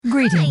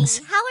Greetings.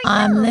 Hi, how are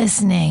you? I'm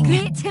listening.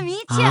 Great to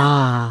meet you.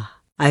 Ah,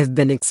 I've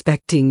been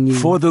expecting you.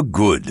 For the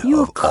good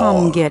You've of come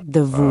all. get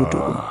the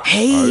voodoo.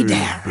 Hey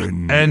there.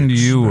 And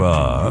you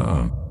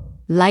are?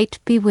 Light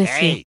be with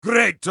you.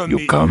 Great to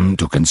meet you. Come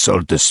to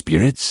consult the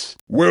spirits?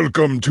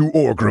 Welcome to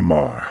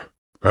Orgrimmar.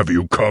 Have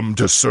you come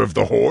to serve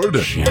the Horde?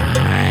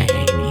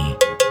 Shiny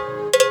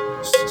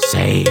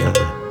sail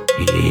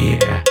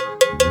here,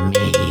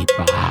 me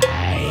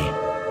buy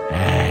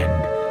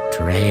and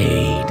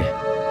trade.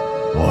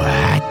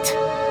 What?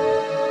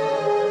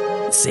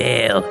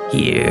 Sail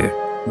here,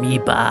 me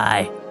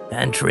buy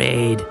and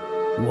trade.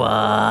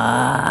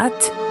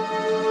 What?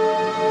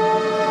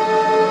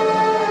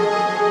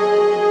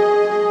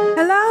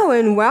 Hello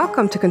and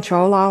welcome to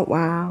Ctrl Alt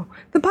WoW,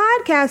 the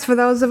podcast for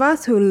those of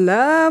us who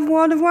love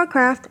World of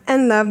Warcraft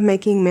and love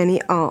making many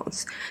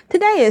alts.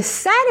 Today is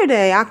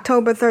Saturday,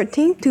 October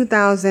 13th,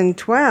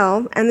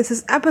 2012, and this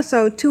is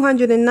episode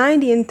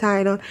 290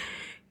 entitled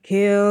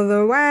Kill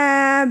the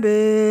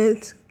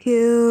Wabbits,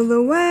 Kill the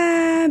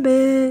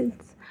Wabbits.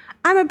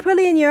 I'm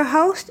Aprillian, your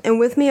host, and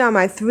with me are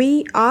my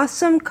three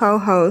awesome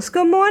co-hosts.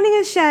 Good morning,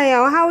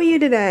 Ashayo. How are you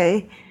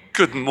today?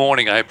 Good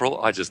morning,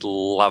 April. I just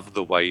love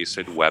the way you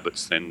said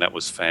wabbits then. That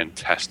was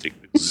fantastic.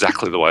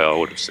 Exactly the way I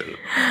would have said it.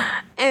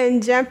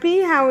 And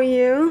Jeppy, how are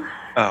you?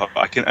 Oh,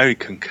 I can only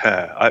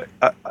concur.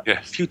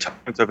 Yes. A few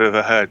times I've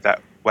ever heard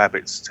that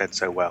Wabbits said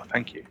so well.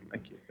 Thank you.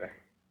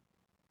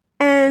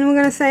 And we're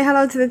going to say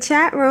hello to the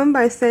chat room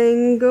by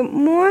saying good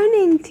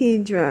morning,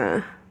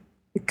 Tidra.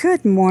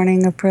 Good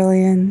morning,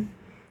 Aprillian.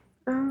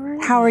 All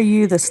right. How are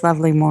you this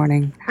lovely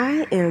morning?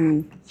 I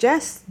am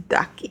just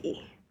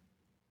ducky.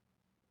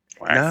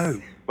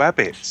 No,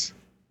 Wabbits.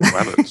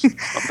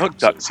 Wabbits. Not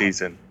duck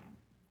season.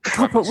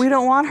 But we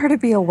don't want her to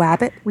be a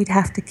wabbit. We'd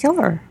have to kill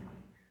her.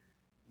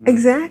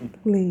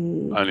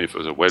 Exactly. Only if it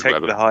was a wed Take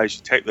rabbit. the highs,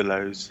 you take the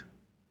lows.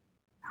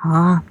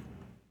 Ah.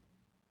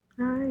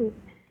 All right.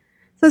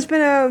 So it's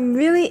been a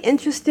really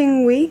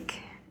interesting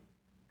week.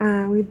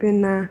 We've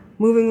been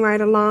moving right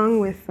along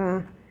with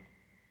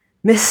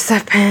Mr.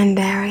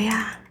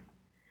 Pandaria.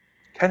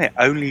 Can it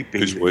only be?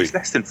 This week. It's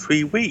less than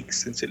 3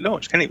 weeks since it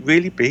launched. Can it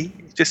really be?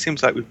 It just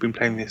seems like we've been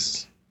playing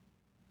this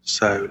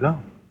so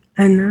long.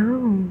 I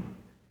know.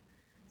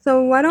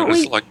 So why don't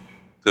It's we... like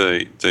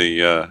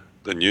the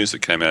news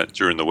that came out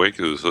during the week.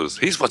 It was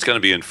here's what's going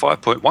to be in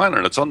 5.1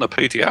 and it's on the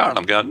PTR. And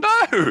I'm going,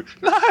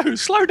 no,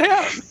 slow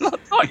down.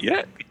 Not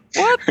yet.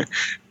 What?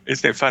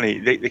 Isn't it funny?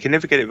 They can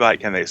never get it right,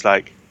 can they? It's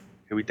like,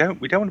 we don't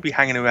want to be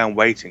hanging around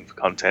waiting for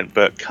content,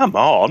 but come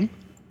on.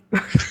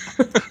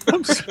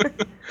 I'm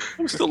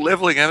still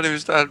leveling. I haven't even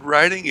started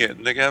rating yet.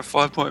 And they're going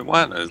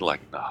 5.1. It's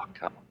like, no,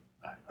 come on.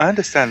 No. I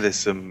understand there's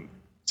some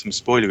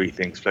spoilery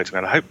things floating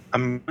around.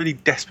 I'm really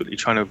desperately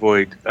trying to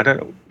avoid. I don't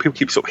know. People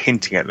keep sort of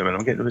hinting at them, and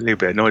I'm getting a little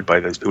bit annoyed by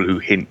those people who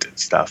hint at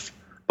stuff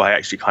by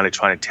actually kind of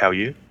trying to tell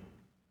you.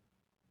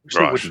 Which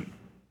they wouldn't.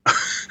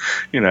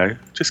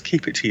 Just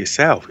keep it to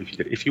yourself.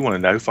 If you want to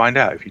know, find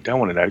out. If you don't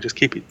want to know, just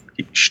keep it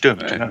stum.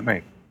 Do you know what I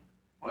mean?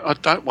 I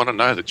don't want to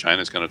know that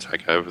China's going to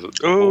take over the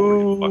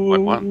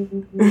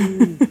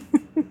 5.1.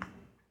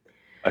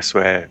 I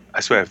swear,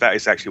 if that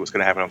is actually what's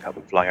going to happen, I'm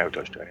coming flying over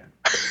to Australia.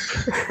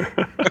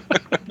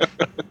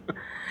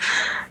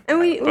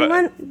 And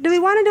do we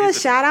want to do a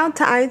shout out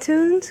to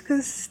iTunes?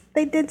 Because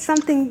they did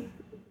something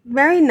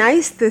very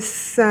nice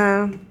this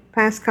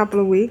past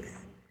couple of weeks.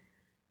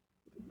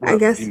 Well, I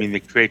guess. You mean they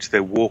created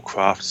their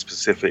Warcraft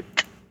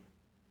specific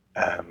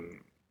what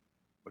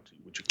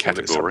would you call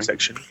it?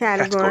 Subsection?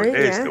 Category,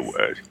 There's yes. the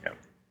word. Yeah.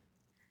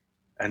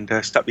 And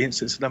stuck the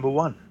instance at number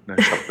 1. No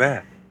shock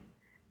there.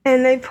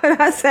 And they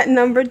put us at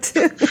number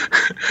 2.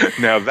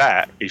 Now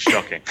that is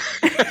shocking.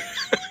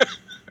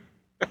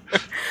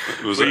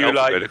 Was Were it you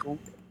alphabetical?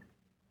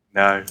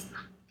 No.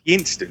 The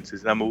instance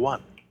is number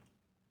 1.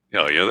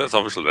 Yeah, that's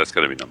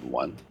going to be number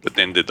 1. But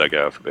then did they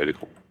go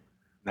alphabetical?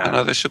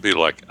 No, there should be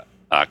like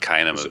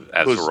Arcanum of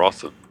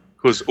Azeroth and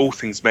because all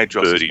things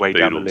Medros is way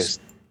down the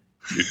list.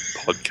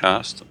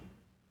 Podcast.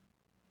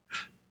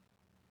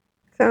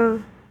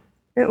 So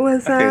it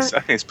was. I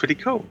think it's pretty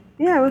cool.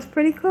 Yeah, it was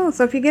pretty cool.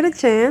 So if you get a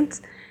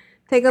chance,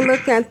 take a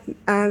look at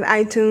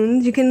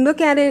iTunes. You can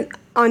look at it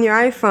on your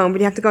iPhone, but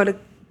you have to go to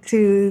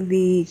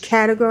the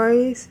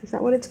categories. Is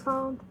that what it's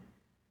called?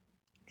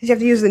 Because you have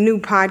to use the new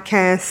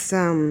podcast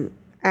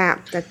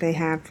app that they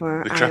have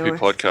for The crappy iOS.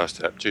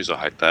 podcast app. Jeez, I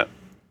hate that.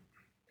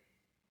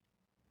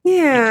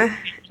 Yeah.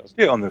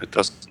 Do it on the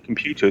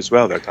computer as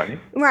well, though, can't you?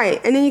 Right,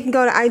 and then you can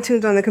go to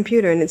iTunes on the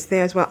computer, and it's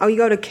there as well. Oh, you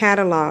go to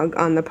catalog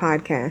on the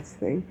podcast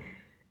thing,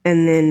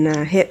 and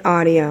then hit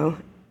audio.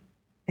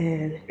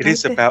 And it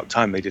is about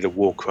time they did a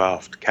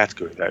Warcraft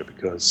category, though,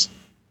 because,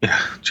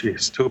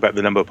 talk about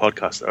the number of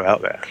podcasts that are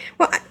out there.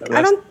 Well,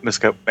 I don't.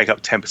 Must make up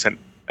 10%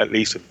 at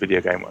least of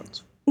video game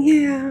ones.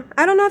 Yeah,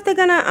 I don't know if they're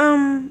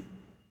gonna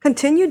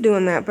continue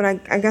doing that, but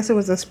I guess it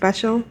was a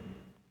special.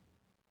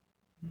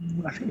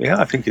 I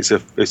think it's a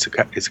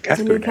category. It's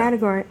a new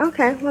category.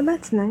 Okay, well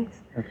that's nice.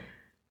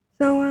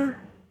 So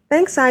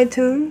thanks,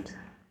 iTunes.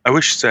 I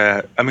wish.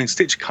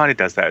 Stitch kind of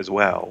does that as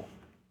well.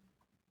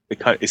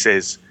 It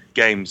says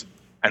games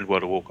And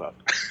World of Warcraft.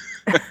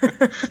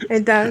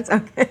 It does?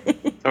 Okay.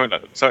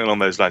 Something along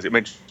those lines. It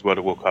mentions World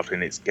of Warcraft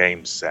in its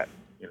game set,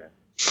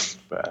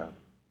 But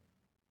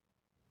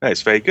no,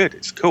 it's very good.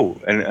 It's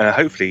cool. And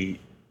hopefully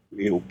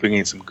it will bring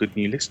in some good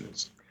new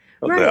listeners.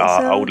 Not Right, that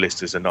our so- old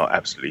listeners are not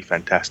absolutely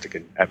fantastic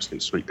and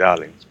absolute sweet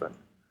darlings, but...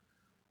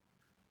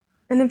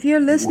 And if you're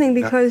listening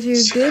because you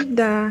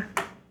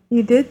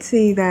did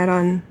see that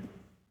on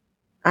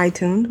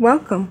iTunes,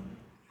 welcome.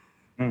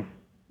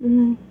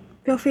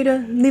 Feel free to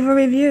leave a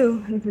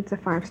review if it's a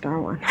 5-star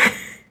one.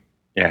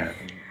 Yeah.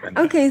 And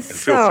Okay,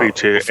 feel free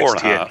to 4.5.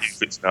 STN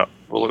if it's not.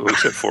 Well, we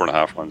said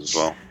 4.5 ones as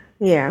well.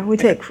 Yeah, we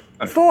take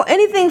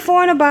anything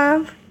 4 and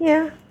above.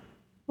 Yeah,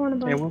 4 and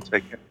above. Yeah, we'll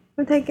take it.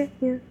 We'll take it.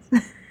 Yes.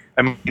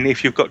 I mean,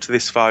 if you've got to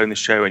this far in the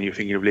show and you're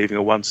thinking of leaving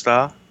a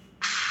 1-star, do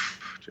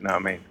you know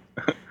what I mean?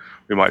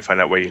 We might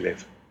find out where you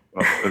live.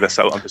 Well, that's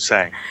what I'm just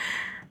saying.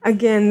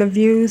 Again, the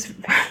views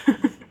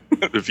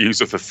The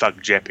views of the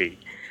thug Jeppy.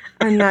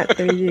 are not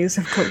the views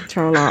of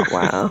Control Alt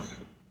WoW.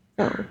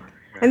 So,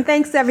 and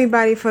thanks to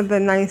everybody for the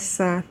nice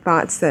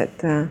thoughts that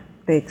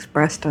they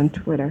expressed on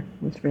Twitter.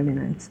 It was really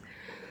nice.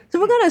 So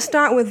we're going to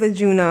start with the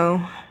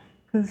Juno,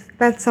 because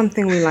that's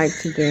something we like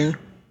to do.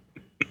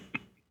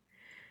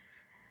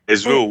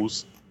 There's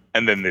rules,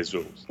 and then there's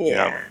rules.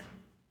 Yeah.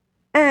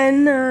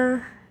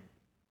 And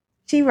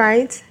she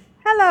writes,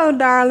 "Hello,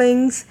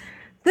 darlings.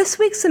 This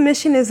week's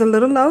submission is a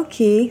little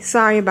low-key.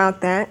 Sorry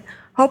about that.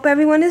 Hope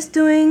everyone is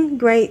doing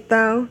great,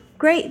 though.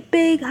 Great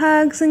big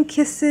hugs and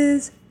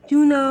kisses,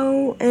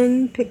 Juno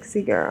and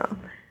Pixie Girl."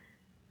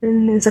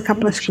 And there's a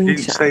couple of You didn't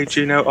screenshots. say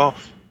Juno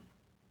off.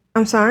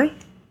 I'm sorry? You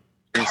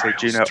didn't say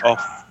Juno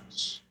off.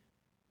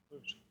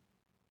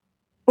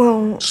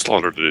 Well,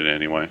 Slaughtered it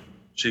anyway.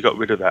 She got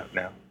rid of that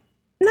now.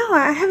 no,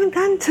 I haven't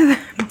gotten to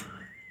that.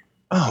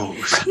 Oh.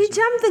 You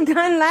jumped the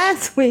gun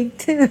last week,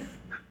 too.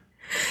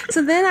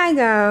 So then I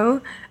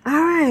go, all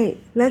right,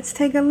 let's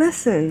take a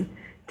listen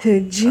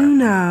to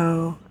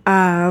Juno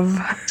of...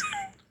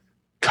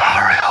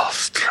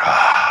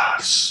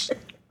 Karelstrasse.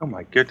 Oh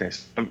my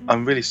goodness.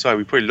 I'm really sorry.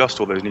 We probably lost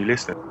all those new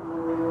listeners.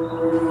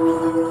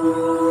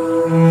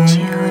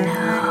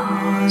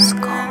 Juno's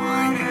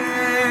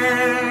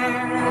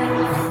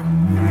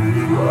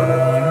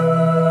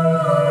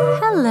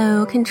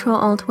Hello,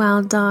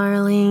 Control-Alt-WoW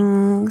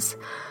darlings.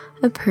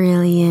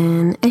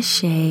 Aprillian,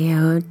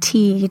 Asheo,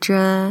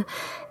 Tidra,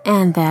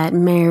 and that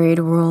married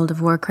World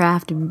of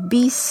Warcraft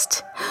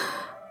beast,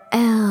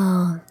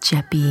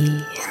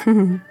 Jeppy,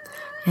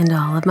 and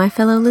all of my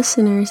fellow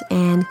listeners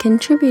and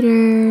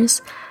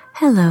contributors.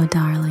 Hello,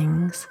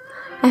 darlings.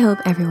 I hope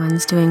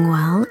everyone's doing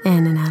well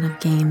in and out of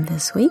game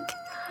this week.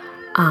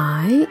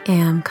 I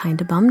am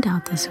kind of bummed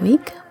out this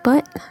week,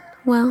 but,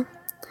 well,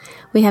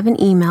 we have an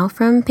email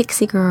from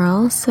Pixie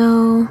Girl,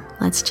 so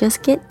let's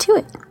just get to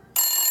it.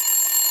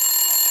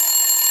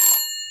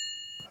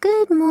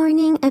 Good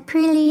morning,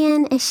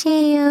 Aprillian,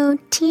 Asheo,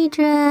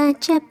 Tidra,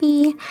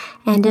 Jeppy,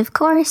 and of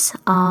course,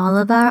 all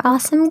of our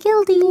awesome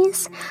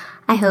guildies.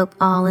 I hope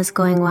all is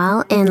going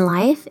well in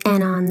life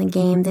and on the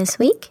game this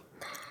week.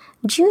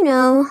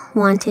 Juno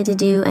wanted to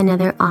do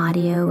another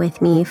audio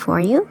with me for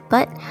you,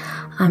 but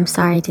I'm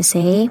sorry to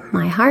say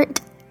my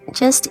heart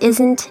just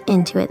isn't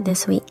into it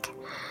this week.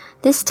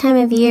 This time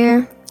of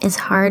year is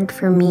hard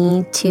for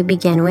me to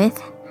begin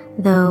with.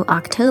 Though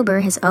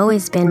October has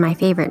always been my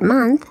favorite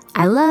month,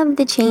 I love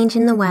the change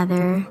in the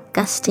weather,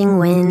 gusting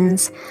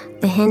winds,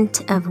 the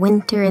hint of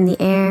winter in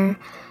the air.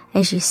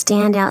 As you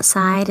stand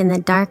outside in the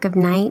dark of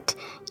night,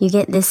 you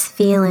get this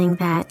feeling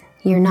that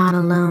you're not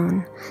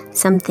alone.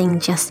 Something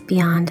just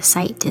beyond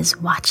sight is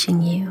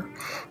watching you.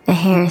 The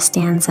hair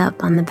stands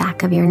up on the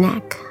back of your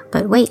neck.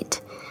 But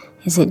wait,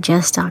 is it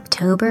just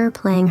October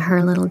playing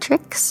her little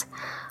tricks?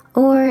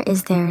 Or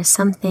is there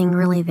something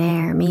really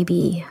there,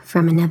 maybe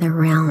from another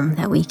realm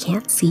that we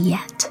can't see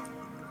yet?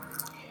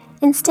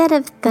 Instead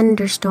of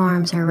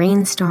thunderstorms or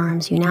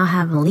rainstorms, you now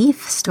have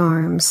leaf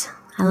storms.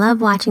 I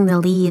love watching the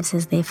leaves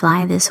as they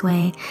fly this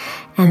way,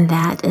 and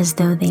that as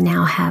though they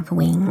now have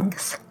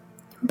wings.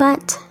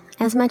 But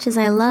as much as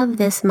I love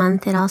this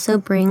month, it also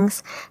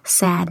brings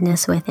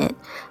sadness with it.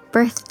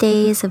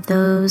 Birthdays of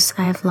those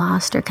I've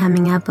lost are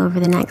coming up over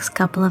the next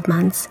couple of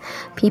months.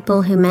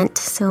 People who meant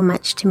so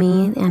much to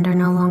me and are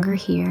no longer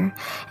here.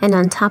 And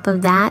on top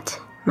of that,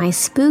 my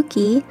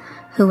Spooky,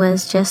 who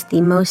was just the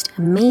most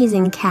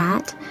amazing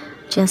cat,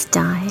 just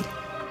died.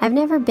 I've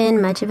never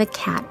been much of a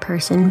cat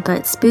person,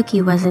 but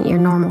Spooky wasn't your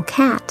normal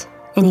cat.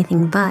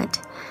 Anything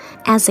but.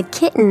 As a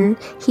kitten,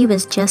 he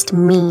was just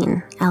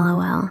mean,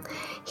 LOL.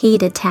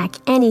 He'd attack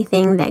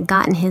anything that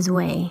got in his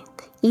way.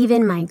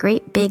 Even my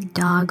great big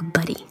dog,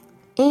 Buddy.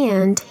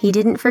 And he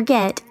didn't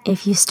forget,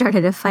 if you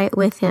started a fight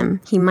with him,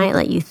 he might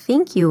let you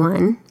think you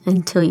won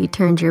until you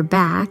turned your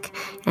back,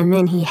 and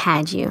then he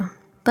had you.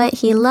 But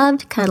he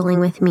loved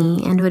cuddling with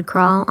me and would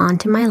crawl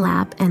onto my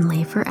lap and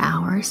lay for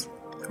hours.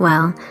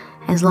 Well,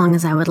 as long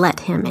as I would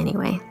let him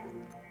anyway.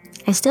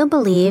 I still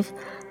believe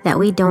that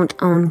we don't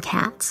own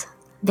cats.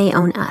 They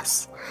own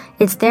us.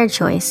 It's their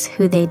choice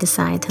who they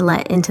decide to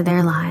let into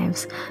their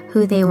lives,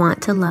 who they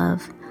want to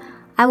love.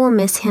 I will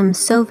miss him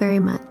so very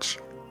much.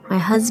 My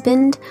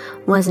husband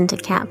wasn't a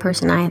cat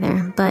person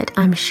either, but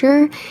I'm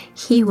sure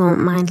he won't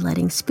mind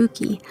letting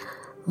Spooky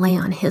lay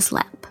on his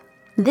lap.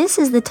 This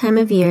is the time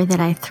of year that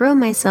I throw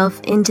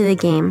myself into the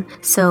game,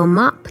 so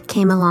Mop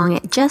came along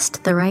at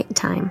just the right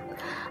time.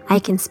 I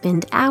can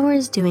spend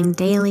hours doing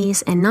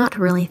dailies and not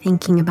really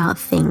thinking about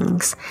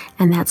things,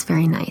 and that's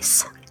very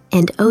nice.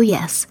 And oh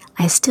yes,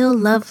 I still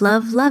love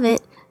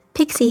it.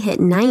 Pixie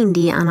hit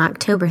 90 on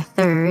October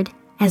 3rd.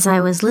 As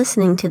I was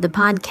listening to the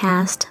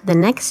podcast, the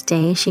next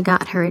day she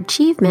got her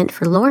achievement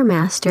for Lore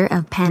Master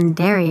of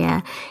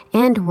Pandaria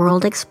and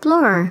World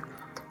Explorer.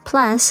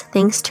 Plus,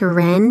 thanks to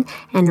Ren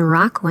and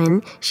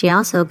Rockwin, she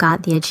also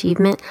got the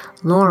achievement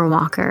Lore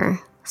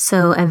Walker.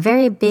 So a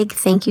very big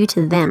thank you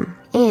to them.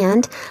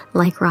 And,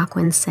 like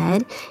Rockwin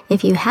said,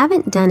 if you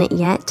haven't done it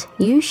yet,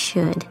 you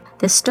should.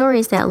 The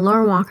stories that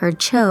Lore Walker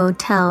Cho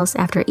tells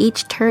after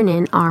each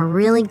turn-in are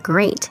really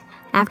great.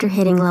 After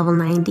hitting level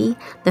 90,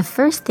 the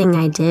first thing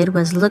I did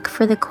was look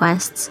for the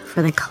quests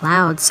for the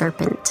Cloud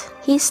Serpent.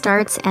 He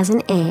starts as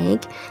an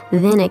egg,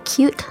 then a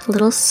cute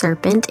little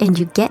serpent, and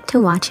you get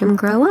to watch him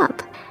grow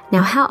up.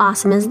 Now how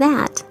awesome is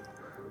that?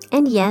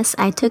 And yes,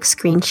 I took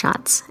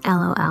screenshots,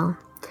 LOL.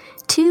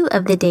 2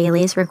 of the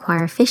dailies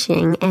require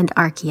fishing and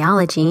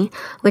archaeology,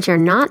 which are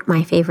not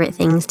my favorite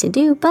things to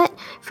do, but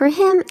for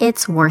him,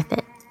 it's worth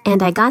it.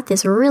 And I got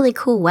this really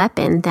cool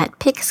weapon that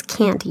Pix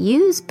can't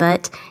use,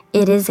 but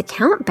it is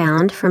account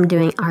bound from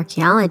doing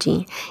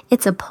archaeology.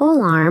 It's a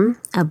polearm,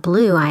 a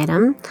blue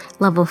item,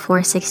 level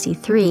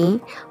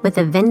 463, with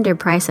a vendor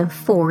price of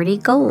 40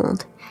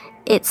 gold.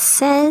 It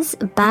says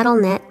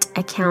BattleNet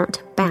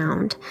account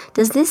bound.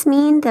 Does this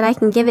mean that I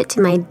can give it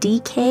to my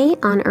DK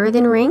on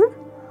Earthen Ring?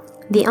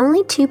 The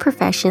only 2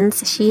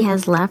 professions she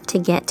has left to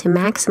get to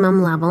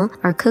maximum level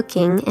are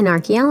cooking and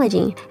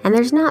archaeology, and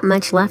there's not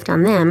much left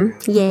on them.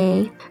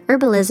 Yay!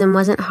 Herbalism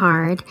wasn't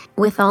hard,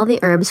 with all the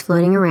herbs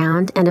floating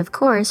around, and of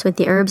course, with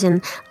the herbs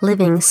in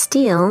living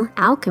steel,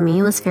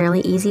 alchemy was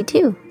fairly easy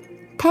too.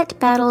 Pet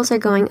battles are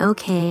going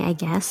okay, I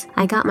guess.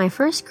 I got my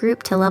first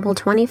group to level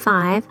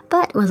 25,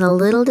 but was a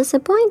little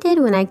disappointed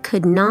when I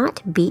could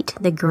not beat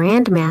the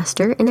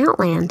Grandmaster in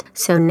Outland.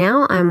 So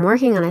now I'm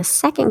working on a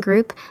second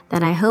group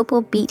that I hope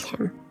will beat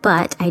him.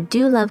 But I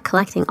do love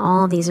collecting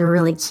all these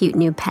really cute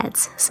new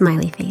pets,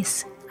 smiley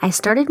face. I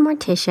started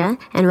Morticia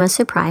and was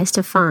surprised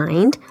to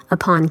find,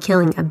 upon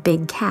killing a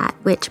big cat,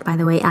 which, by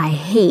the way, I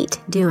hate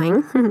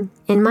doing,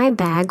 in my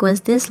bag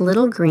was this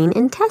little green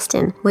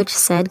intestine, which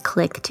said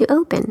click to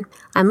open.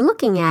 I'm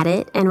looking at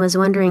it and was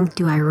wondering,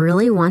 do I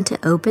really want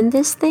to open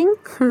this thing?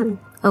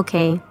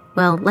 Okay,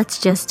 well, let's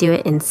just do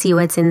it and see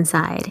what's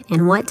inside.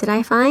 And what did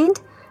I find?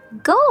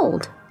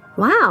 Gold!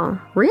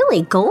 Wow,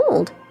 really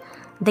gold?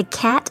 The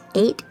cat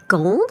ate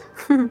gold?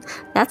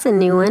 That's a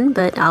new one,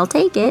 but I'll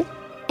take it.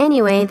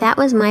 Anyway, that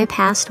was my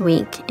past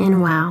week,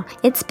 and wow,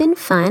 it's been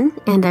fun,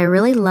 and I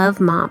really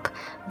love Mop,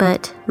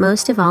 but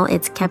most of all,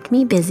 it's kept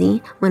me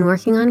busy. When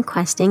working on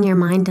questing, your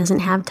mind doesn't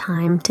have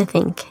time to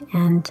think,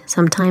 and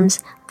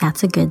sometimes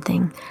that's a good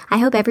thing. I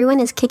hope everyone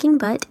is kicking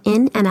butt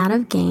in and out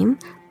of game.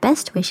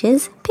 Best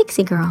wishes,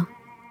 Pixie Girl.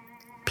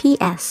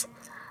 P.S.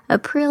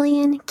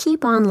 Aprillian,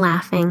 keep on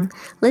laughing.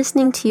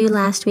 Listening to you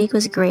last week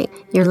was great.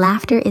 Your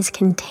laughter is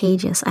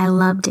contagious. I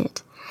loved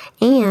it.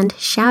 And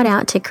shout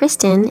out to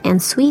Kristen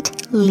and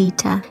sweet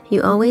Lita.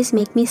 You always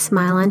make me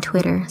smile on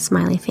Twitter,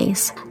 smiley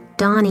face.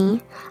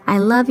 Donnie, I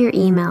love your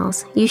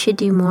emails. You should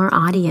do more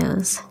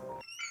audios.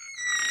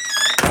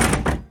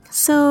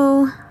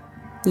 So,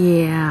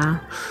 yeah.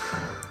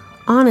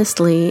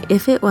 Honestly,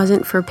 if it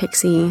wasn't for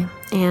Pixie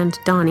and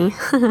Donnie,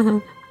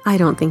 I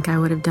don't think I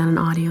would have done an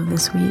audio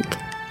this week.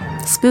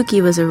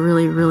 Spooky was a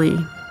really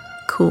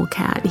cool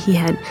cat. He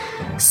had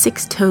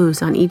 6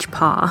 toes on each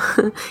paw.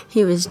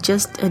 He was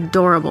just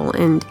adorable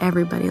and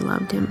everybody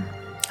loved him.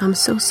 I'm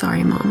so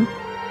sorry, Mom.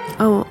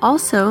 Oh,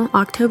 also,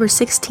 October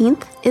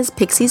 16th is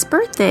Pixie's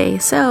birthday,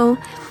 so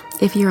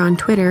if you're on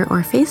Twitter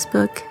or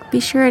Facebook, be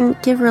sure and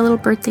give her a little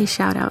birthday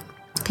shout out.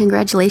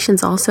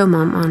 Congratulations also,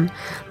 Mom, on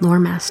Lore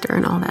Master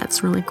and all that.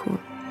 It's really cool.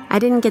 I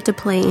didn't get to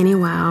play any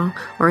WoW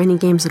or any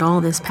games at all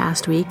this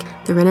past week.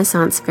 The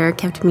Renaissance Fair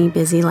kept me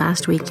busy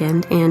last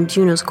weekend, and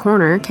Juno's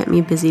Corner kept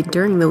me busy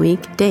during the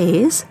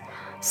weekdays.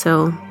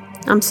 So,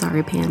 I'm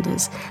sorry,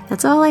 pandas.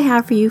 That's all I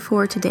have for you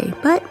for today.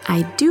 But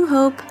I do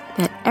hope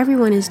that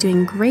everyone is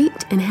doing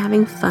great and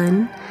having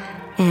fun.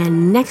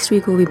 And next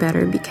week will be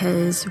better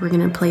because we're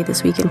going to play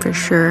this weekend for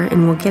sure,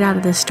 and we'll get out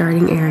of the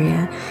starting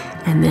area,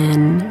 and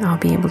then I'll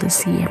be able to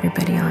see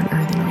everybody on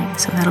Earthen Ring.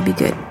 So that'll be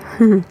good.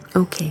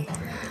 Okay.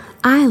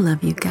 I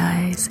love you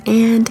guys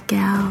and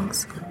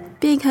gals.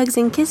 Big hugs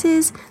and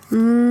kisses.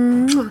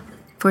 Mwah.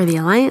 For the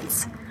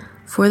Alliance,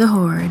 for the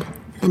Horde,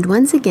 and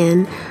once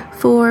again,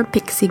 for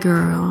Pixie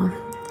Girl.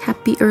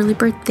 Happy early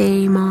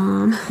birthday,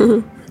 Mom.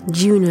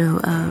 Juno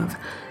of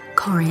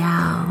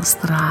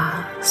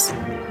Corialstras.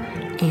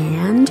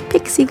 And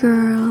Pixie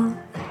Girl.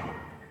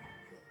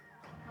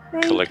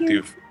 Thank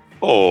Collective. You.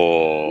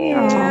 Oh.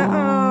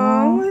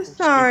 Yeah, we're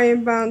sorry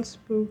about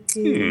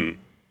Spooky.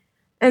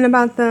 And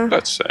about the...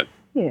 That's sad.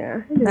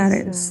 Yeah, That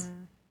is.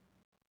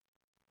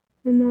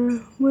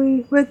 And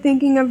we're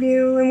thinking of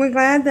you, and we're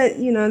glad that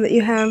that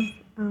you have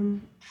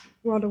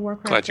World of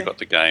Warcraft. Glad you got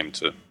the game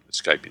to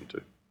escape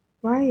into.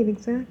 Right,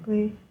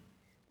 exactly.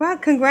 Well,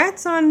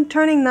 congrats on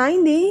turning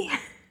 90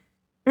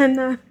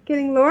 and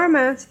getting Lore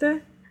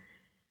Master.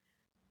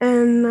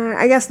 And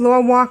I guess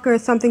Lore Walker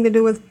is something to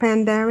do with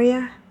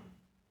Pandaria.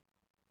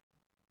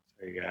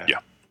 Yeah.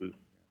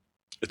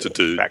 It's a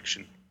dude.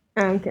 Faction.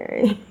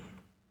 Okay.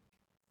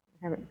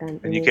 I haven't done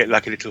And any. you get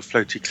like a little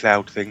floaty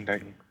cloud thing,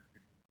 don't you?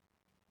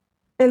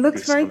 It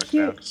looks This very on the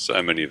cute. cloud.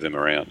 So many of them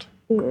around.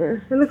 Yeah,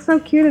 it looks so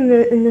cute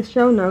in the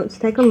show notes.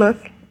 Take a look,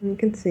 and you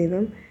can see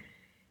them.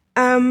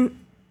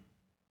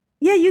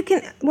 Yeah, you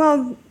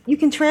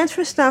can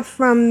transfer stuff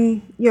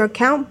from your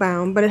account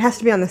bound, but it has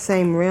to be on the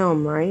same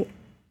realm, right?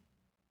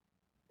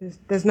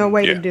 There's no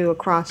way to do a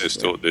cross.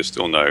 There's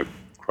still no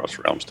cross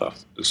realm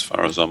stuff, as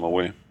far as I'm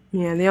aware.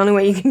 Yeah, the only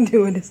way you can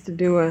do it is to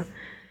do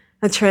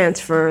a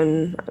transfer,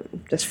 and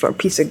just for a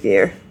piece of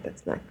gear.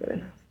 That's not good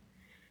enough.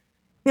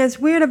 Yeah, it's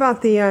weird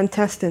about the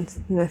intestines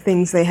and the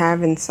things they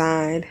have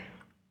inside.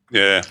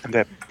 Yeah. And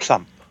they're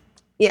plump.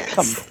 Yes,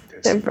 Plump they're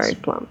intestines. very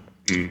plump.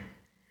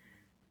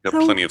 Got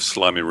So- plenty of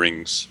slimy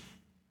rings.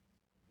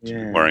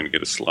 Yeah. Worrying to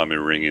get a slimy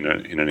ring in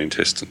an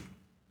intestine.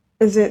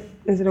 Is it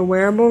a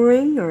wearable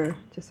ring or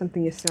just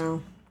something you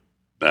sell?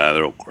 Nah,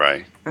 they're all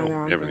grey. Oh,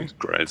 they're all Everything's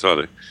grey. It's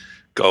either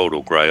gold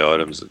or grey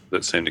items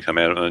that seem to come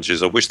out of it. And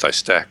geez, I wish they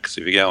stack. Because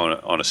if you go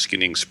on a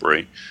skinning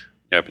spree,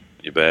 you open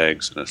your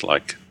bags and it's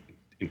like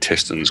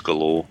intestines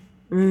galore.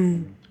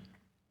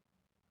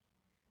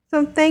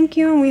 So thank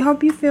you, and we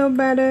hope you feel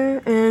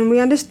better. And we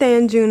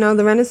understand, Juno,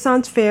 the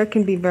Renaissance Fair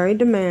can be very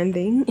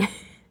demanding.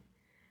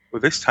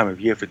 Well, this time of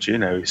year for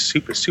Juno is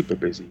super, super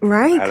busy.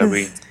 Right,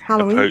 'cause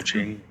Halloween.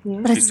 approaching. Yeah.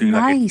 But She's it's doing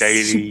like a nice.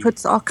 daily. She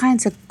puts all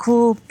kinds of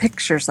cool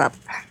pictures up.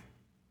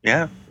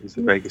 Yeah, it's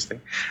the Vegas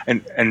thing,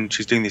 and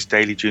she's doing this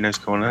daily Juno's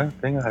Corner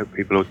thing. I hope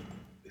people are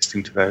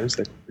listening to those.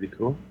 They're pretty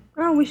cool.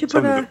 Oh, we should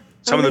Some put of them,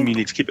 a some of them link.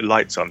 you need to keep the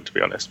lights on, to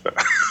be honest, but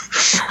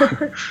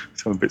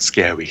some are a bit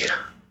scary.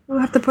 We'll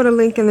have to put a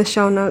link in the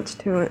show notes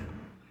to it.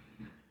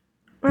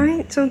 All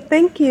right, so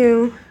thank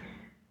you.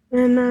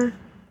 And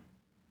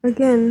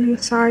again, we're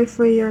sorry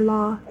for your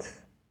loss.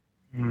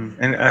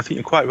 And I think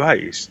you're quite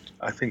right.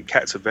 I think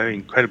cats are very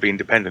incredibly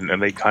independent,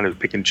 and they kind of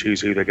pick and choose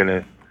who they're going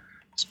to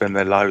spend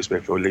their lives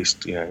with, or at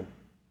least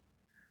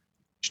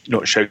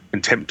not show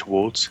contempt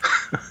towards.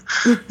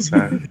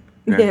 So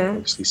Yeah.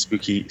 obviously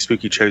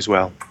Spooky chose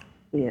well.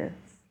 Yes.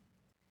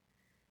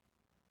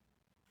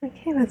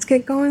 Okay, let's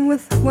get going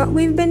with what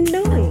we've been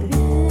doing.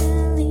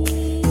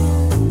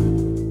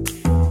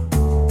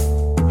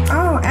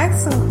 Oh,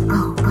 excellent.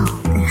 Oh,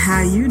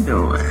 how you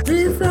doing?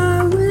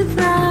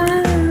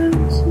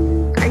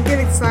 I get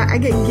excited, I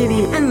get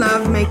giddy and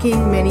love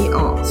making many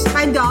alts.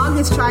 My dog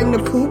is trying to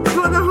poop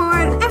for the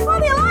Horde and for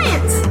the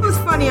Alliance. It was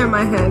funny on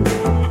my head.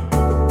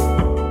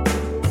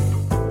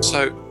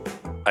 So,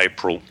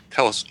 April,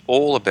 tell us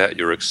all about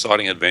your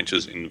exciting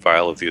adventures in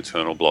Vale of the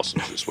Eternal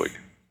Blossoms this week.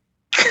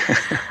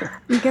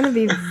 You're going to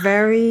be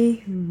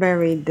very,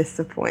 very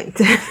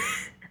disappointed.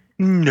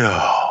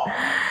 No.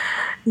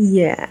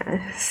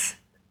 Yes.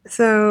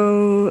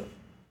 So,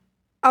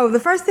 the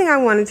first thing I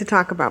wanted to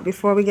talk about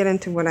before we get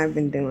into what I've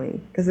been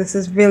doing, because this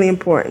is really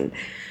important.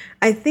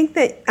 I think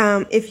that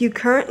if you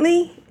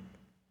currently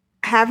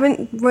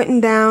haven't written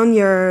down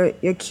your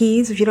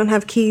keys, if you don't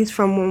have keys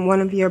from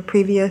one of your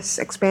previous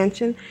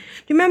expansion, do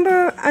you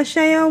remember,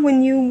 Asheo,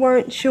 when you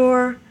weren't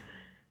sure,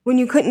 when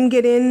you couldn't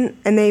get in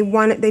and they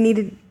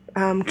needed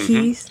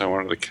keys? They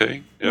wanted a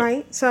key. Yep.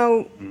 Right?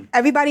 So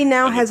everybody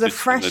now And has the a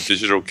fresh... And the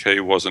digital key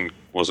wasn't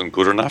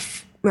good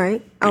enough.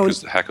 Right.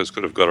 Because the hackers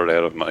could have got it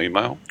out of my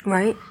email.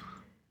 Right.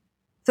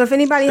 So if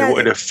anybody They has...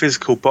 wanted a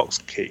physical box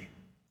key.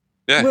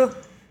 Yeah.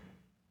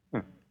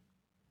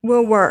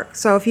 Will work.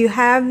 So if you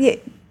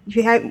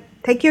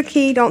take your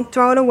key, don't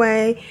throw it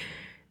away,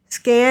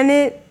 scan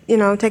it,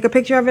 take a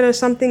picture of it or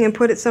something and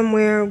put it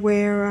somewhere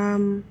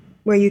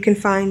where you can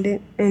find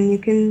it and you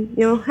can,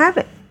 have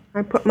it.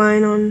 I put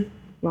mine on,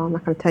 well, I'm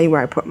not going to tell you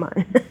where I put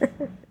mine.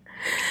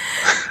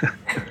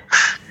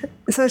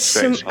 So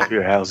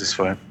your house is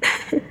fine.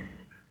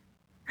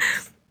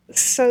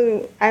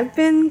 So I've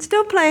been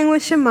still playing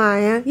with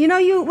Shemaya.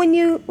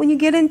 When you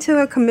get into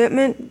a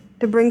commitment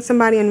to bring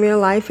somebody in real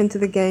life into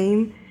the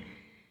game,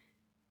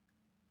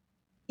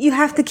 you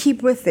have to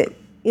keep with it.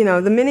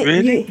 The minute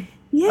Really?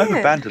 yeah. I've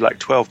abandoned like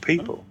 12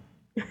 people.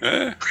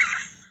 Yeah.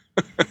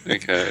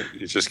 Okay.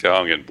 You just go,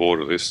 I'm getting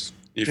bored of this.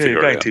 You You're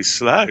figure going it out. too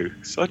slow.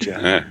 Sod ya.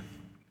 Yeah.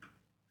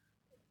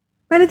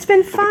 But it's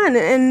been fun,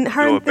 and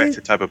her You're a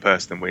better type of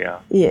person than we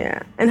are.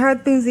 yeah, and her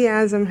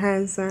enthusiasm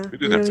has. We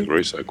didn't have to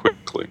agree so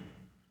quickly.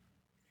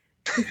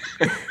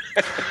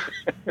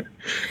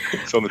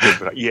 It's on the tip,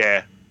 like,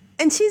 yeah.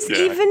 And she's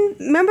even.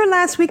 Remember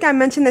last week I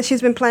mentioned that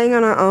she's been playing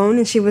on her own,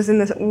 and she was in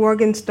the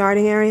Worgen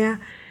starting area.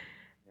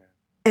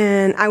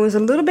 And I was a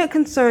little bit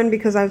concerned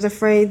because I was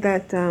afraid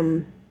that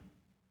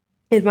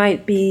it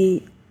might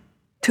be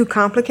too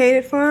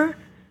complicated for her.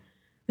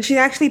 She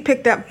actually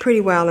picked up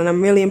pretty well, and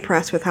I'm really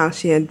impressed with how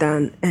she had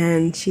done.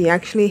 And she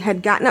actually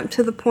had gotten up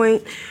to the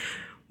point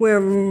where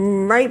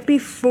right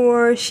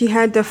before she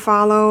had to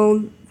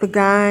follow the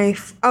guy.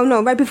 Oh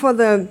no! Right before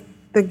the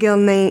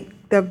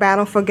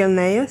battle for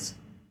Gilneas.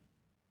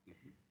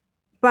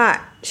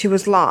 But she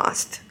was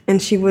lost,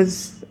 and she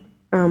was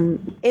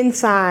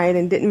inside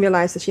and didn't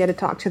realize that she had to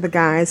talk to the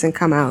guys and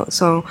come out.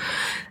 So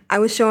I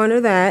was showing her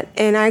that,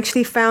 and I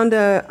actually found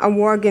a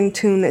Worgen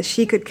tune that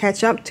she could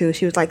catch up to.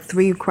 She was like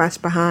 3 quests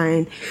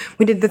behind.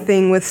 We did the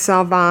thing with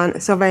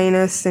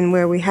Sylvanus, and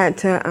where we had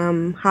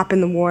to hop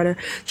in the water.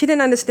 She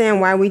didn't understand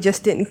why we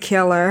just didn't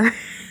kill her.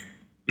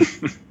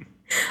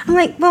 I'm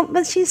like, well,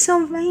 but she's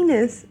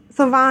Sylvanus.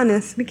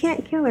 We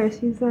can't kill her.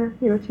 She's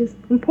she's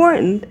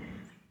important.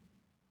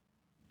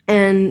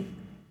 And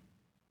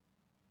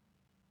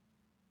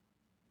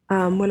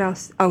what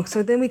else? Oh,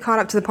 so then we caught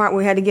up to the part where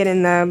we had to get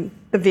in the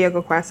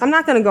vehicle quest. I'm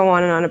not going to go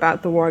on and on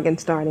about the Worgen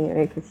starting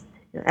area because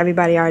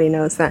everybody already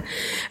knows that.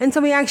 And so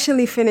we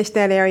actually finished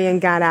that area and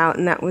got out,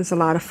 and that was a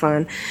lot of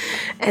fun.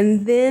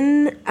 And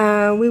then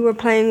we were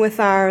playing with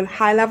our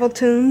high-level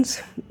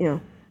tunes,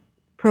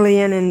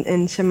 Prillian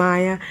and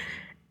Shemaya.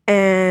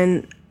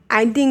 And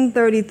I dinged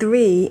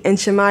 33, and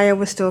Shemaya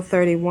was still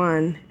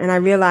 31. And I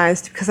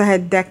realized, because I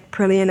had decked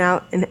Prillian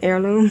out in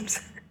heirlooms,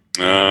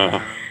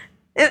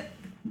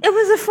 it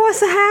was a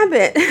force of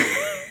habit.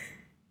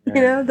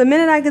 The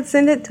minute I could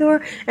send it to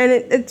her, and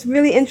it's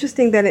really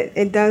interesting that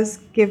it does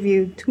give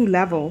you 2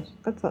 levels.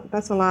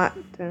 That's a lot.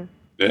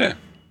 Yeah,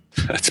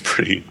 that's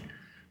pretty.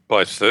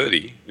 By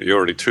 30, you're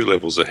already 2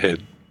 levels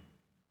ahead.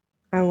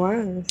 I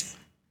was.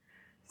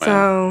 Wow.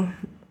 So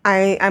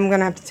I'm going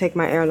to have to take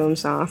my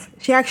heirlooms off.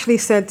 She actually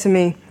said to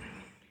me,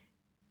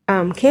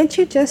 can't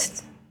you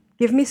just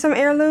give me some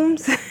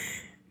heirlooms?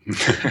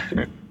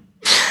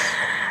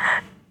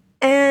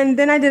 And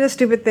then I did a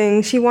stupid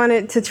thing. She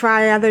wanted to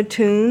try other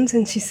tunes,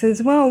 and she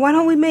says, well, why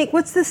don't we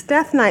what's this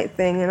Death Knight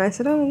thing? And I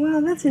said, oh,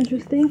 well, that's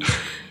interesting.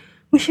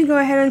 We should go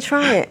ahead and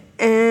try it.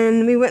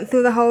 And we went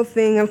through the whole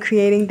thing of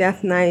creating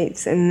Death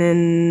Knights, and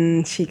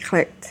then she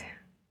clicked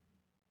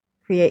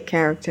create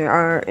character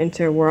or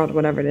enter world,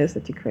 whatever it is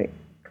that you click.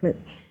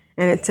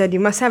 And it said, you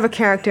must have a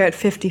character at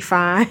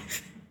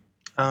 55.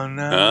 Oh,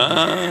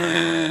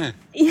 no.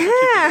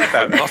 Yeah. You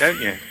forgot about that,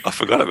 don't you? I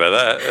forgot about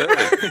that.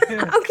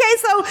 Okay,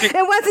 so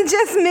it wasn't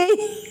just me.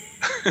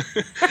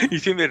 You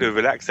think they'd have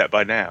relaxed that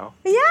by now?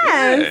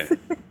 Yes.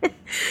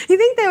 You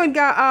think they would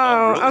go,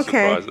 I'm really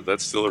okay. surprised that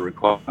that's still a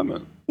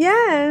requirement.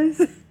 Yes.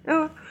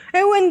 Oh,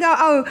 it wouldn't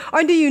go,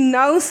 or do you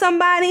know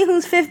somebody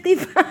who's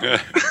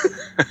 55?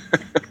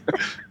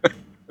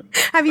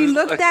 Have you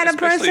looked at a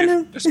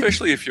person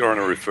Especially if you're on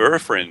a refer a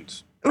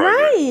friend program.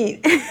 Right.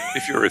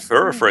 If your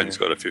refer a friend's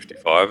got a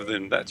 55,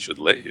 then that should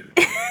let you.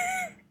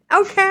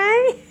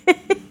 Okay.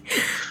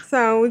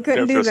 So we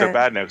couldn't do feel that. so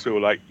bad now because we were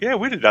like, yeah,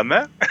 we'd have done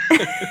that.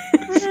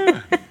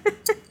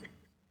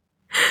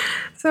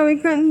 So we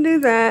couldn't do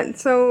that.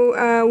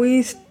 So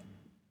we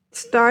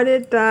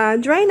started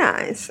Drain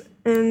Eyes,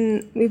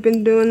 and we've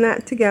been doing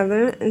that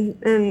together.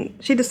 And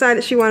she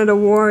decided she wanted a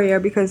warrior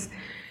because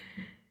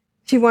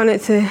she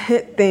wanted to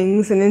hit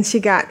things, and then she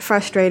got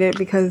frustrated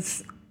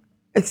because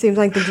it seems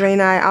like the Drain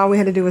Eye, all we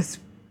had to do was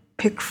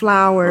pick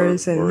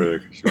flowers. She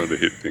wanted to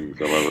hit things.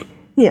 I love it.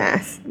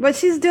 Yes, but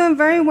she's doing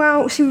very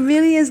well. She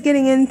really is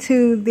getting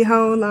into the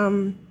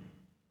whole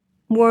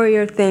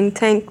warrior thing,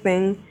 tank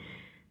thing,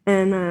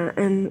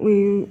 and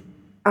we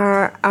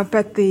are up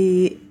at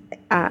the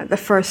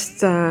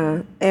first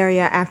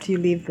area after you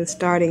leave the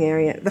starting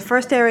area. The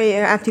first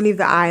area after you leave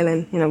the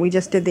island. We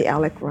just did the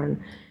Elec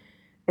run,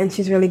 and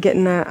she's really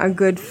getting a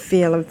good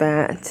feel of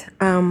that.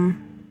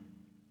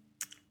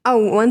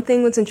 One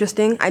thing was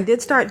interesting. I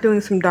did start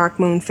doing some Dark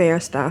Moon Fair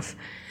stuff.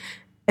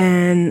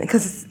 And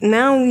because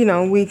now,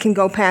 we can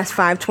go past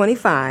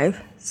 525.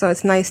 So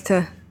it's nice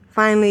to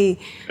finally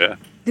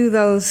do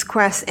those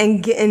quests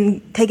and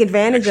take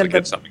advantage of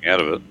get something out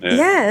of it. Yeah.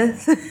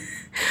 Yes.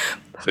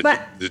 So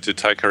but did you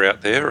take her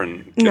out there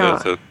and get her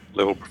to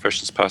level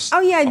Professions Pass? Oh,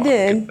 yeah, I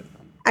did.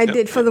 I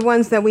did for the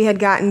ones that we had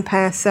gotten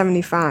past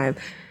 75.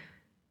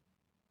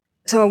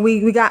 So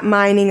we got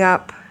mining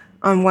up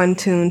on one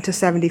tune to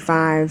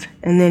 75,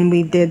 and then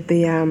we did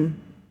the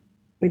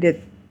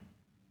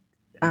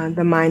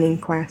mining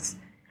quest,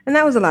 and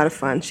that was a lot of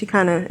fun. She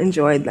kind of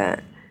enjoyed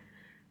that,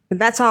 but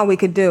that's all we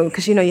could do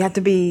because you have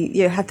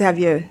to have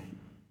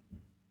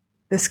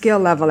the skill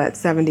level at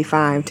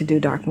 75 to do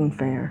Dark Moon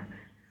Fair,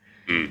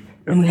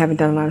 and we haven't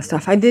done a lot of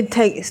stuff. I did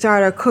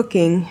start our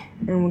cooking,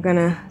 and we're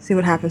gonna see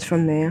what happens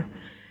from there.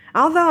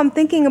 Although I'm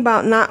thinking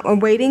about not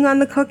waiting on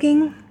the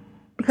cooking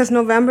because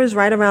November is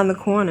right around the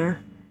corner.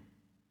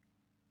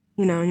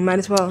 You might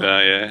as well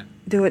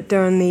do it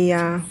during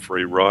the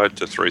free ride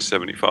to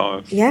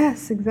 375.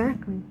 Yes,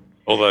 exactly.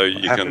 Although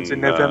what happens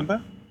in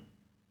November?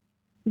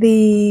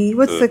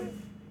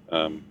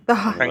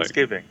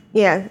 Thanksgiving.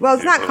 Yeah, well,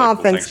 it's not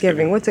called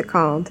Thanksgiving. What's it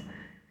called?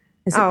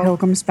 Is it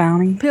Pilgrim's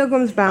Bounty?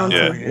 Pilgrim's Bounty.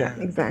 Yeah,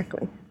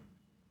 exactly.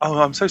 Oh,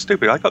 I'm so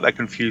stupid. I got that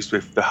confused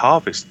with the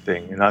harvest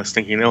thing, and I was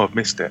thinking, I've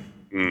missed it.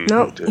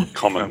 Nope.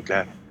 Common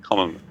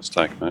Common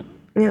mistake, mate.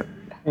 Yeah.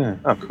 Yeah.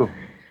 Oh, cool.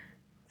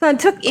 So I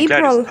took I'm glad it's a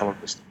April. common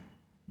mistake.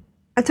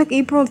 I took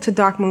April to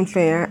Dark Moon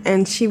Fair,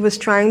 and she was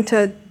trying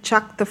to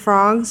chuck the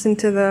frogs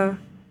into the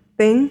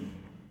thing,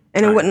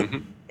 and it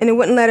wouldn't. And it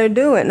wouldn't let her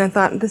do it. And I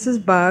thought, this is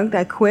bugged.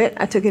 I quit.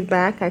 I took it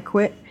back. I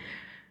quit.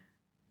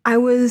 I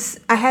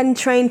hadn't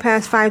trained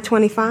past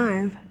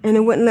 525, and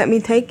it wouldn't let me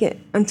take it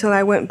until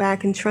I went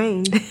back and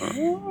trained.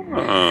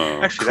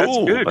 Actually,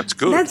 cool. that's good. That's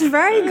good. That's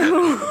very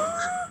cool.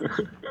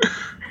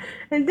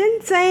 It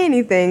didn't say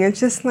anything. It's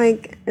just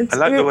like I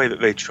like the way that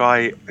they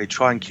try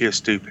and cure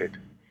stupid,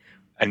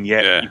 and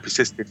yet you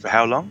persisted for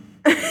how long?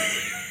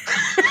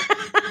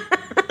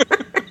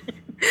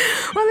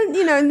 Well,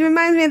 it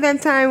reminds me of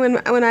that time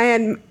when I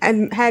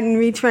hadn't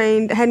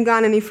retrained, hadn't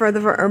gone any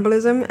further for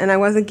herbalism, and I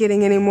wasn't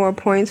getting any more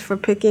points for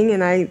picking,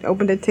 and I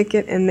opened a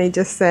ticket, and they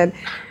just said,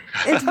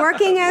 "It's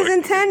working as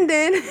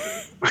intended."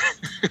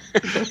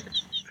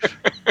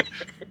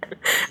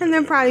 And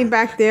they're probably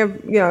back there,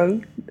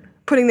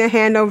 putting their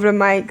hand over the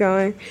mic,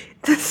 going,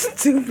 "The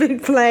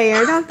stupid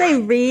player! Don't they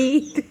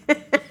read?"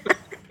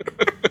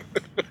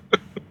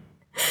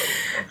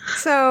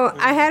 So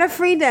I had a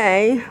free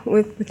day,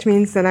 which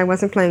means that I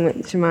wasn't playing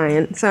with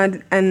Shemayan. So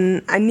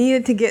I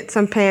needed to get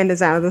some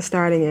pandas out of the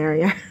starting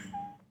area.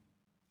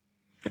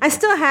 I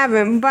still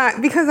haven't,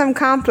 but because I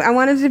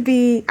wanted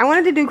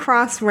to do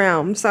cross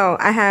realm. So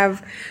I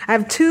have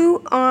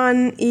 2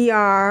 on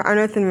ER on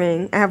Earthen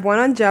Ring. I have 1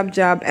 on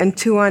Jub, and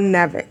 2 on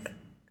Nevik.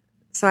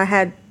 So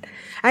I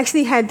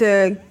actually had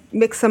to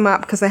mix them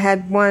up because I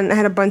had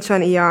a bunch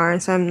on ER,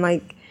 and so I'm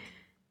like.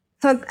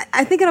 So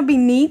I think it'll be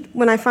neat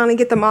when I finally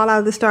get them all out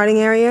of the starting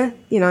area,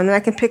 and then I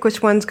can pick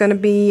which one's going to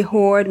be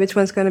Horde, which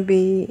one's going to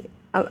be,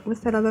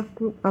 what's that other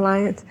group?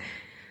 Alliance.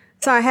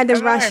 So I had to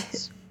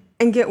rush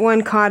and get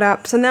one caught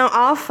up. So now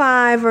all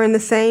 5 are in the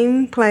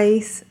same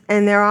place,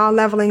 and they're all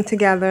leveling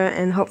together,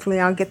 and hopefully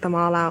I'll get them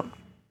all out.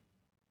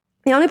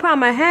 The only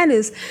problem I had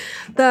is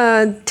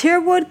the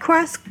Tierwood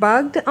quest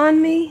bugged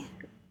on me.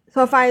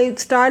 So if I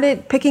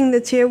started picking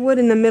the Tierwood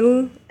in the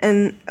middle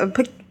and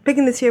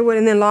picking the Tierwood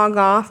and then log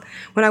off,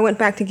 when I went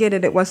back to get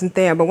it, it wasn't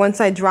there. But once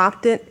I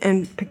dropped it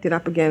and picked it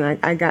up again,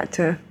 I got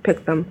to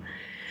pick them.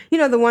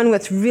 The one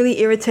that's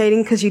really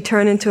irritating because you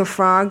turn into a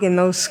frog and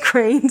those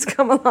cranes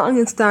come along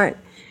and start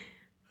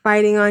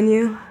fighting on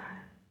you?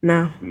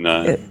 No.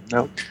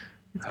 Nope.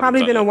 It's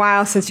probably been a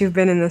while since you've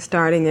been in the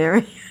starting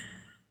area.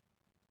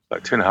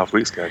 Like 2.5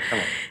 weeks ago. Come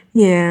on.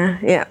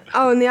 Yeah.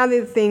 Oh, and the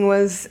other thing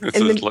was...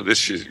 like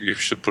this, you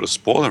should put a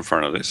spoiler in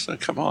front of this.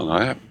 Come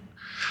on,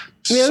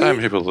 Really? So many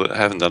people that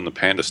haven't done the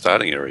panda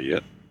starting area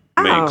yet,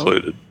 me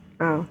included.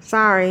 Oh,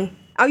 sorry.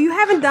 Oh, you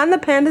haven't done the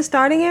panda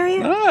starting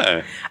area?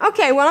 No.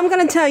 Okay, well, I'm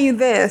going to tell you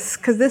this,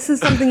 because this is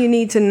something you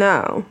need to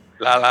know.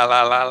 La la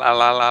la la la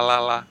la la la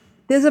la.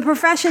 There's a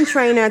profession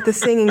trainer at the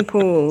singing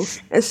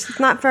pools. It's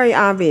not very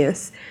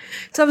obvious.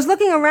 So I was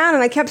looking around,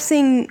 and I kept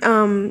seeing,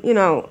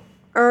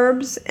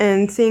 herbs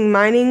and seeing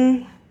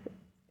mining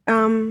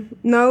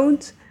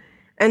nodes,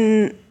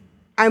 and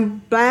I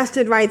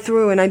blasted right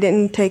through, and I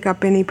didn't take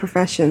up any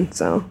profession,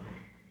 so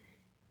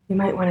you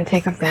might want to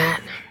take up that.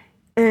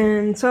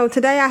 And so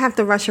today I have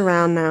to rush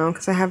around now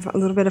because I have a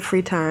little bit of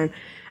free time,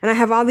 and I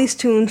have all these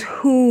tunes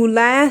who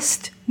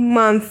last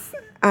month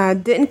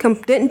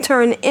didn't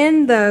turn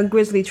in the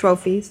Grizzly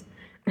trophies,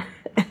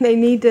 and they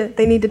need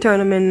to turn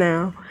them in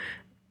now.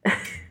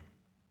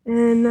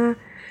 And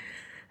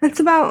that's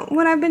about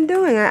what I've been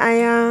doing. I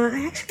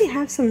actually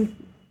have some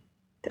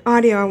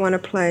audio I want to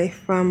play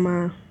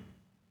from.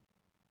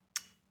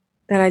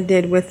 That I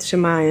did with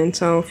Shemayan.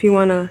 So if you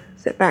want to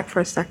sit back for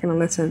a second and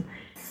listen.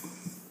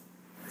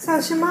 So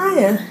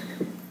Shemaya,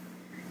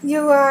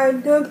 you are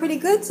doing pretty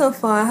good so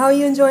far. How are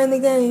you enjoying the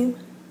game?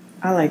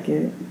 I like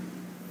it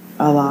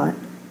a lot.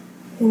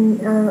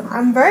 And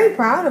I'm very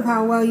proud of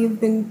how well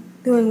you've been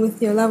doing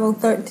with your level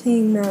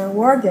 13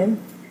 Worgen.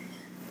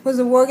 Was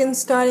the Worgen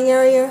starting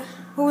area?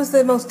 What was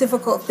the most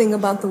difficult thing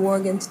about the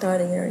Worgen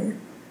starting area?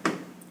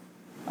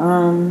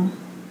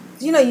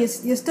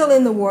 You're still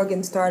in the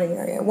Worgen starting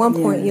area. At one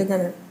point, you're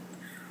gonna.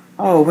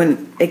 Oh,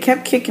 when it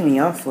kept kicking me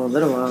off for a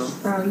little while.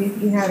 Oh,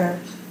 you had a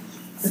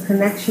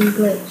connection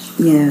glitch.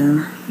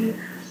 Yeah,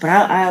 but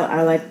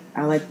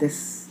I like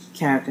this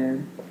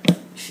character.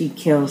 She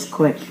kills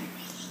quick.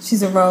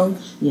 She's a rogue.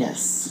 Yes.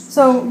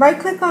 So right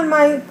click on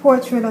my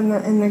portrait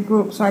in the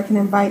group so I can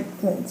invite.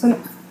 So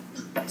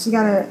you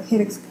gotta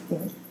hit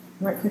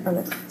right click on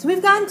it. So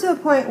we've gotten to a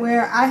point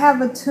where I have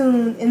a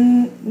tune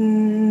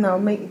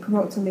make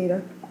promote to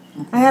leader.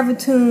 I have a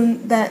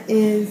tune that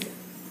is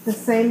the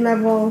same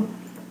level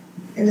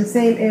in the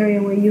same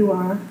area where you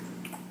are,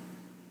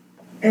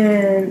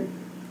 and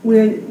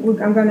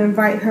I'm going to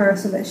invite her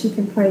so that she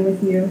can play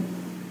with you.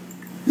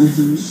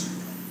 Mm-hmm.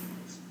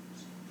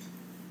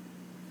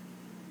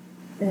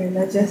 And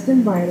I just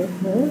invited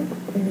her,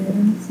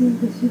 and let's see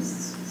if she's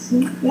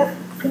see. Yep,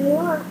 there you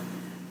are.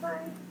 Hi.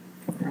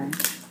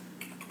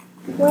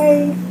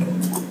 Wave.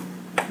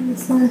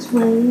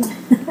 /wave.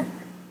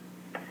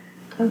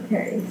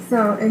 Okay,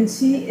 so and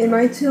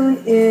my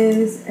tune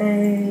is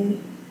a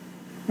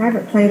I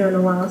haven't played her in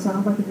a while, so I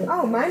hope I can do.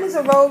 Oh, mine is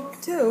a rogue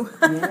too.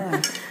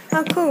 Yeah.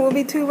 How cool! We'll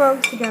be 2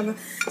 rogues together.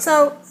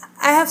 So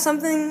I have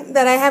something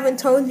that I haven't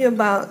told you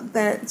about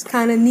that's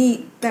kind of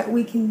neat that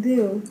we can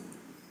do.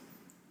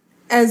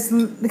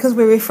 Because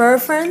we refer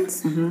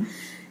friends,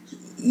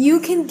 you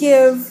can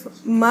give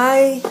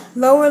my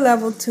lower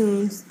level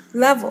tunes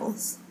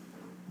levels.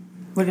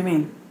 What do you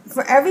mean?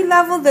 For every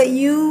level that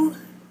you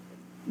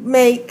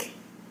make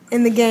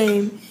in the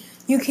game,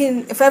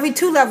 for every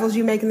 2 levels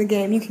you make in the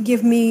game, you can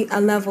give me a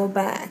level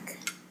back.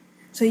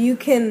 So you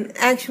can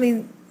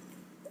actually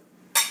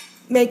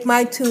make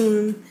my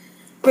tune,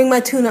 bring my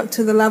tune up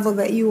to the level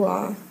that you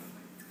are.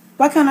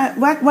 Why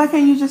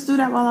can't you just do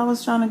that while I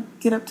was trying to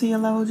get up to your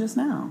level just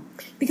now?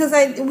 Because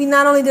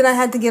not only did I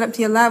have to get up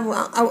to your level,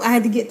 I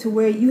had to get to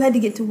where you had to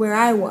get to where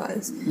I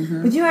was.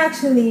 But you're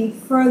actually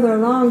further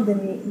along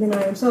than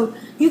I am. So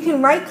you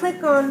can right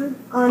click on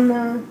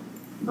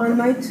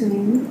my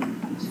tune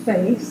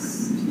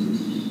face.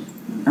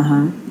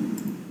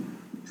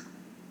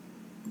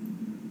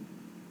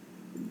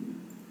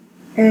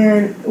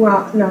 And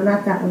no,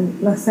 not that one.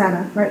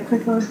 Lasetta. Right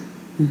click on.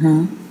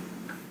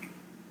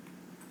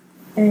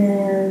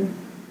 And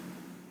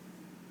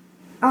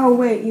oh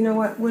wait, you know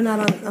what? We're not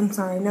on. I'm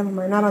sorry. Never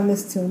mind. Not on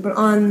this tune, but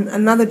on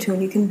another tune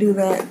you can do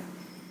that.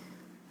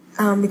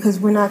 Because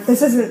we're not.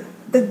 This isn't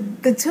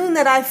the tune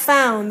that I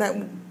found that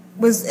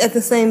was at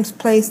the same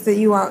place that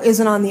you are.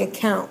 Isn't on the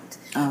account.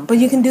 Oh, okay. But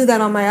you can do that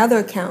on my other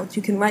accounts.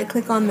 You can right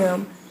click on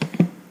them,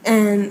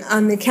 and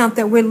on the account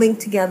that we're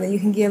linked together, you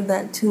can give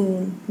that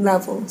tune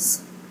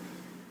levels.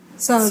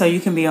 So you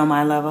can be on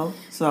my level.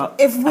 So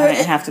if I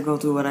didn't have to go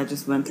through what I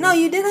just went through. No,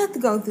 you did have to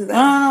go through that.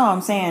 No.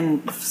 I'm saying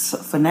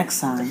for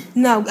next time.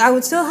 No, I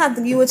would still have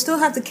to. You would still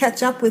have to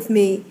catch up with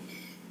me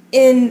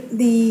in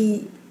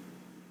the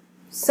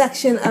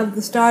section of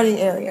the starting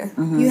area.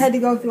 You had to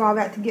go through all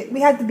that to get. We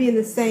had to be in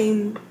the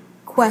same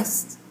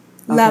quest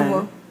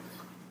level.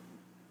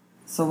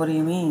 So what do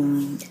you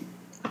mean?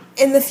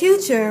 In the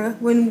future,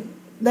 when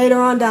later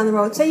on down the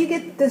road, say you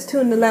get this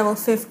tune to level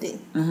 50,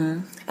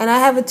 and I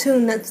have a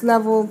tune that's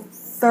level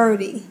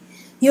 30,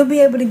 you'll be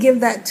able to give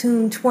that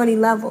tune 20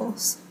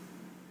 levels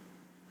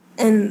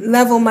and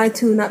level my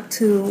tune up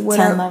to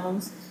whatever. 10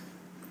 levels?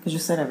 Because you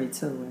said every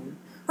 2, right?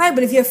 Right,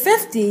 but if you're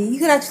 50, you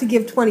could actually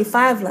give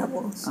 25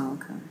 levels. Oh,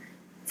 okay.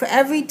 For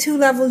every 2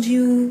 levels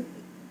you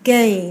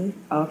gain,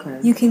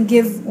 you can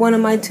give one of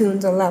my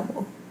tunes a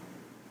level.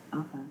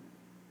 Okay.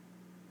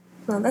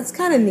 So that's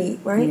kind of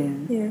neat, right?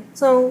 Yeah.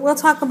 So we'll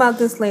talk about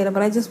this later,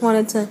 but I just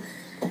wanted to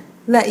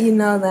let you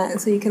know that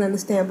so you can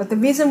understand. But the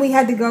reason we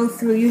had to go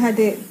through, you had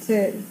to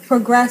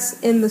progress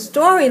in the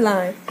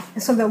storyline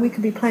so that we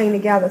could be playing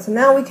together. So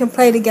now we can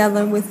play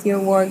together with your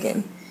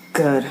Worgen.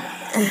 Good.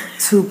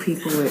 2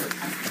 people with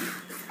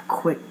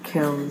quick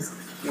kills.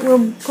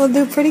 We'll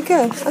do pretty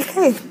good.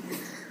 Okay.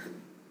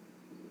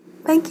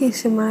 Thank you,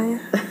 Shemaya.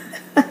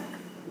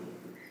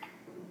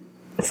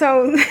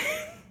 So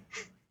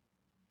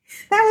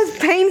that was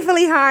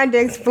painfully hard to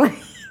explain.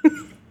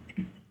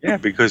 Yeah,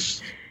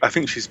 because I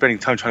think she's spending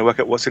time trying to work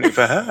out what's in it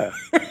for her.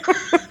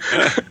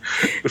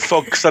 The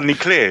fog suddenly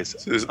clears.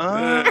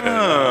 Now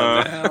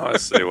I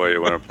see why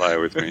you want to play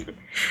with me.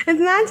 It's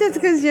not just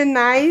because you're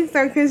nice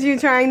or because you're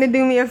trying to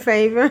do me a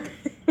favor.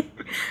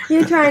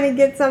 You're trying to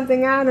get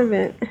something out of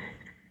it.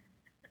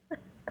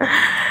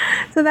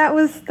 So that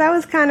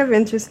was kind of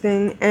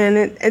interesting,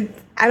 and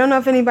I don't know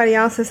if anybody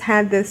else has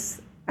had this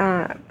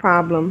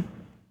problem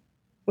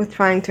with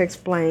trying to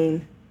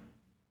explain.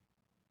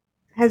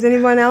 Has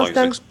anyone else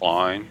done?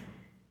 Explain?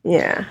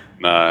 Yeah.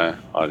 No,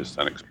 I just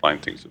don't explain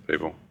things to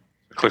people.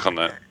 Click on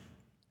that.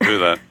 Do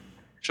that.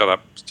 Shut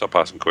up. Stop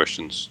asking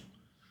questions.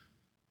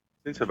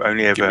 Since I've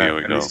only ever,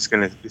 and this is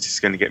going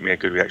to get me a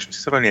good reaction.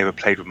 Since I've only ever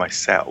played with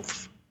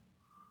myself,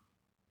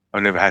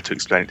 I've never had to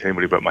explain it to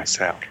anybody but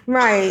myself.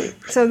 Right.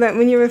 So that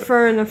when you're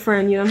referring a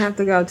friend, you don't have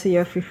to go to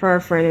your refer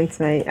friend and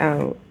say,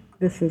 "Oh,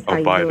 this is how you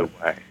do it." By the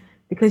way,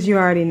 because you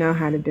already know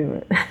how to do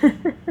it.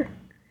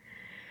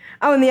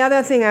 Oh, and the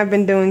other thing I've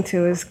been doing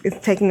too is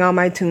taking all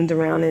my tunes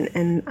around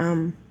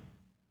and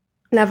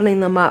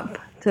leveling them up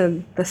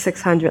to the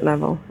 600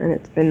 level, and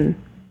it's been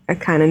a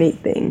kind of neat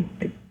thing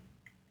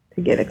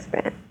to get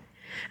expand.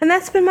 And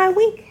that's been my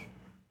week.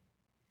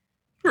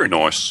 Very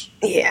nice.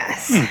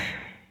 Yes.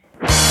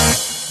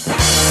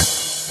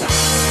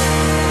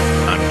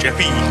 I'm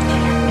Jeppy.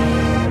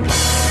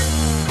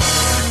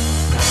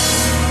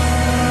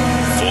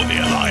 For the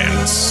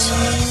Alliance.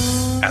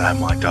 Hello,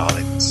 my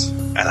darlings.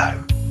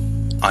 Hello.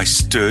 I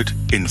stood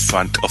in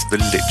front of the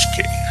Lich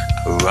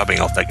King, rubbing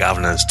off the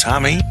governor's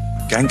tummy,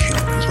 ganking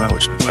him as well,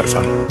 which is quite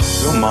fun.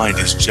 Your mind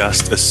is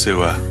just a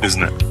sewer,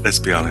 isn't it? Let's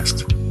be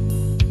honest.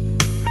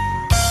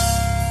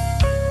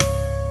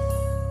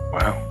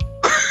 Wow.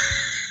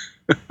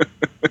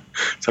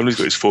 Somebody's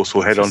got his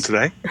forceful head on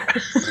today.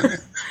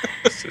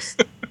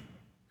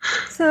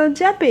 So,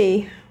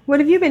 Jeppy,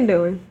 what have you been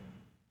doing?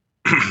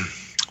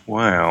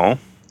 Well,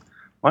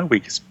 my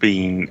week has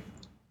been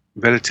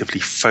relatively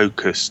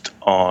focused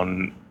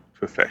on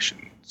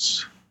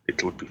professions,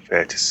 it would be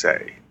fair to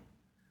say.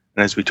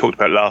 And as we talked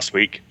about last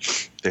week,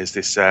 there's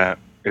this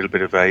little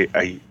bit of a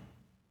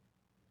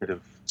bit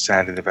of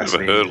sand in the Bit of a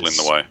Vaseline. hurdle in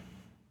the way.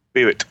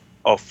 Spirit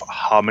of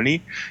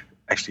harmony.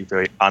 Actually,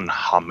 very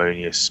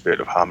unharmonious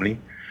spirit of harmony.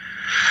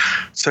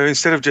 So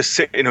instead of just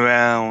sitting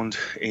around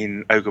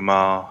in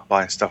Ogrimmar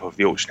buying stuff off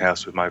the auction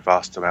house with my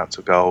vast amounts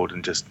of gold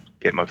and just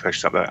get my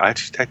precious up there, I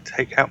actually had to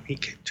take out my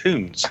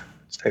toons,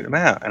 take them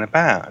out and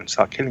about and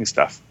start killing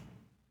stuff.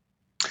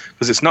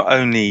 Because it's not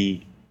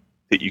only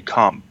that you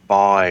can't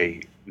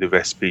buy the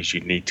recipes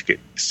you need to get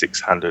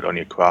 600 on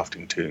your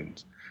crafting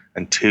toons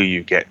until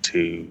you get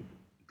to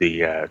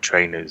the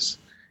trainers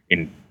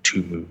in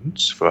 2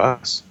 moons for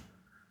us,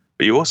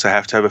 but you also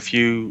have to have a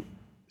few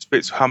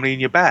spirits of harmony in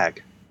your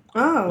bag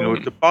in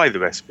order to buy the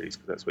recipes,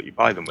 because that's what you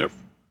buy them with.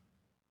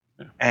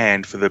 Yeah.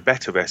 And for the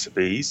better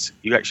recipes,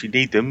 you actually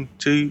need them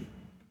to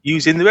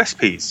use in the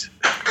recipes.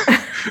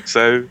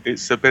 So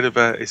it's a bit of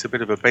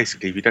a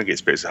basically, if you don't get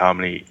spirits of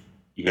harmony,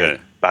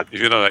 bug. If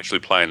you're not actually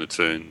playing the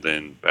tune,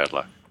 then bad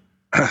luck.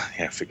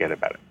 Yeah, forget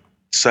about it.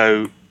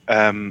 So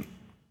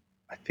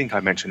I think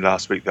I mentioned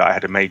last week that I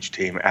had a mage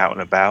team out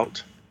and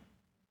about,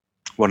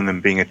 one of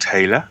them being a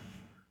tailor,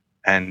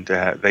 and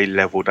they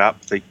leveled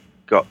up. They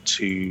got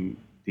to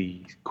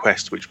the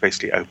quest which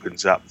basically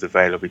opens up the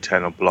Veil of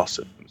Eternal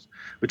Blossoms,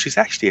 which is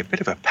actually a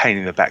bit of a pain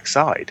in the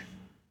backside.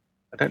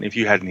 I don't know if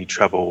you had any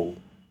trouble,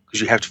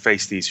 because you have to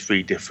face these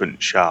 3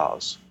 different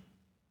shars,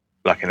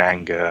 like an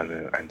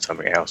anger and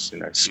something else,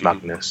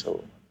 smugness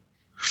or.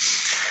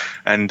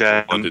 And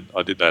I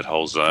did that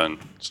whole zone,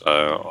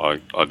 so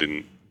I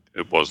didn't.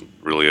 It wasn't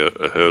really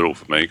a hurdle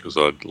for me because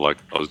I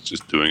was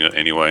just doing it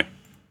anyway.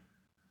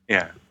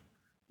 Yeah,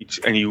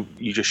 and you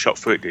just shot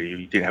through it, did you?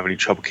 You didn't have any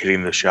trouble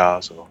killing the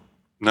shars, or?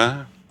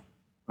 No.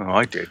 Oh,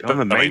 I did.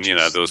 But,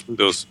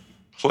 there was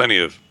plenty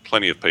of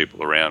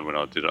people around when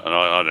I did it, and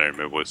I don't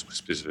remember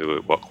specifically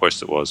what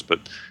quest it was, but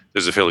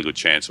there's a fairly good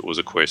chance it was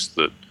a quest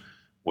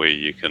where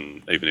you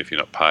can, even if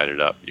you're not paid it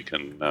up, you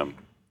can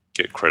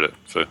get credit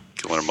for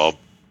killing a mob.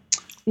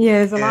 Yeah,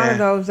 there's a lot of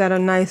those that are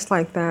nice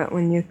like that.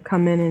 When you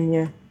come in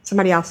and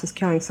somebody else is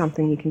killing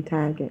something, you can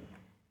tag it.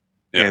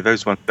 Yeah,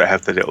 those ones that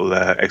have the little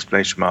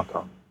exclamation mark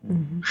on.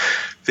 Mm-hmm.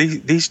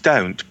 These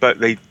don't, but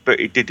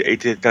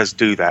it does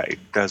do that. It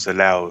does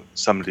allow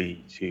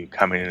somebody to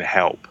come in and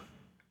help.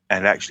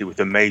 And actually, with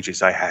the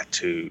mages, I had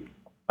to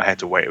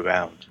wait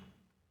around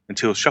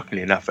until,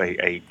 shockingly enough,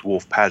 a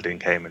dwarf paladin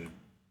came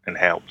and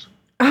helped.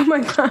 Oh my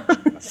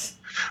gosh!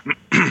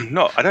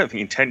 I don't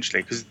think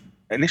intentionally, because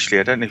initially,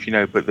 I don't know if you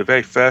know, but the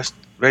very first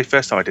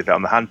time I did that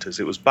on the hunters,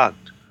 it was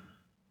bugged.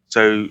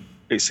 So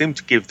it seemed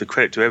to give the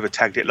credit to whoever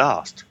tagged it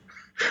last,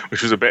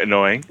 which was a bit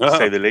annoying, to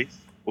say the least.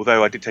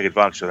 Although I did take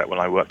advantage of that when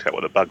I worked out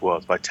what the bug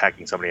was by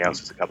tagging somebody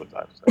else's a couple of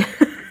times.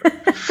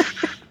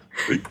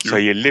 So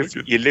you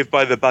live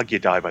by the bug, you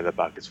die by the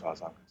bug, as far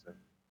as I'm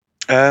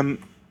concerned.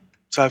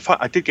 So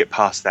I did get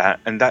past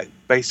that, and that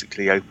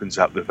basically opens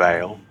up the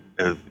veil.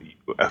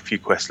 A few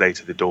quests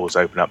later, the doors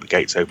open up, the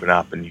gates open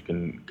up, and you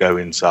can go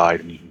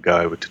inside and you can go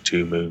over to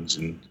 2 moons.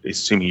 And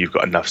assuming you've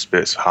got enough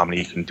spirits of harmony,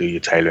 you can do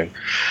your tailoring.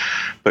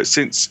 But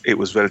since it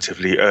was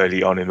relatively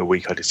early on in the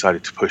week, I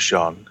decided to push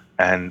on.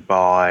 And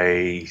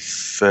by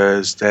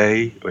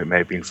Thursday, or it may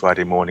have been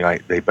Friday morning,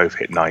 they both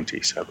hit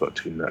 90. So I've got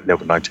 2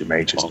 level 90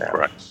 mages now.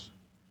 Correct.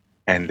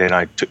 And then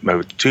I took them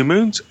over to 2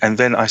 moons, and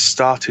then I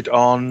started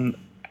on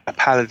a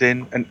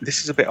paladin. And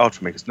this is a bit odd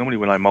for me, because normally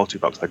when I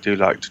multi-box, I do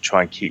like to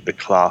try and keep the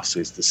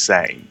classes the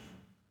same.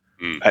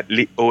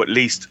 Or at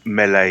least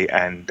melee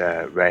and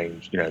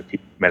range,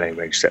 keep melee and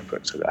range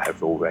separate so that I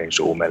have all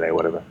range, all melee,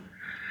 whatever.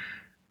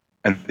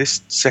 And this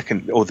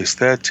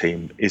third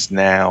team is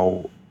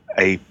now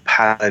a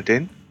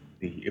paladin,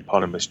 the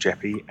eponymous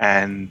Jeppy,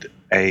 and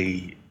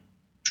a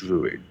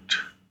druid,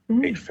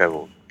 a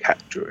feral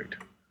cat druid.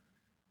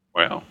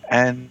 Wow.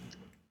 And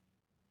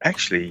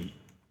actually,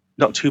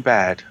 not too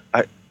bad.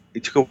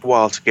 It took a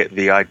while to get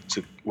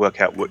to work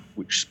out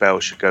which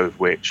spells should go with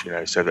which,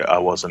 so that I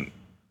wasn't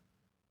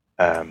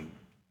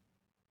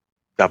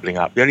doubling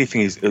up. The only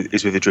thing is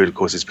with the druid, of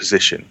course, is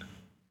position,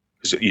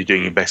 because you're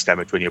doing your best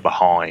damage when you're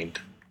behind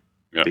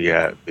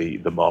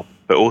the mob.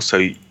 But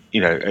also,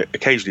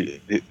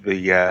 occasionally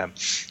the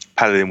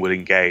paladin will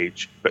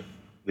engage, but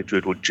the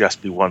druid will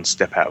just be 1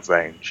 step out of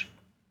range.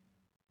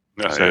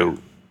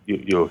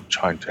 You're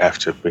trying to have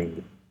to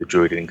bring the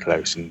druid in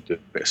close and do a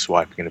bit of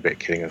swiping and a bit of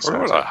killing and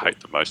stuff. What I hate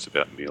the most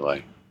about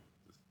melee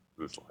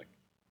is like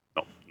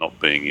not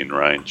being in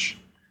range.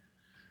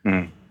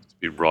 To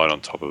be right on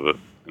top of it,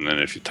 and then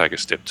if you take a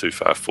step too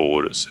far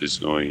forward, it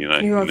says, you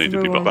need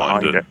to be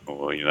behind it,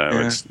 or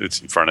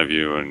it's in front of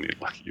you, and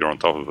you're on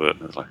top of it,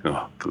 and it's like,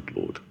 oh, good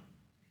lord.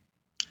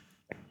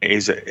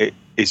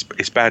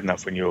 It's bad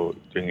enough when you're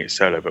doing it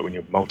solo, but when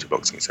you're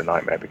multi-boxing, it's a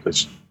nightmare,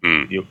 because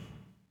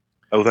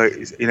although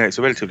it's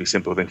a relatively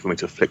simple thing for me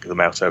to flick the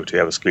mouse over to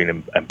the other screen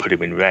and put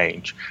him in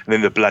range, and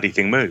then the bloody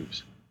thing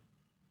moves,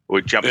 or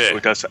it jumps, or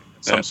it does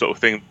some sort of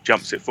thing,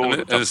 jumps it forward.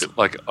 And it's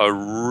like, I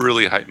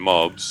really hate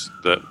mobs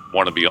that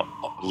want to be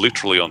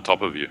literally on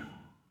top of you.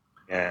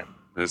 Yeah,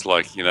 There's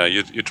like,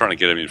 you're trying to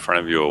get him in front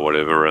of you or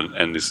whatever,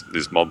 and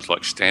this mob's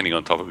like standing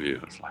on top of you.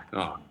 It's like,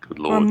 oh, good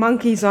Or lord.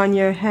 monkeys on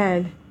your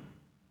head.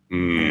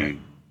 Mm.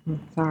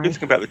 Sorry. Good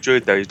thing about the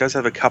druid though, he does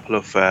have a couple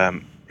of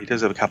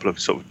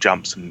sort of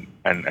jumps and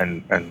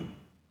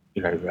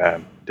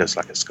does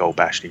like a skull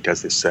bash, and he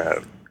does this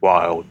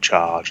wild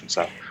charge and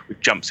stuff,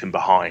 which jumps in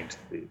behind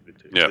the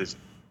Yeah,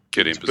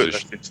 get in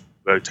position.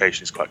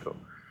 Rotation is quite cool.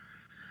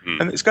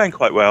 And it's going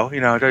quite well. It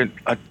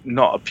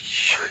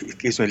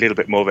gives me a little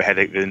bit more of a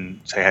headache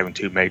than, say, having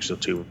 2 mages or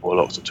 2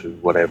 warlocks or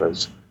 2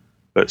 whatevers.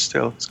 But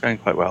still, it's going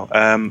quite well.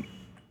 I was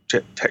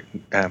going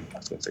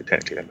to say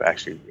technically, but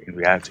actually, in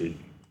reality,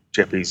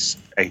 Jeppy's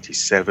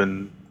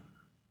 87,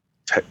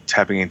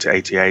 tapping into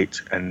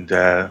 88, and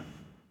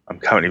I'm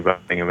currently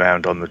running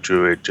around on the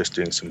druid, just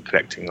doing some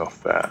collecting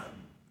of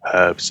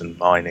herbs and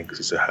mining, because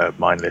it's a herb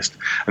mine list.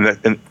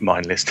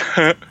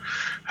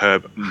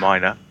 Herb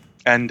miner.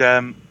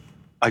 And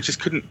I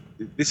just couldn't.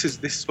 This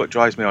is what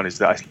drives me on, is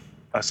that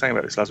I was saying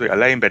about this last week. I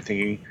lay in bed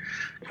thinking,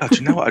 God, do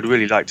you know what I'd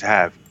really like to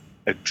have?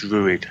 A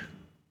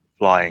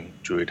flying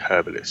druid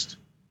herbalist.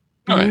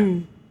 Oh, yeah.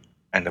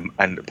 And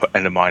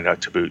a miner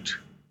to boot.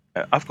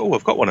 I've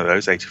got one of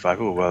those 85.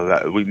 Oh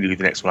well, we can do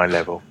the next one I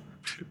level.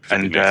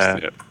 And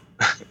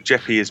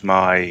Jeppy is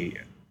my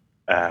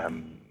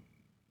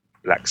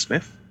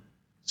blacksmith,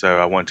 so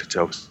I wanted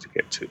to obviously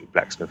get to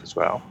blacksmith as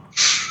well.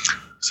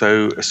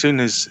 So as soon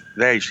as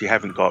they actually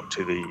haven't got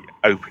to the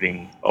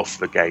opening of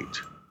the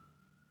gate,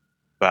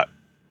 but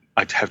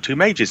I have 2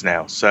 mages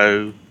now,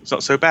 so it's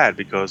not so bad,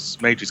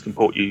 because mages can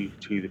port you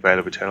to the Vale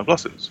of Eternal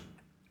Blossoms.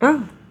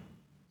 Oh.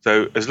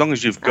 So as long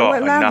as you've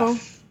got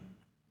enough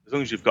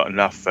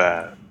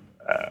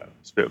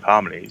Spirit of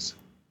Harmonies,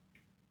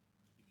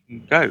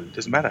 you can go. It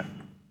doesn't matter.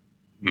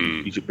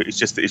 It's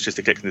just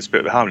a click in the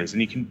Spirit of Harmonies,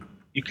 and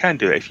you can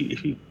do it if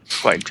you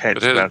quite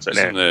intense around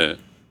certain areas.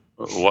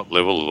 What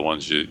level are the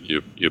ones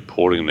you're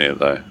porting there,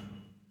 though?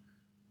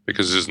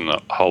 Because isn't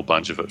a whole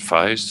bunch of it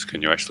phased?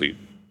 Can you actually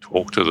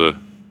talk to the...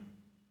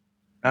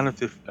 None of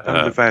the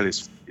Vale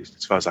is,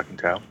 as far as I can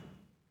tell.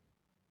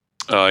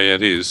 Oh, yeah,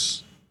 it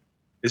is.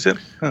 Is it?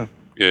 Oh.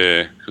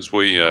 Yeah, because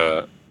we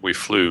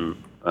flew...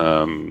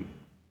 can't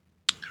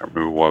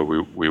remember why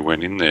we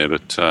went in there,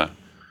 but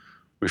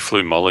we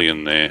flew Molly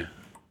in there.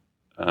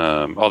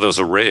 There was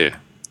a rare.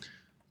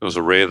 There was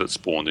a rare that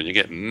spawned, and you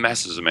get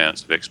massive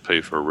amounts of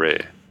XP for a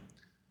rare.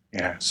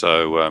 Yeah.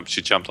 So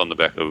she jumped on the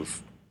back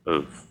of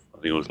I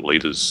think it was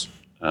Leader's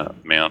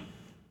mount,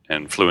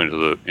 and flew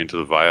into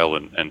the Vale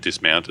and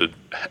dismounted,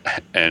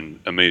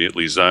 and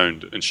immediately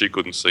zoned, and she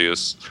couldn't see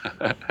us.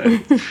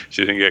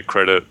 She didn't get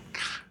credit,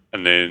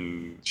 and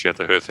then she had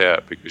to hearth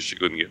out because she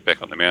couldn't get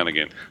back on the mount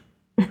again.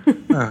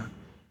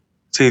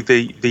 See,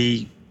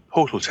 the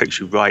portal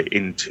takes you right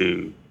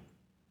into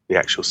the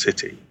actual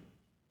city.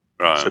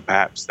 Right. So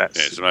perhaps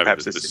that's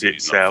perhaps the city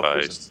itself.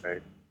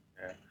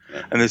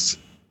 And there's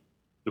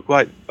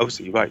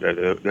obviously you're right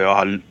though. There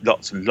are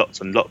lots and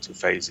lots and lots of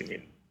phasing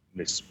in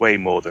this, way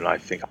more than I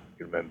think I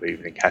can remember,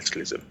 even in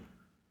Cataclysm.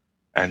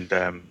 And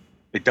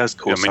it does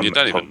cause. You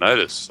don't even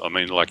notice.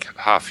 Like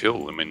Half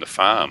Hill. The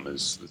farm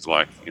is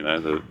like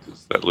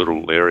that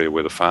little area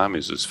where the farm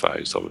is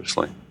phased,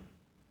 obviously.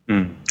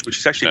 Which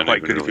is actually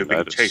quite good if you're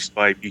being chased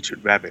by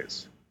mutant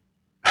rabbits.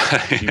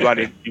 you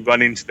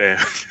run into there,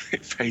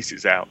 it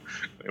phases out,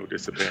 and it will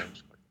disappear.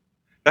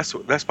 That's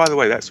by the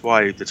way, that's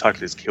why the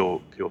title is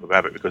Kill the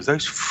Rabbit, because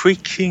those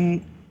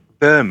freaking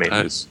vermin,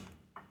 those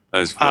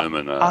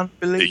vermin are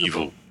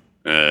evil.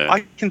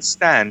 I can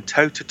stand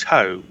toe to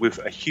toe with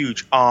a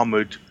huge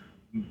armored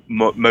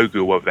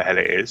mogul, whatever the hell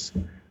it is,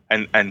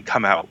 and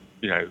come out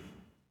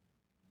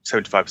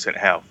 75%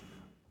 health.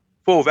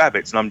 4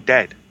 rabbits and I'm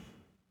dead.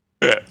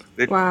 Yeah.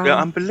 They're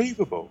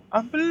unbelievable.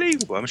 I'm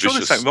sure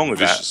there's something wrong with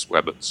vicious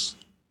rabbits.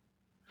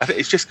 I think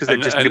it's just because they're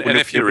just... And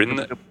if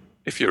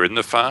you're in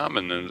the farm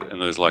and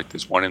there's like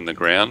this one in the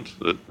ground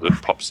that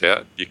pops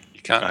out, you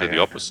can't do the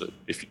opposite.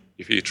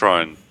 If you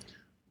try and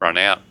run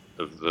out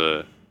of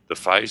the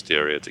phased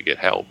area to get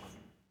help,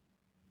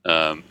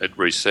 it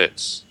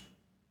resets.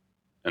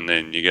 And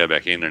then you go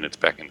back in and it's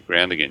back in the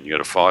ground again. You got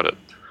to fight it.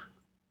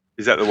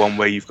 Is that the one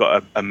where you've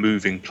got a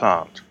moving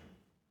plant?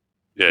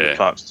 Yeah,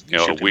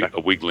 a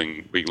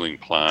wiggling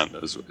plant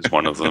is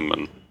one of them,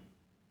 and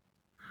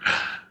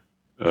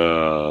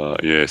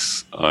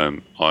yes,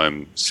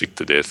 I'm sick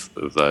to death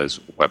of those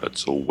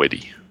wabbits or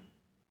weddy.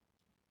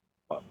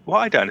 What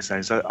I don't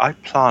understand is that I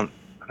plant.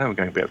 I know we're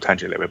going a bit of a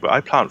tangent a little bit, but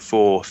I plant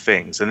 4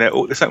 things, and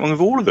there's something wrong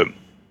with all of them.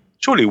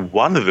 Surely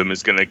one of them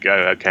is going to go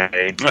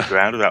okay into the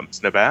ground without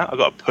messing about. I've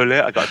got to pull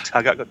it. I've got to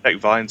tug it. I've got to take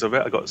vines of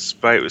it. I've got to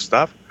spray it with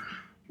stuff,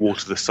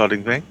 water the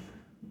sodding thing.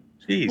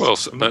 Jeez. Well,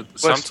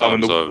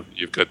 sometimes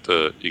you get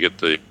the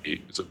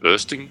is it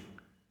bursting?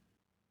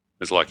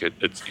 It's like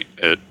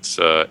it's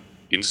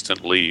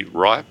instantly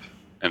ripe,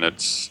 and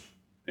it's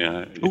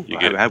you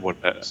get an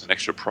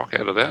extra proc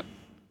out of that.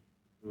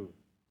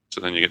 So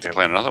then you get to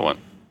plant another one.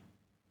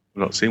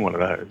 I've not seen one of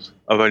those.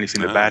 I've only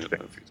seen the bad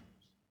thing.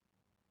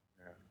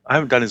 I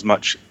haven't done as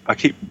much. I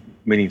keep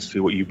meaning to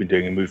do what you've been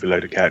doing and move a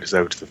load of characters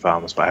over to the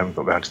farmers, but I haven't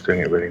got around to doing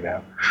it really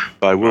now.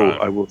 But I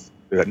will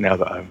do that now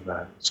that I'm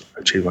sort of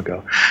achieved my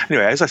goal.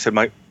 Anyway, as I said,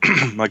 my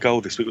my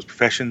goal this week was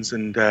professions,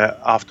 and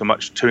after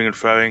much toing and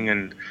froing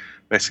and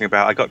messing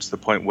about, I got to the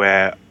point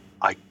where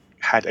I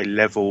had a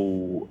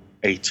level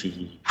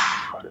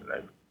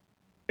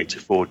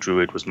 84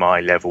 druid was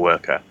my level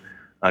worker.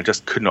 I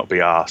just could not be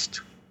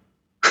asked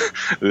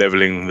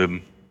leveling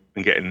them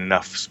and getting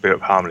enough Spirit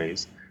of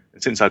Harmonies.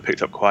 And since I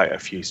picked up quite a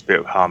few Spirit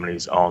of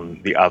Harmonies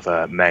on the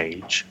other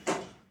mage,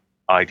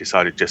 I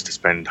decided just to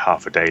spend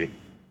half a day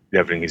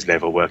leveling his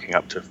level, working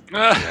up to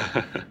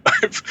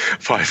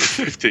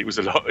 550. It was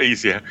a lot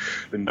easier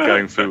than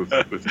going through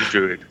with the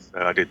druid. So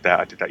I did that.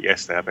 I did that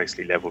yesterday. I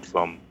basically leveled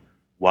from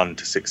 1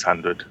 to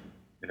 600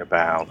 in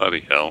about 4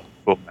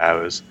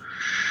 hours,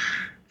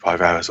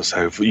 5 hours or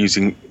so,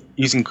 using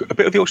a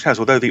bit of the auction house.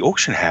 Although the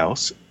auction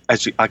house,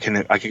 as I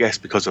can guess,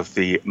 because of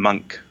the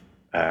monks,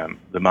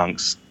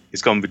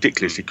 it's gone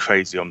ridiculously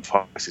crazy on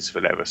prices for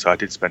leather. So I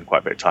did spend quite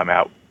a bit of time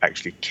out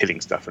actually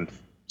killing stuff and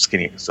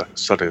skinning it. So I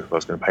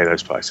was going to pay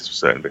those prices for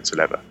certain bits of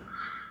leather.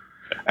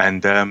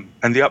 And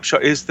the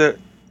upshot is that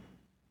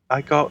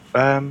I got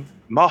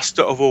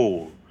Master of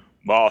All.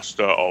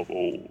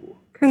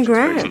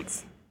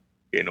 Congrats.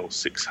 Getting all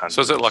 600.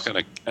 So is it like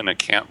an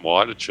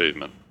account-wide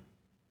achievement?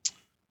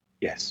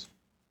 Yes.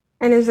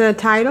 And is there a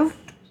title?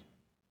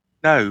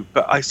 No,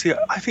 but I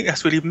think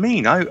that's really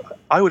mean. I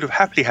would have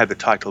happily had the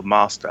title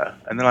Master,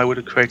 and then I would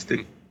have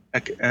created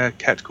a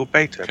character called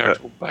Beta.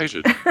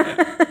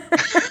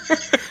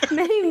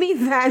 Maybe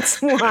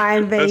that's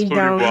why they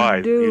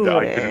don't do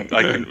it.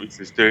 I couldn't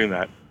resist doing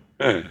that.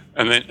 Yeah.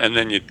 And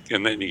then you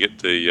get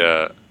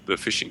the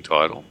fishing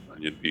title,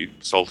 and you'd be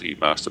salty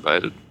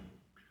masturbated.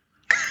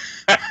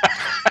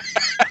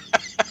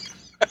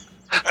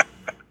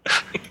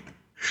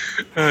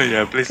 Oh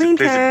yeah, Blizzard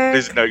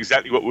know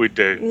exactly what we'd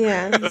do.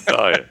 Yeah.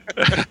 Oh yeah.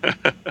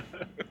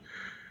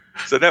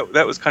 So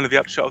that was kind of the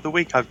upshot of the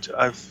week.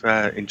 I've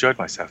enjoyed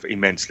myself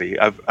immensely.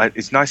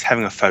 It's nice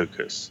having a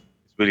focus.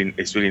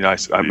 It's really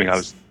nice. I mean, I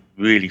was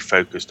really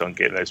focused on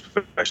getting those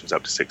professions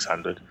up to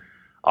 600.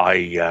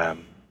 I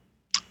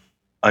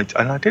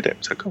did it.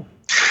 So cool.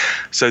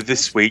 So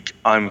this week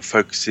I'm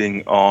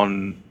focusing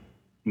on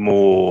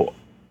more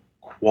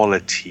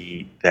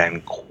quality than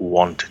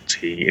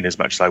quantity, in as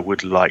much as I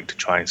would like to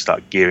try and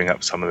start gearing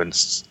up some of the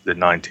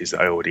 90s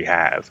that I already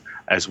have,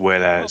 as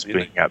well as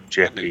bringing up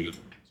Jeppy.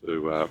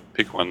 To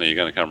pick one that you're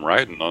going to come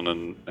raiding on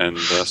and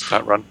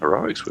start running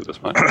heroics with us,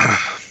 mate.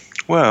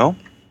 Well,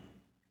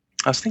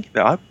 I was thinking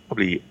that I'd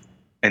probably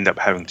end up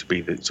having to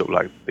be the sort of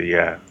like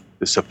the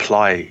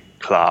supply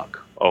clerk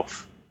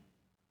of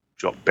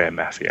Drop Bear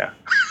Mafia,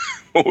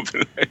 more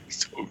than a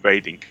sort of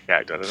raiding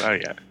character. I don't know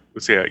yet.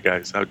 We'll see how it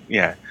goes. So,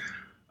 yeah.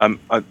 I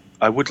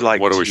would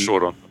like. What are we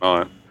short on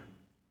tonight?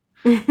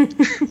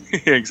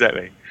 Yeah,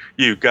 exactly.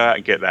 You go out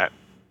and get that.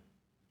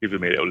 Give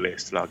me a little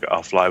list, and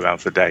I'll fly around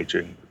for a day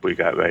before you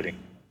go out raiding.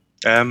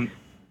 You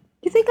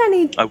think I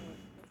need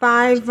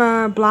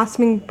 5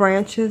 blossoming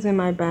branches in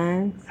my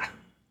bags?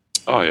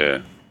 Oh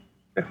yeah,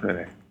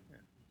 definitely.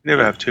 You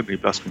never have too many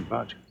blossoming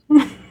branches.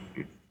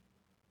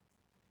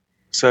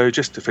 So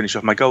just to finish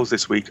off, my goals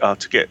this week are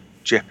to get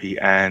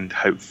Jeppy and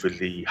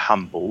hopefully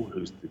Humble,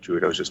 who's the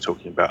druid I was just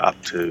talking about,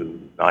 up to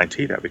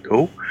 90. That'd be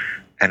cool.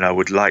 And I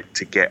would like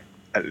to get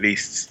at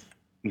least,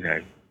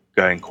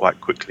 going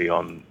quite quickly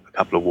on a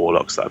couple of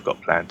warlocks that I've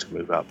got planned to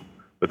move up.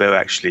 But they're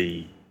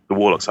actually, the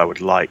warlocks I would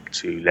like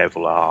to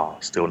level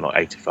are still not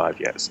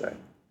 85 yet. So,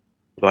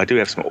 but I do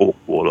have some orc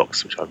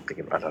warlocks, which I'm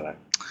thinking, I don't know.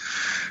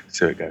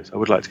 So it goes. I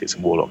would like to get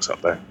some warlocks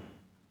up there,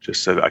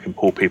 just so that I can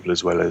pull people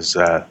as well as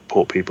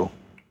port people.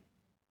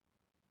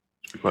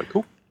 Which would be quite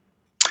cool.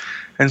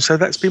 And so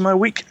that's been my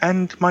week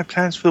and my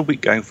plans for the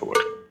week going forward.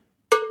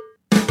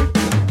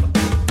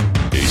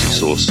 Easy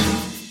sauce.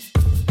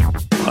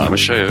 I'm a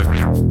Sheo.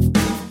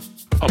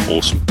 I'm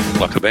awesome.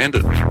 Like a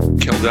bandit.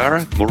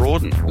 Keldara,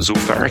 Maraudin,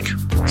 Zulfarik.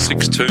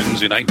 6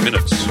 tunes in 8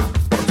 minutes.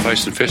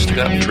 Face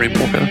Investigator,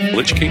 Dreamwalker,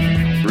 Lich King,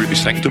 Ruby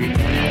Sanctum,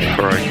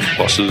 Heroic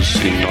Bosses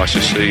in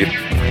ICC.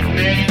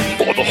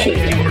 For the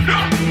Horde.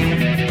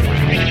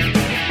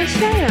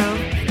 Sheo,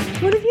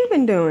 what have you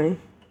been doing?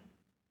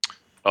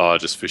 Oh,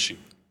 just fishing.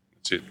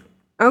 That's it.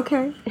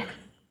 Okay.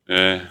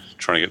 Yeah,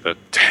 trying to get that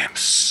damn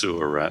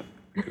sewer rat.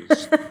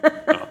 Because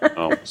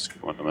no one's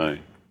one to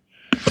me.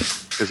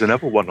 There's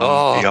another one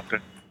on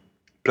the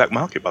black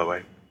market, by the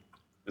way.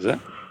 Is that?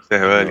 It's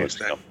there earlier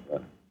today.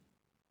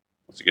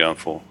 What's it going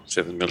for?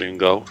 7 million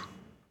gold? I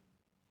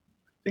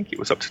think it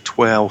was up to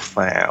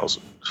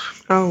 12,000.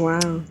 Oh,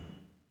 wow.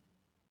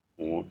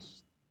 Oh,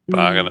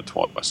 bargain at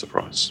twice the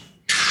price.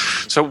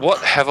 So what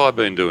have I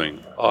been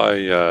doing?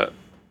 I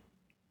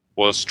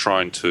was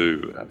trying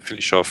to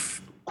finish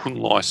off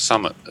Kunlai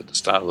Summit at the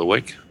start of the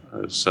week.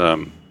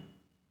 So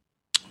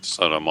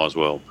I might as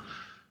well,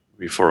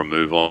 before I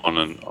move on,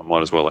 and I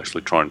might as well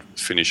actually try and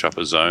finish up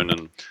a zone.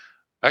 And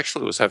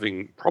actually was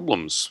having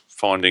problems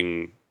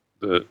finding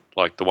the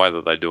way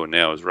that they do it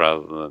now is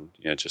rather than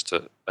just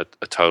a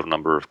total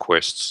number of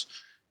quests.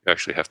 you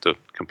actually have to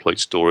complete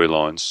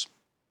storylines.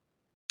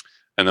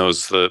 And there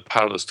was the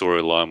part of the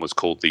storyline was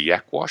called the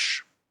Yak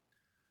Wash.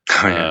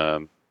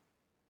 Oh,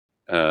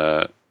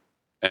 yeah.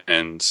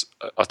 And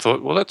I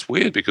thought, well, that's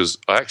weird because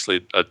I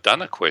actually had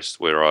done a quest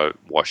where I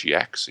wash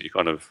yaks. You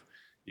can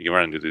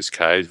run into this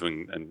cave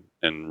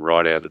and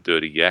ride out a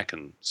dirty yak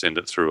and send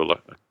it through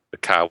a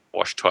car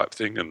wash type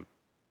thing. And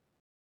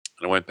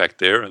I went back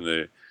there,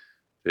 and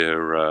there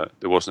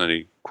wasn't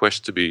any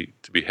quest to be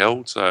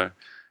held. So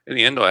in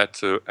the end, I had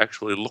to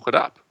actually look it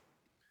up.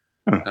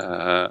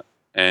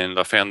 And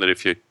I found that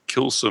if you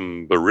kill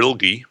some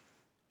barilgi,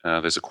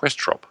 there's a quest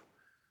drop.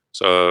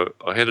 So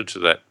I headed to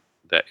that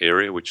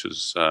area, which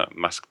is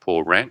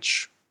Muskpaw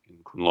Ranch in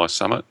Kunlai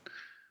Summit,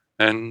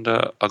 and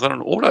I got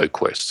an auto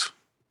quest.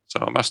 So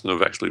I mustn't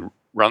have actually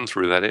run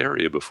through that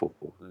area before.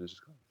 I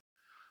just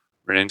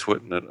ran into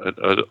it, and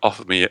it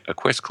offered me a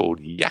quest called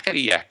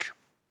Yakety Yak,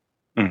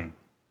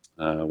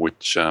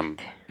 which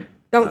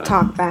don't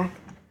talk back.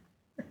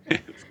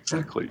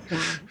 Exactly.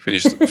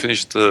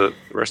 Finished the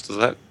rest of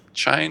that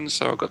chain,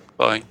 so I got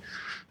my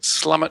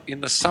Slummet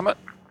in the Summit.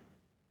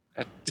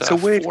 It's a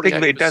weird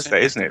thing that it does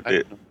that, isn't it?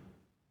 That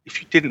if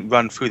you didn't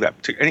run through that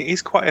particular, and it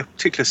is quite a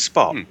particular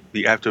spot that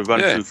you have to run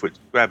through for it to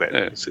grab it.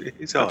 Yeah.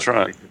 It's That's odd.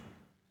 right.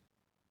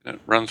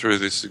 Run through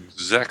this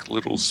exact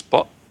little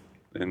spot,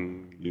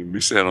 and you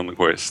miss out on the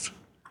quest,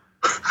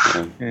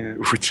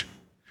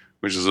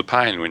 which is a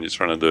pain when you're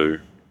trying to do.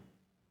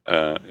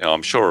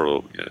 I'm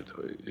sure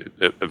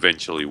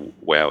eventually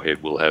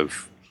Wowhead will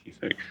have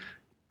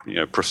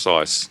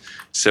precise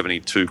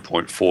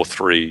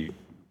 72.43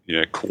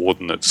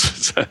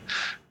 coordinates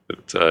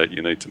that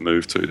you need to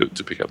move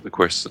to pick up the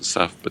quests and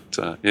stuff. But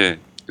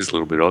it's a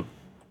little bit odd.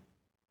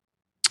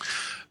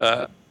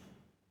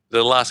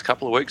 The last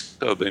couple of weeks,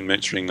 I've been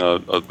mentioning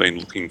I've been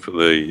looking for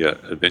the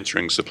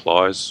adventuring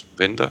supplies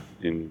vendor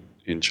in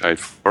Shade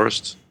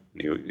Forest.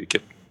 You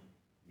get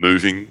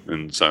moving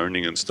and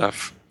zoning and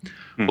stuff.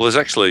 Well, there's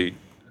actually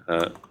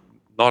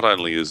not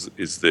only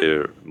is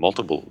there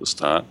multiple at the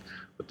start,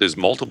 but there's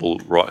multiple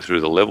right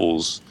through the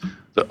levels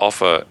that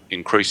offer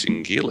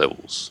increasing gear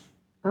levels.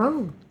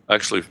 Oh. I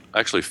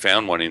actually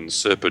found one in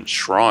Serpent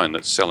Shrine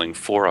that's selling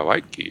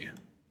 408 gear.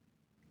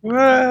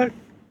 What?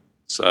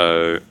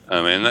 So,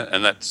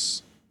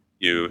 that's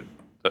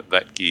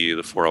that gear,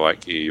 the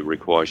 408 gear,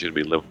 requires you to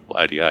be level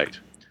 88.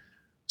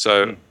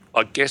 So,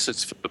 I guess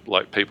it's for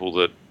like people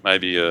that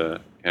maybe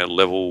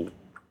level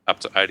up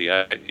to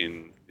 88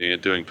 in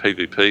doing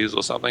PvPs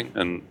or something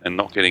and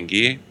not getting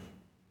gear.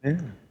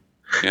 Yeah.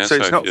 So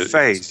it's not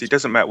phased. It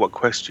doesn't matter what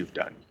quest you've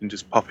done. You can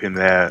just pop in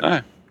there.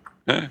 No.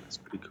 Yeah. That's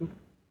pretty cool.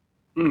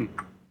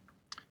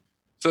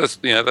 So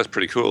that's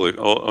pretty cool.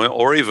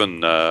 Or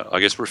even I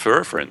guess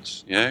refer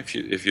friends.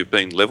 If you've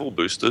been level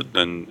boosted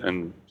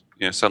and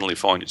suddenly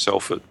find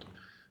yourself at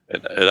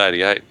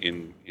 88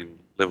 in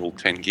level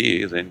 10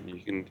 gear, then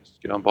you can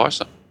just get on and buy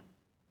some.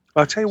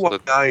 I'll tell you what,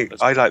 I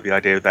like the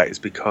idea of that is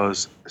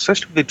because,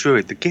 especially with the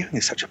druid, the gearing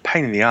is such a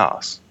pain in the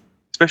arse.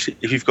 Especially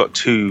if you've got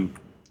two,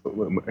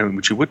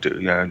 which you would do,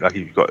 like if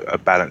you've got a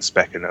balanced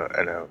spec and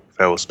a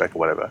feral spec or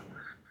whatever.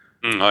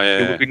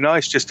 It would be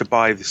nice just to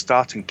buy the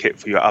starting kit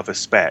for your other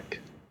spec.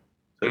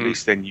 So at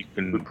least then you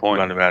can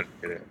run around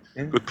and get it.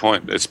 Yeah. Good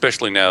point,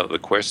 especially now that the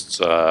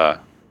quests are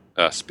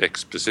spec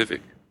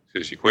specific.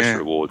 Because your quest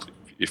rewards,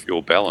 if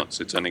you're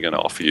balanced, it's only going to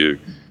offer you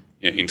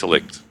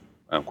intellect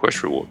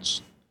quest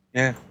rewards.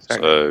 Yeah,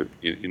 exactly. So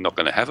you're not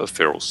going to have a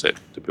feral set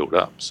to build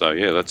up. So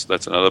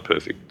that's another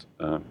perfect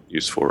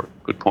use for it.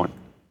 Good point.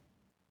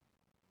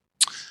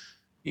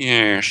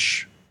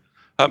 Yes,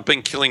 I've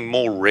been killing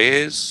more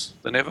rares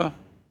than ever.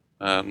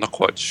 Not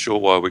quite sure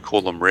why we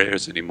call them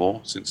rares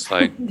anymore, since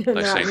they seem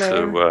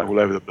to all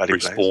over the bloody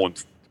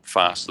respawn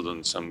faster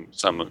than some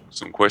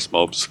quest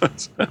mobs.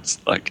 It's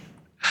like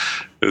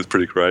it was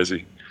pretty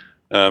crazy.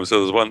 So there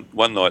was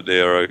one night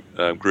there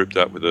I grouped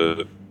up with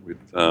a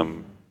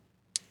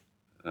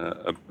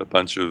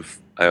bunch of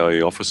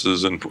AIE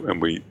officers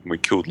and we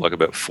killed like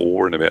about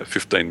 4 in about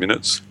 15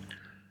 minutes.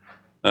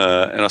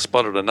 And I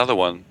spotted another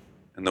one,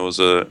 and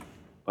I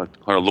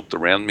kind of looked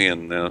around me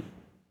and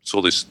saw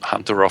this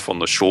hunter off on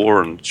the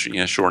shore, and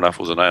sure enough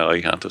was an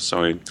AIE hunter.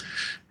 So I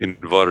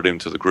invited him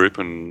to the group,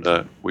 and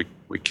we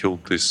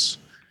killed this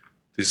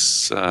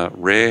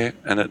rare,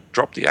 and it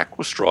dropped the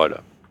Aqua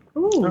Strider.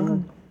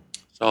 Ooh.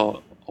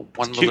 So I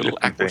won the little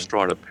Aqua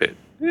Strider pet.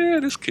 Yeah,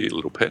 it is a cute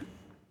little pet.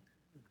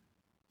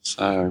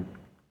 So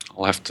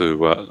I'll have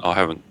to. I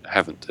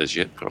haven't as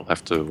yet, but I'll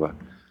have to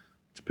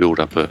build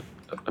up a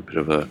bit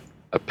of a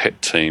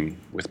pet team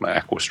with my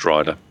Aqua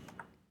Strider.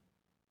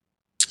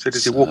 So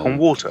does it walk on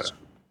water?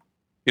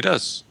 He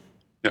does.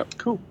 Yeah.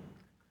 Cool.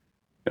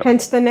 Yep.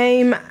 Hence the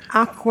name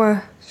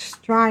Aqua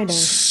Strider.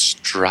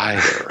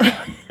 Strider.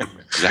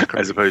 Exactly.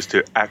 As opposed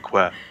to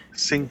Aqua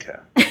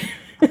Sinker.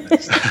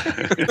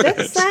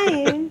 Just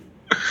saying.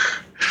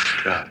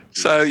 God.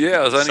 So I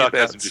was only Sarcasm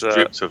about. just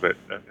drips of it.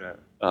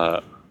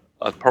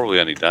 I've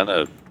probably only done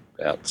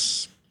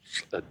about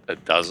a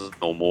dozen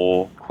or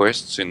more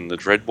quests in the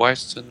Dread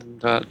Wastes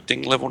and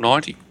ding level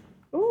 90.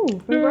 Ooh,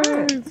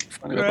 congrats.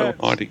 Finally got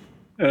level 90.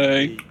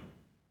 Hey.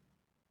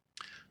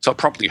 So I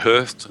promptly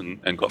hearthed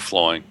and got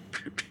flying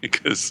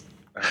because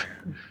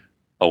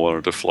I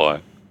wanted to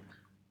fly.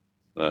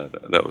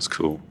 That was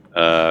cool.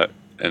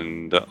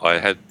 And I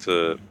had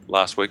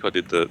last week I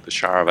did the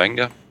Shower of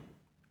Anger.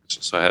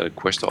 So I had a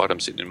quest item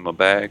sitting in my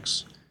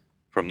bags.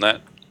 From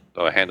that,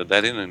 I handed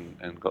that in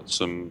and got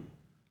some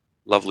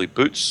lovely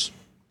boots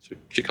to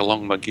kick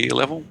along my gear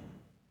level.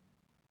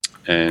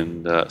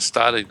 And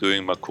started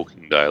doing my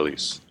cooking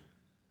dailies.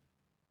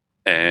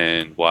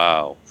 And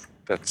wow,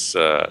 that's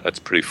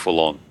pretty full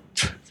on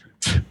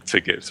to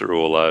get through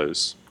all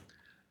those.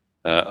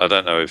 I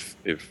don't know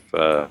if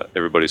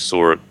everybody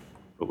saw it.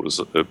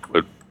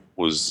 It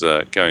was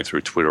going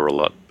through Twitter a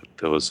lot. But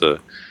there was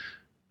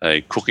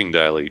a cooking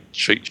daily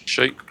cheat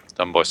sheet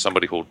done by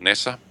somebody called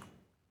Nessa,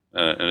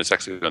 and it's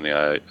actually on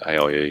the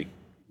AIE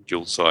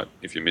guild site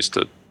if you missed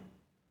it.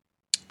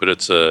 But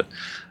it's a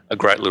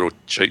great little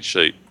cheat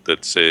sheet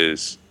that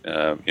says,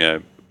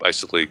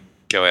 basically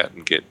go out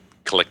and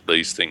collect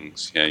these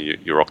things,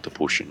 your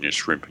octopus and your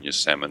shrimp and your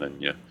salmon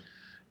and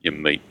your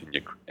meat and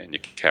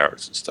your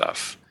carrots and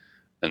stuff,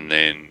 and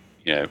then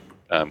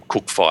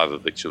cook 5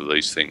 of each of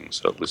these things.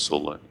 So it lists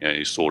all the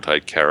your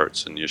sautéed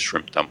carrots and your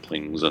shrimp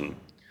dumplings and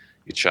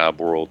your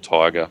charbroiled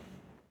tiger,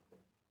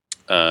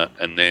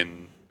 and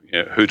then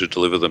who to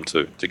deliver them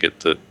to get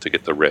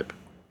the rep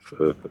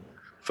for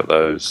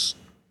those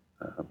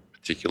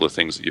particular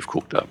things that you've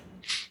cooked up,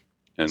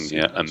 and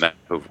a map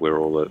of where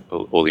all the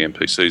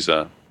NPCs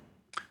are.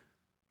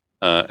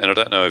 And I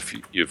don't know if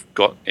you've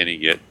got any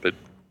yet, but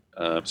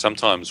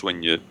sometimes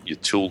when you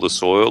till the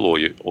soil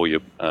or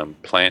you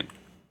plant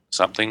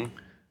something,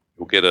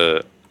 you'll get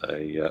a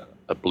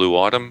blue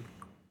item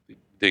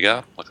dig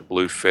up, like a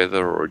blue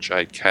feather or a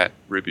jade cat,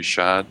 ruby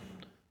shard,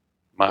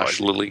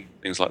 marsh lily,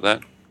 things like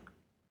that.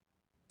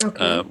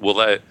 Okay.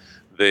 Well,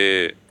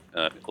 they're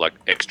like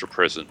extra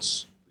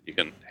presents you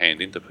can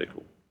hand into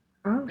people.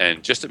 Oh.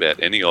 And just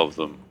about any of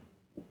them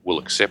will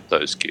accept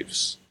those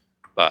gifts,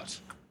 but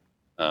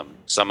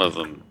some of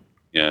them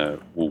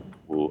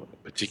will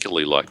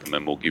particularly like them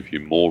and will give you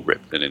more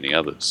rep than any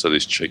others. So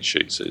this cheat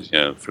sheet says,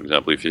 for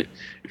example, if you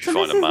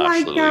find a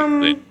marsh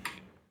lily, then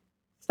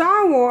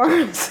Star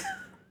Wars.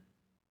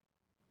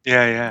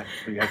 Yeah.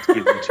 You have to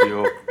give them to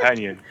your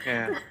companion.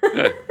 Yeah.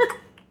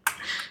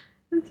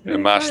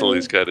 marsh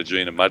lilies go to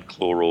Gina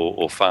Mudclaw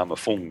or Farmer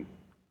Fung.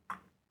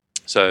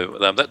 So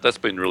that's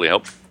been really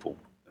helpful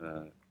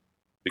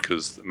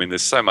because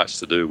there's so much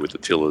to do with the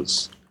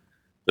tillers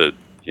that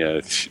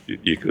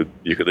you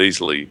could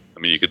easily.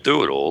 You could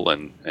do it all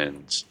and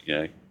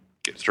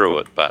get through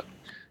it, but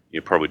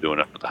you're probably doing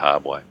it the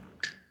hard way.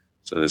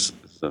 So there's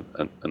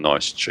a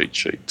nice cheat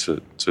sheet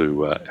to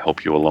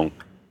help you along.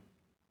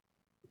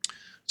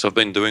 So I've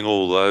been doing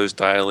all those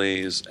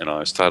dailies, and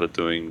I started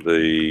doing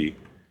the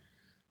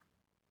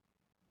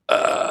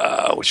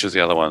which is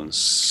the other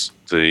ones,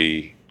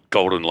 the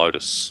Golden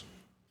Lotus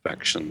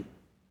faction.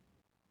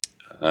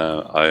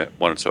 I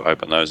wanted to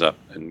open those up,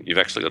 and you've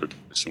actually got to do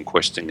some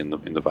questing in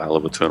the Vale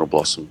of Eternal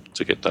Blossom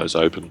to get those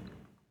open,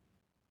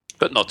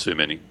 but not too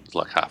many. It's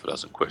like half a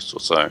dozen quests or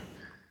so.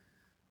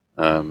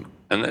 And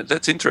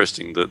that's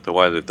interesting. The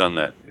way they've done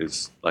that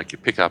is like you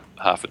pick up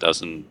half a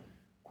dozen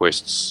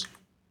quests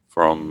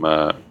from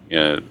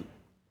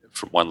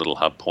from one little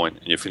hub point,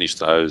 and you finish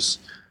those,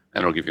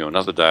 and it'll give you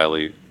another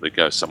daily that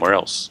goes somewhere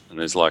else. And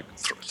there's like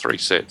 3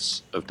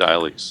 sets of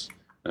dailies,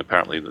 and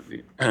apparently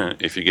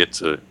if you get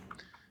to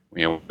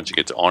once you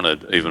get to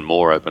honoured, even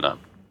more open up.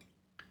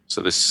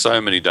 So there's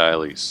so many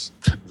dailies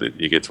that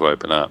you get to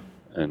open up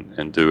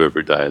and do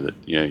every day that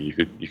you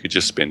could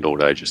just spend all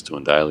day just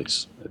doing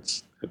dailies.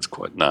 It's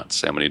quite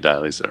nuts how many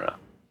dailies there are,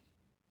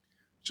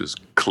 which is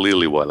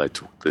clearly why they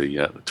took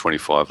the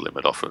 25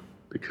 limit off it,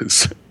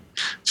 because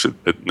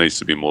it needs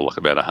to be more like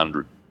about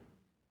 100.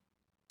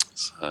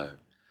 So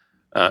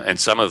and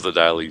some of the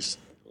dailies,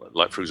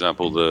 like for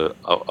example,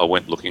 I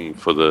went looking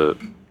for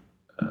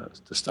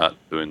to start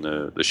doing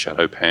the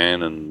Shadow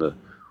Pan and the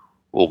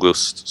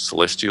August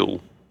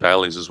Celestial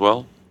dailies as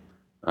well,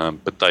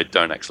 but they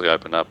don't actually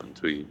open up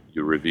until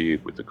you're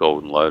reviewed with the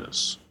Golden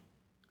Lotus.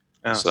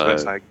 Oh, so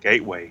that's like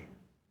gateway.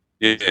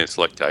 Yeah, it's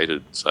like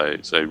gated. So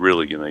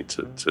really you need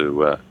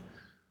to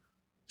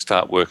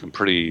start working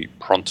pretty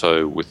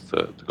pronto with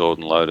the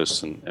Golden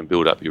Lotus and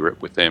build up your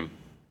rep with them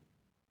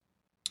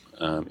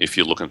if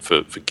you're looking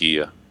for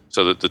gear.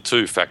 So that the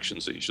 2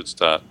 factions that you should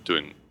start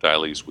doing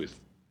dailies with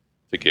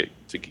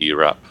to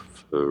gear up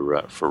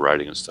for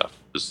raiding and stuff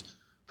is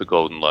the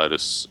Golden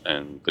Lotus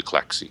and the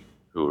Klaxi,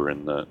 who are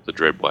in the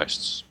Dread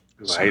Wastes.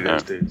 I hate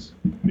those dudes.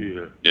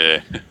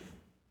 Yeah.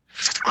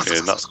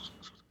 Not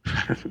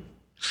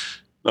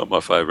not my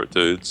favourite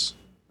dudes,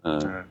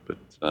 but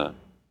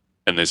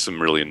and there's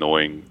some really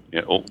annoying,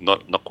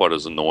 not quite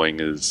as annoying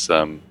as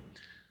the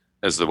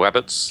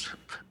Wabbits,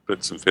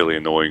 but some fairly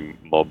annoying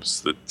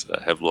mobs that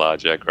have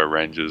large aggro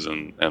ranges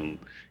and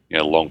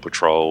long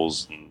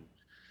patrols and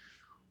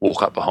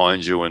walk up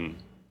behind you and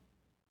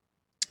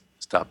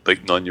start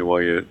beating on you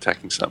while you're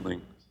attacking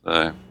something. So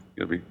you've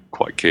got to be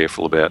quite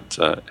careful about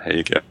how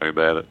you go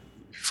about it.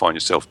 You find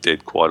yourself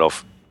dead quite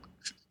often.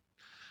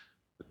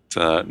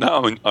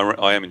 No,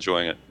 I am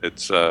enjoying it.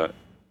 It's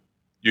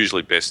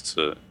usually best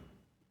to,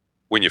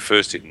 when you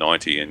first hit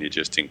 90 and you're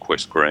just in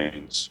quest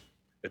greens,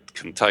 it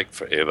can take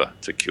forever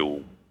to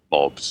kill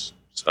mobs.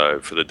 So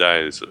for the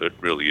days, it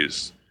really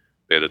is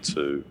better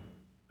to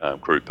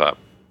group up,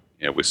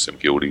 with some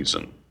guildies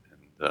and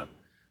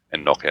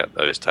knock out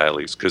those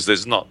tailies, because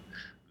there's not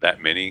that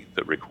many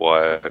that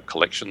require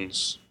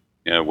collections.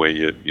 Where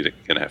you're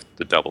going to have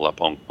to double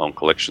up on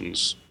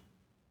collections.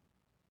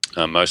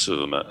 Most of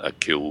them are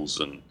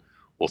kills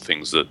or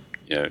things that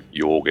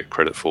you all get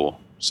credit for.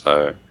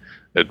 So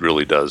it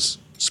really does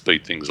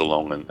speed things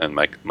along and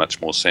make much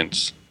more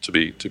sense to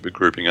be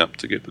grouping up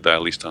to get the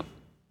dailies done.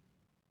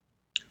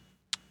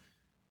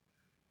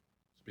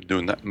 Been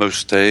doing that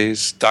most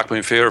days.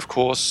 Darkmoon Fair, of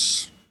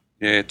course.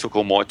 Yeah, took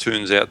all my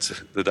tunes out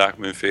to the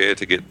Darkmoon Fair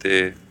to get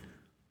their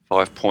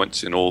 5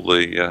 points in all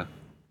the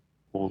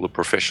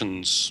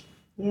professions.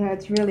 Yeah,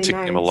 it's really tick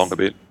nice. them along a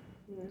bit.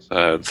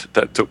 So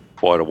that took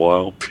quite a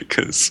while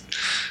because,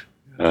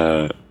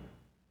 even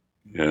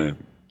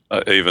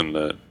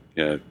the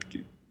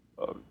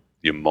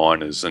your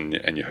miners and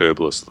your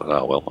herbalists thought,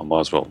 oh well, I might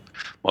as well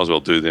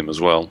do them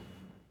as well.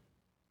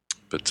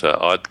 But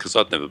because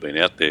I'd never been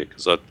out there,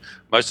 because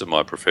most of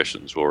my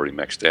professions were already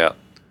maxed out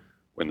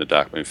when the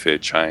Darkmoon Fair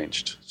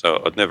changed.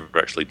 So I'd never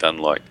actually done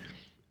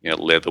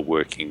leather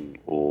working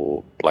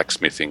or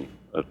blacksmithing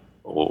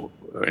or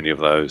any of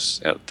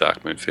those out at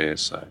Darkmoon Fair.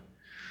 So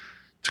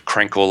to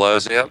crank all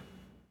those out,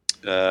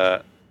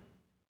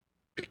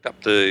 picked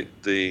up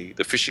the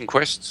fishing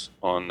quests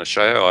on the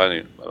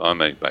show.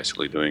 I'm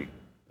basically doing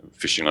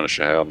fishing on a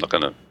show. I'm not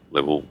going to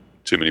level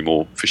too many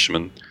more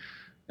fishermen.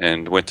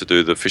 And went to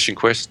do the fishing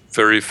quest.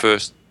 Very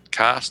first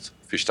cast,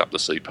 fished up the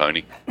sea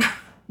pony.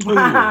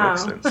 Wow.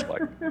 Ooh, that's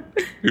like,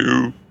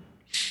 ooh.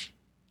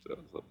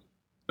 So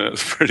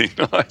that's pretty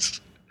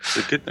nice. It's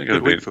a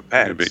good week for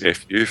pets. A big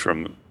FU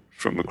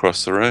from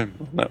across the room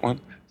on that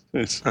one.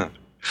 Yes.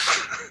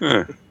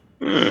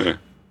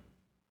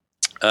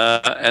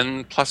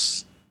 And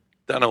plus,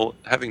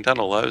 having done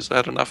all those, I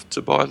had enough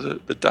to buy the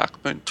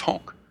Darkmoon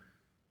Tonk.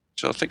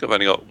 So I think I've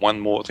only got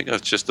one more. I think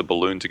it's just a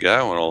balloon to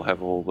go, and I'll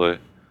have all the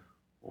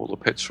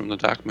pets from the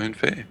Darkmoon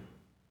Fair.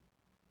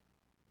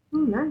 Oh,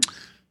 nice.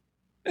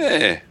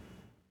 Yeah.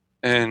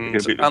 And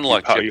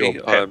unlike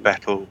your pet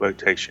battle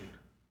rotation.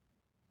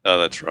 Oh,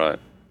 that's right.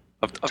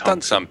 I've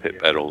done some pet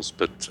battles,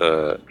 but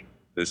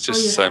there's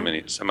just so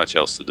much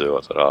else to do.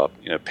 I thought,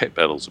 pet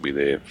battles will be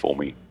there for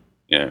me,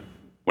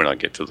 when I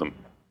get to them.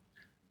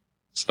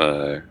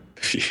 So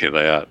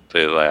yeah,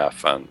 they are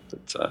fun,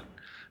 but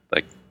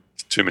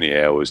too many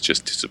hours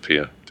just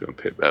disappear doing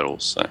pet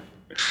battles. So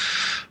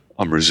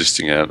I'm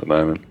resisting it at the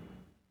moment.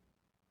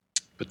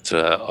 But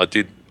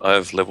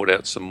I've leveled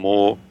out some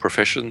more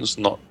professions,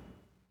 not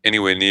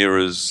anywhere near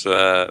as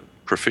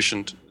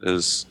proficient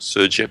as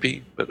Sir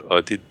Jeppy, but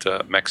I did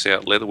max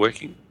out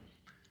leatherworking.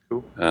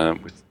 Cool.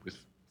 With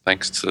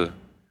thanks to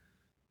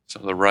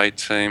some of the raid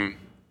team,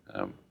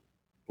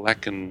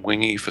 Black and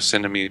Wingy for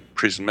sending me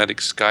prismatic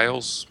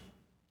scales,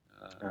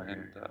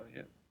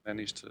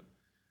 managed to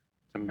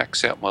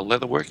max out my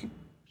leatherworking,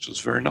 which was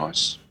very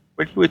nice.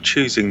 When you were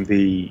choosing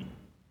the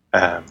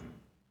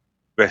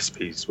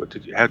recipes,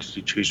 how did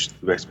you choose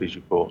the recipes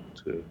you bought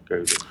to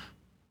go with?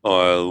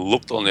 I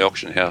looked on the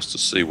auction house to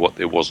see what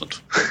there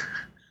wasn't,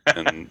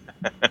 and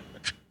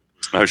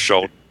there's no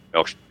shoulder in the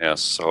auction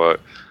house, so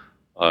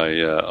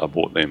I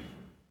bought them.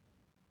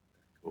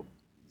 Cool.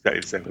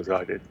 Exactly the same as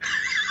I did.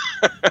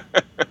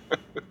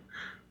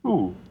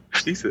 Ooh,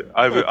 these are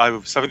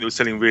either something that was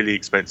selling really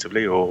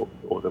expensively, or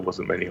there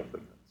wasn't many of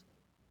them.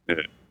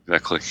 Yeah,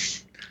 exactly.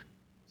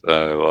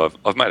 So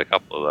I've made a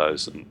couple of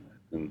those, and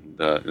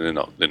they're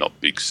not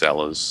big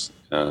sellers,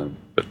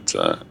 but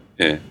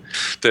yeah.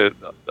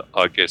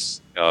 I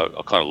guess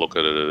I'll kind of look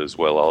at it as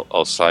well.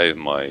 I'll save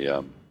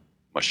my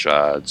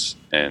shards,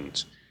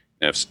 and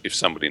if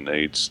somebody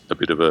needs a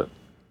bit of an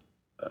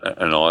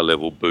eye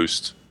level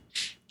boost,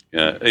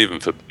 even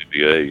for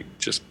PvE,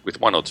 just with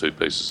one or two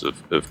pieces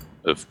of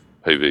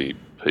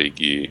PvP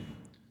gear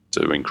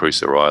to increase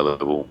their eye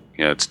level,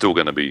 it's still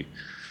going to be,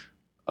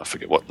 I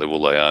forget what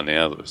level they are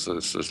now.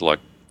 It's like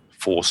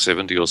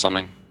 470 or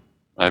something,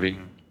 maybe.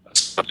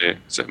 Yeah,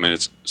 so, I mean,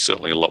 it's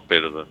certainly a lot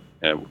better than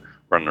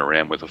running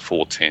around with a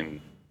 410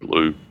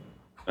 blue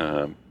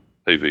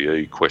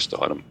PvE quest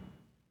item.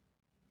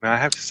 I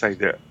have to say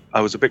that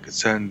I was a bit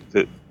concerned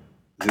that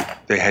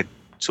they had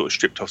sort of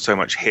stripped off so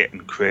much hit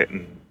and crit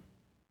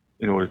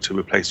in order to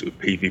replace it with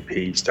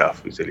PvP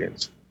stuff,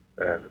 resilience,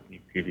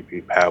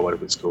 PvP power,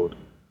 whatever it's called.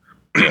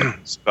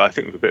 But I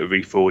think with a bit of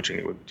reforging,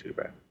 it wouldn't be too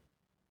bad.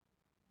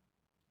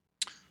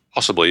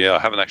 Possibly, yeah. I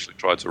haven't actually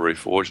tried to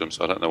reforge them,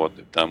 so I don't know what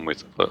they've done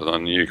with it. But I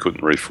knew you couldn't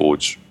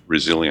reforge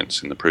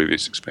resilience in the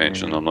previous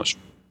expansion. I'm not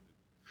sure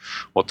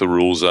what the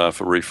rules are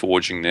for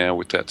reforging now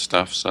with that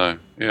stuff. So,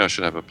 yeah, I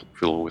should have a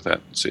fiddle with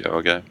that and see how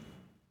I go.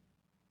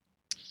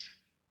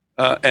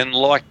 And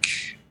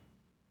like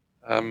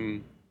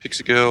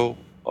Pixie Girl,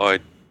 I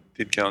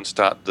did go and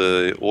start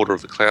the Order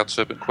of the Cloud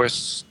Serpent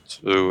quests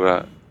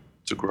to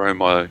grow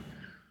my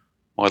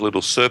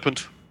little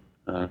serpent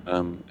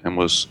and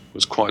was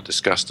quite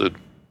disgusted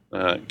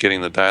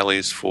getting the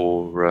dailies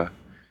for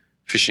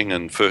fishing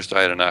and first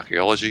aid and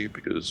archaeology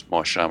because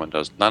my shaman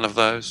does none of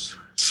those.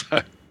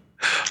 So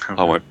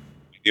I won't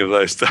give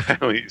those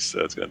dailies,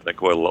 so it's going to take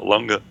quite a lot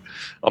longer.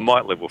 I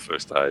might level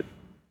first aid.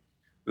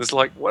 It's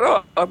like,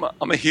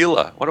 I'm a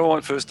healer. What do I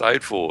want first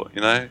aid for?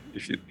 You know,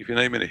 if you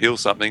need me to heal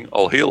something,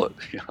 I'll heal it.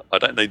 I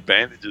don't need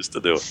bandages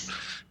to do it.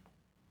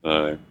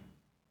 So,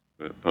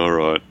 all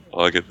right,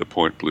 I get the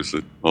point,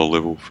 Blizzard. I'll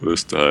level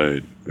first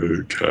aid.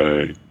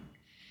 Okay.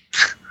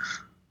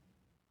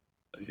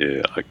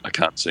 Yeah, I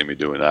can't see me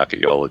doing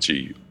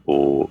archaeology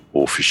or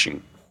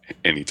fishing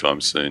anytime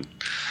soon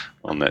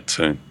on that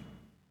turn.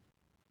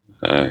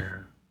 I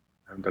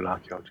haven't done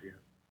archaeology yet.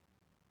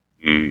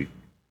 Mm.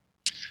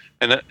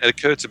 And it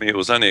occurred to me it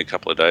was only a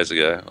couple of days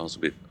ago. I was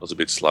a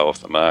bit slow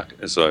off the mark,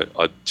 and so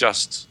I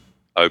just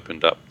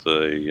opened up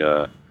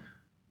the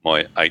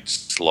my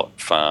 8-slot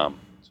farm.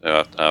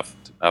 So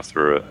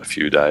after a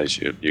few days,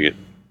 you get,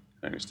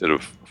 instead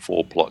of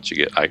 4 plots, you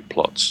get 8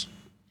 plots.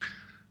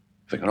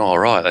 Thinking, all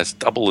right, that's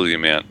double the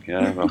amount. You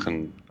know, I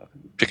can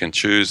pick and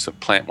choose and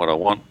plant what I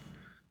want.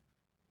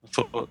 I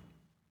thought,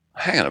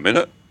 hang on a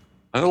minute,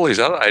 and all these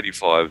other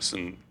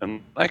 85s,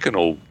 and they can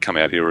all come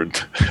out here and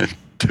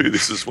do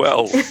this as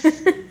well.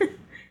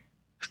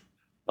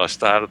 I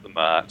started the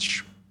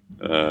march,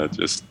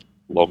 just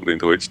logged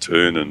into each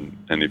turn, and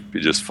if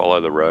you just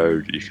follow the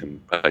road, you can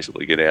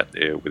basically get out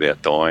there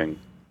without dying.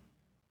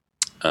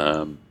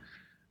 And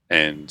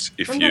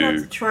if I'm going to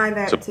have to try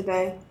that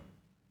today.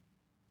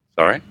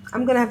 Sorry?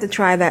 I'm going to have to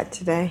try that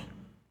today.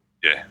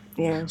 Yeah.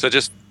 Yeah. So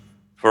just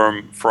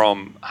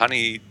from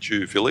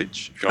Honeydew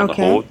Village, if you're on the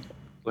Horde,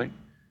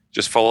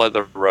 just follow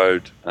the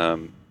road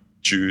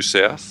due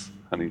south,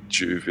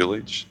 Honeydew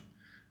Village.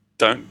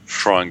 Don't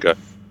try and go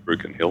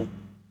Broken Hill.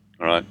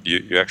 All right,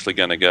 you're actually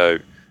going to go.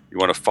 You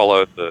want to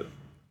follow the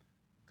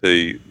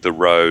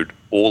road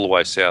all the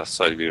way south,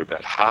 so you're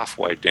about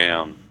halfway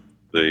down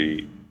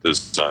the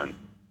zone,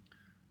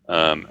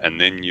 and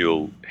then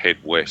you'll head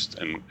west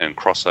and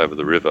cross over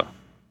the river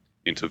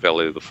into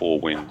Valley of the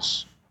Four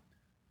Winds,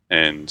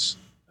 and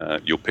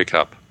you'll pick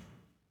up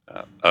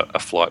a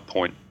flight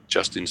point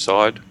just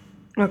inside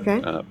of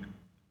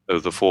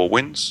the Four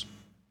Winds,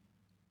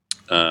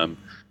 and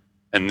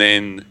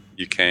then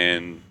you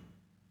can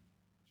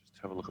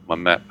just have a look at my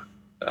map.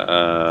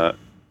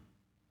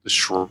 The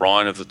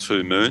Shrine of the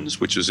Two Moons,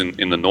 which is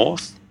in the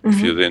north. Mm-hmm. If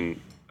you then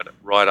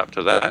right up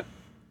to that,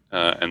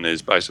 and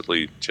there's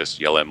basically just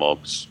yellow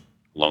mobs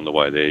along the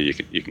way there. You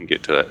can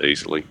get to that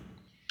easily,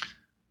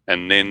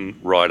 and then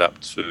right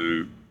up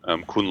to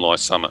Kunlai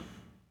Summit,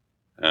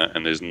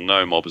 and there's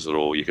no mobs at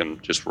all. You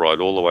can just ride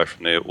all the way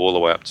from there all the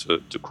way up to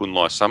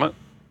Kunlai Summit,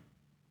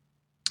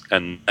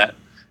 and that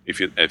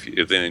if you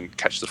then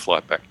catch the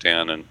flight back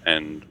down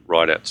and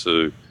ride out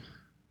to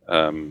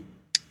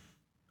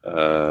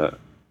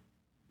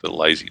the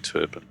Lazy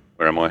Turpin.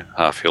 Where am I?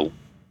 Half Hill.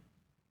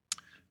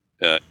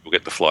 You'll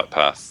get the flight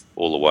path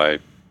all the way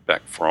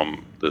back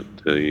from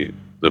the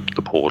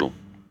portal.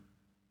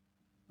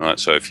 All right.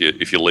 So if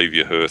you leave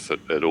your hearth at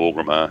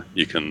Orgrimmar,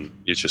 you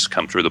just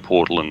come through the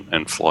portal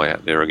and fly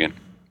out there again.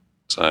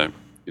 So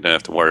you don't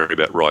have to worry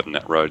about riding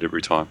that road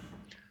every time.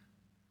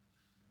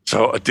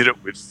 So I did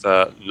it with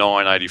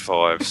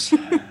 985s.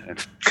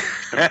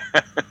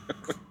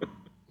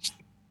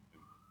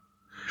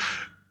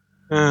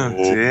 Oh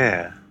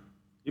dear.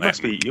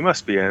 You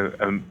must be a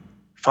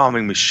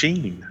farming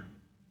machine.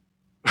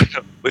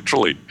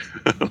 Literally.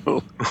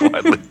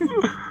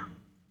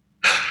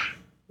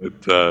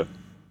 But so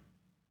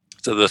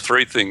the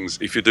three things,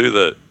 if you do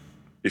the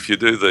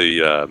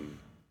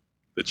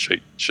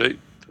cheat sheet,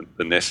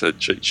 the Nessa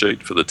cheat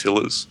sheet for the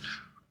tillers,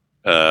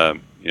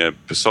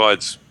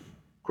 besides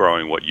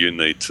growing what you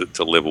need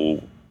to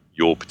level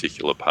your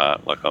particular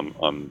part, like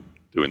I'm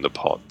doing the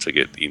pot to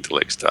get the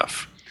intellect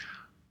stuff.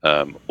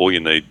 All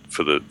you need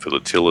for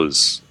the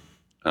tillers'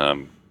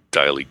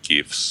 daily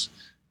gifts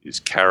is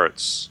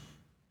carrots.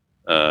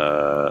 What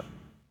are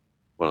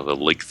the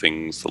leek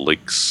things? The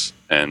leeks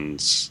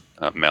and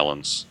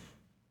melons.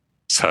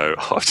 So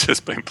I've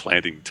just been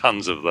planting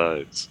tons of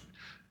those.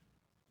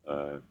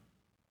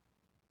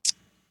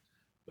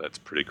 That's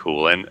pretty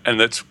cool, and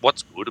that's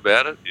what's good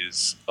about it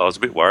is I was a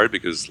bit worried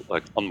because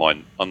like on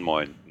my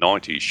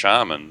 90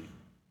 shaman.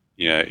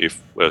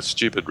 If a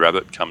stupid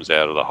rabbit comes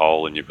out of the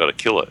hole and you've got to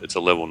kill it, it's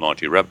a level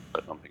 90 rabbit.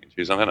 I'm thinking,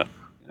 geez, I'm going to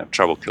have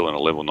trouble killing a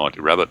level 90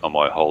 rabbit on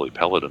my Holy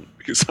Paladin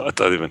because I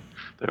don't even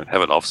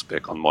have it off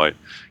spec on my,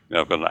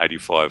 I've got an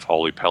 85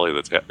 Holy Pally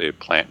that's out there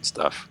planting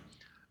stuff.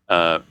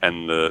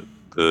 And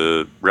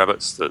the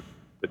rabbits that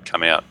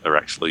come out are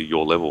actually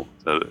your level.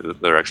 So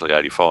they're actually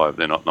 85,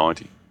 they're not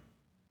 90.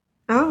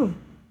 Oh.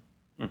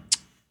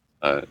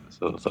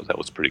 So I thought that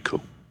was pretty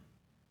cool.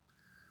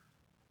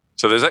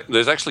 So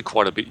there's actually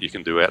quite a bit you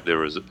can do out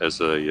there as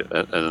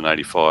an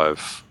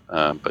 85,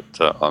 but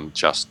I'm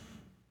just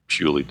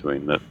purely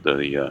doing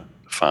the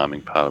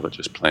farming part of it,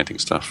 just planting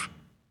stuff.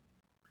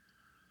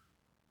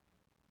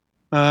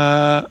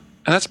 And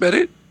that's about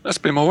it. That's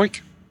been my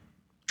week.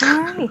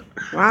 All right.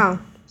 Wow.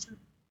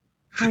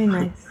 Very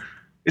nice.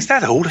 Is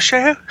that all,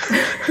 Sheo?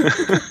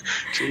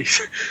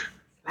 Jeez.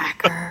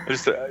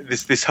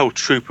 This whole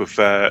troop of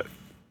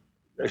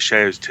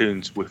Sheo's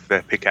tunes with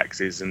their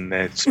pickaxes and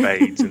their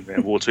spades and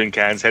their watering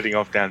cans heading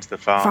off down to the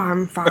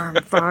farm. Farm.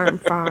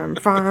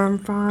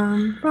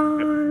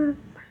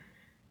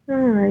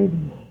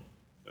 Alrighty.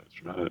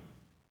 That's right.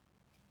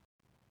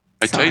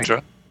 Hey,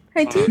 Tetra.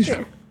 Hey,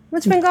 teacher.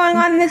 What's been going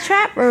on in the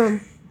chat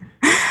room?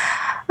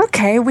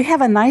 Okay, we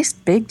have a nice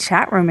big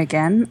chat room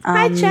again.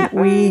 Hi, chat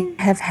room. We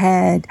have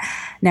had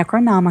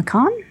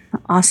Necronomicon.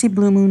 Aussie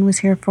Blue Moon was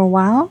here for a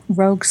while.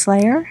 Rogue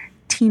Slayer,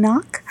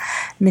 Tinoch,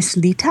 Miss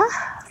Lita,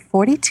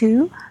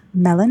 42,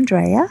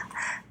 Melandrea,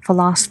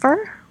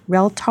 Philosopher,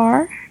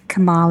 Reltar,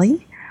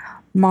 Kamali,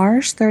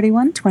 Mars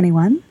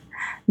 3121,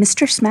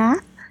 Mr.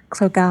 Smath,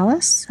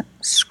 Clogalis,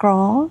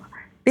 Scrawl,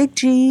 Big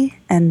G,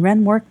 and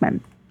Ren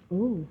Workman.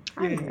 Ooh.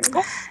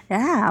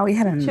 Yeah,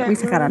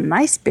 we've got a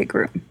nice big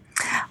room.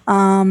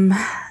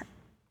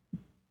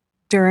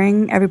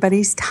 During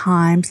everybody's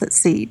times, let's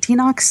see,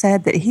 Tinoch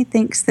said that he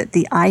thinks that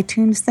the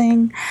iTunes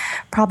thing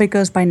probably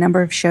goes by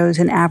number of shows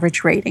and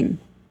average rating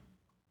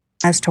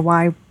as to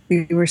why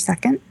we were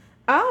second.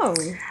 Oh,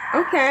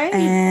 okay.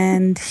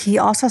 And he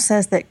also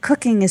says that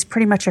cooking is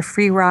pretty much a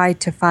free ride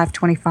to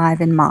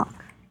 525 in Mach.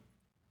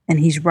 And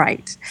he's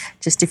right.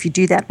 Just if you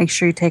do that, make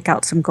sure you take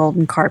out some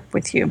golden carp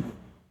with you.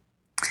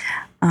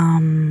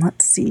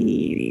 Let's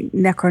see.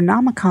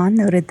 Necronomicon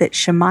noted that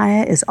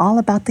Shemaiah is all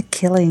about the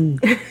killing.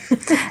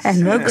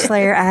 And Rogue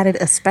Slayer added,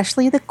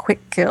 especially the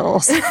quick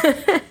kills.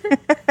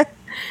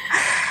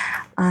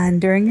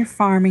 And during your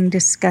farming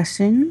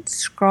discussion,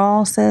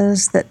 Scrawl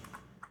says that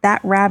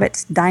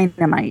rabbit's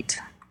dynamite.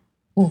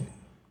 Ooh.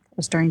 It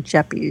was during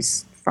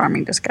Jeppy's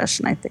farming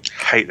discussion, I think.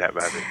 Hate that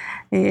rabbit.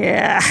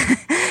 Yeah.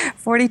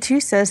 42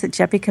 says that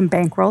Jeppy can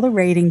bankroll the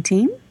raiding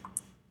team.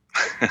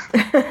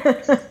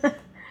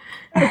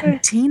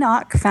 And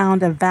Tinoch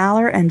found a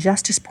Valor and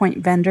Justice Point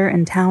vendor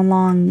in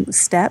Townlong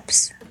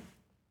Steps.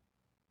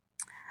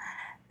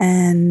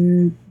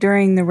 And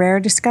during the rare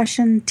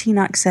discussion,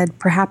 Tinoch said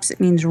perhaps it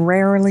means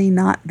rarely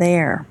not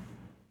there.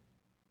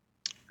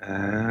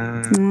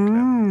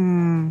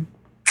 And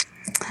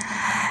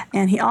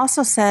he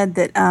also said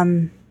that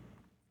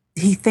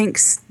he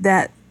thinks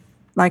that,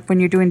 like when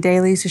you're doing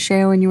dailies,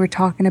 Asheo, and you were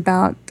talking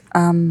about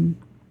the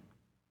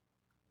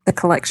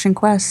collection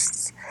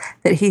quests,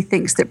 that he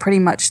thinks that pretty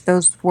much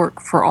those work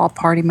for all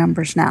party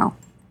members now.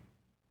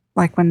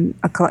 Like when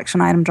a collection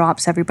item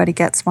drops, everybody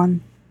gets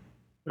one.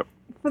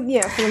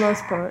 Yeah, for the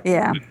most part.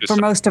 Yeah, for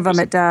most of them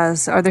it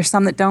does. Are there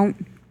some that don't?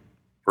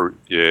 Fruit,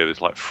 yeah, there's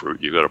like fruit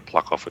you got to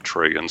pluck off a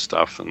tree and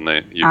stuff, and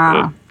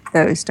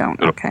those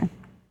don't. Okay.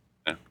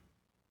 Yeah.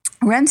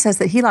 Ren says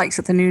that he likes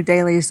that the new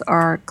dailies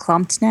are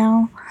clumped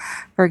now.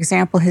 For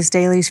example, his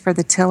dailies for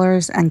the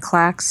tillers and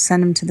clacks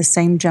send him to the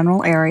same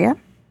general area.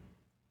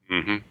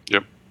 Mm-hmm.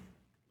 Yep.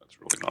 That's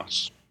really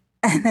nice.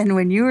 And then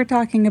when you were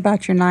talking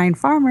about your 9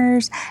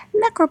 farmers,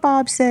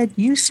 Necrobob said,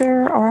 "You,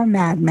 sir, are a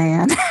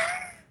madman."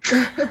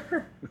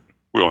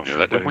 We all knew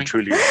that, didn't we?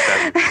 Truly.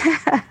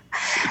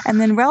 And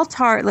then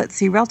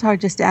Reltar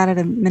just added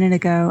a minute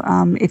ago,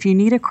 if you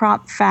need a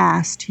crop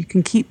fast, you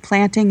can keep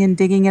planting and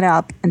digging it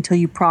up until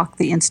you proc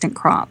the instant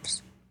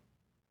crops.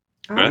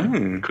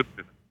 Could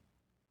be.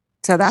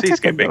 So that's Seeds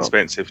a get good a bit little...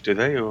 expensive, do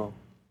they? Or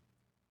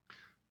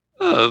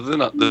They're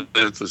not,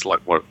 there's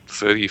like,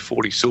 30,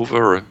 40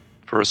 silver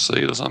for a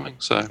seed or something.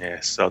 So yeah,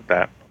 sod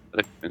that.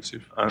 That's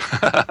expensive.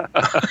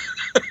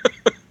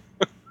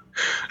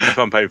 If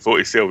I'm paying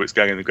 40 silver, it's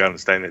going in the ground and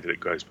staying there till it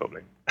grows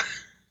properly.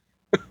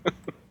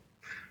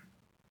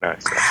 No,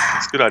 it's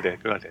a good idea.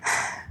 Good idea.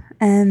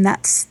 And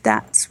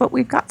that's what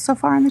we've got so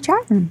far in the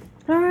chat room.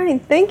 All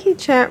right. Thank you,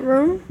 chat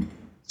room.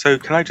 So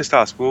can I just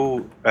ask,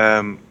 will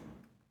the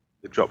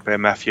Drop Bear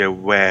Mafia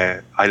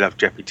wear I Love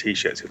Jeppy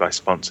t-shirts if I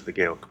sponsor the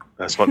guild?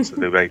 Sponsor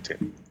the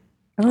rating?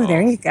 Oh,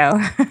 there you go.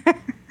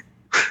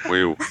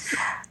 We'll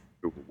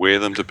wear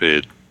them to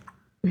bed.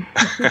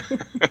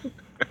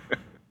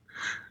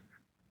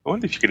 I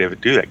wonder if you could ever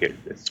do that, get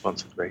a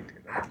sponsored rating.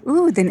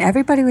 Ooh, then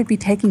everybody would be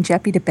taking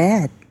Jeppy to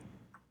bed.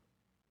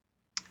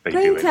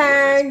 Play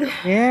tag.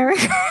 Yeah.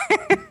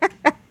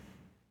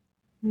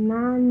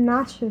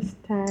 Non-nauseous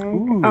tag.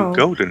 Ooh,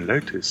 Golden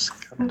Lotus.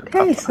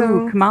 Okay,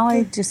 so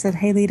Kamali just said,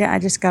 "Hey, Lita, I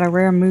just got a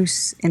rare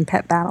moose in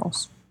pet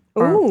battles."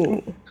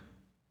 Ooh.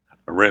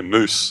 A rare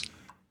moose.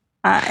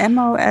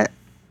 M-O...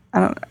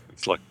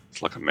 It's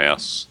like a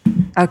mouse.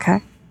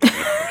 Okay.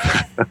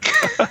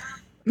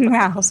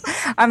 Mouse.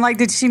 I'm like,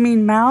 did she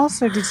mean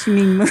mouse or did she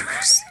mean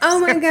moose? Oh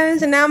my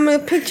gosh, and now I'm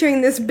picturing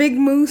this big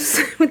moose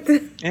with the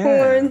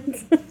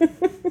horns.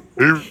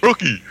 Hey,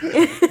 Rookie!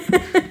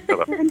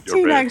 And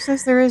T-Max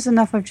says there is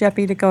enough of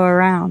Jeppy to go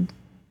around.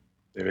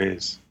 There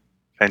is.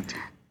 Plenty.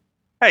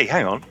 Hey,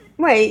 hang on.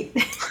 Wait.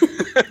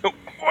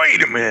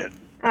 Wait a minute.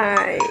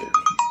 Alright.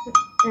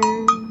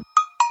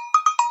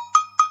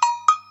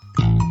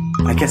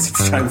 I guess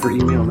it's time for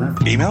email now.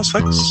 Emails,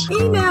 folks?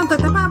 Email.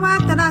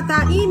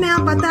 Email.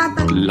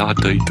 La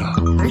data.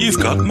 You've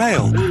got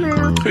mail.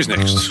 Email. Who's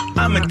next?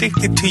 I'm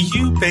addicted to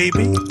you,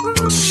 baby.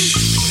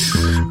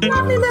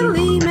 Lovely little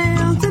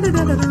email.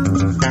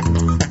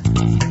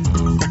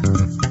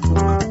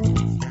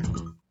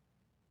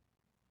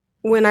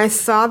 When I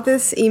saw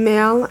this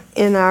email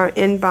in our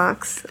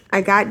inbox,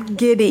 I got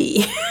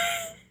giddy.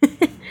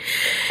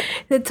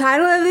 The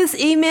title of this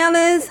email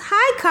is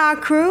Hi Car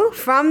Crew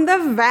from the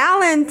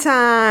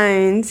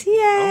Valentines.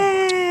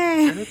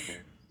 Yay! Oh,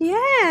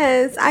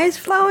 yes, Ice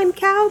Flow and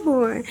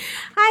Cowboy.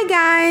 Hi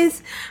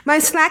guys. My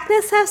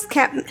slackness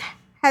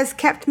has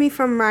kept me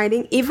from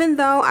writing, even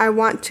though I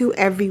want to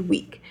every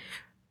week.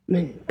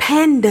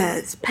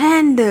 Pandas.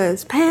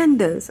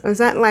 Or is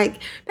that like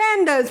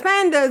pandas?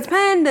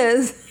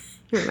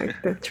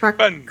 Like the truck.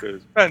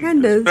 Pandas.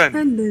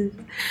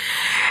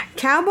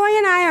 Cowboy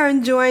and I are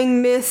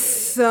enjoying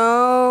Myst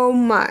so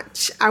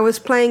much. I was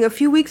playing a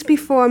few weeks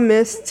before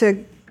Myst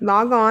to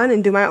log on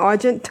and do my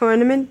Argent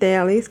tournament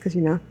dailies, because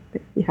you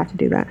have to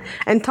do that,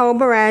 and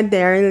Tolbarad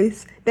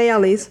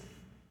dailies.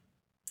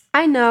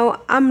 I know,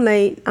 I'm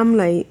late,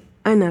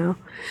 I know.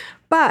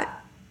 But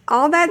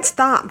all that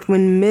stopped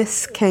when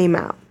Myst came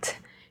out.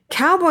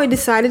 Cowboy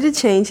decided to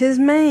change his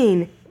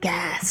main,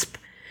 gasp,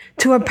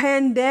 to a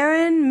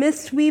Pandaren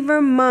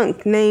Mistweaver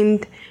monk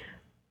named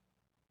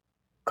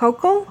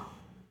Coco?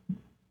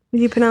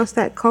 Would you pronounce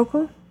that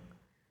Coco?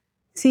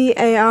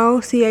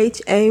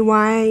 Caochaye.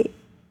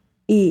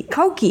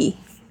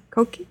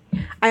 Koki?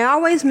 I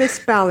always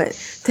misspell it.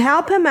 To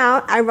help him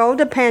out, I rolled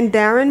a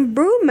Pandaren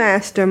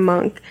Brewmaster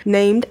monk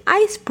named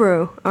Ice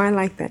Brew. Oh, I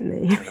like that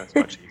name. That's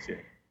much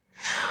easier.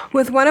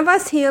 With one of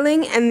us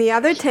healing and the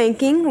other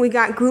tanking, we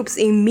got groups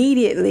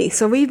immediately.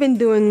 So we've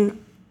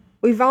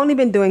only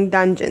been doing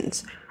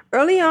dungeons.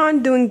 Early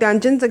on doing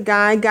dungeons, a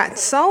guy got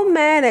so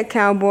mad at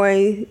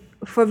Cowboy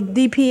for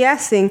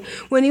DPSing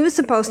when he was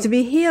supposed to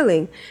be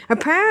healing.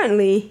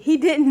 Apparently, he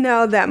didn't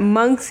know that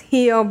monks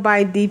heal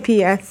by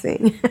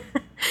DPSing.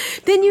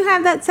 Didn't you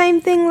have that same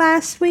thing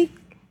last week,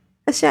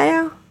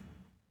 Ashayo?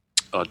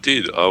 I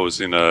did. I was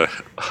in a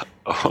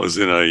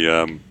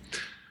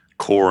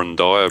core and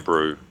dire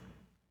brew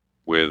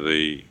where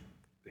the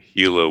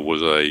healer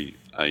was a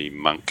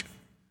monk,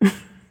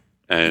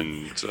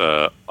 and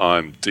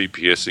I'm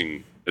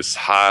DPSing as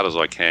hard as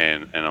I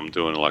can, and I'm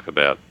doing like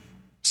about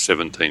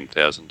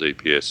 17,000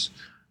 DPS,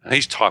 and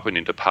he's typing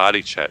into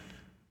party chat,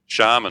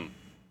 "Shaman,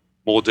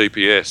 more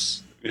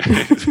DPS."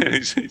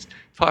 he's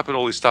typing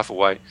all this stuff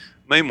away.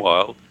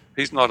 Meanwhile,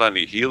 he's not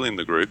only healing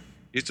the group,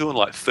 he's doing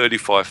like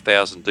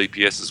 35,000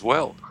 DPS as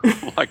well.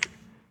 I'm like,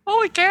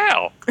 holy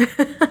cow!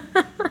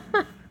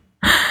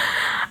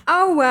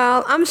 Oh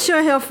well, I'm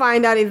sure he'll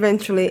find out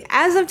eventually.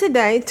 As of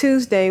today,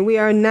 Tuesday, we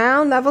are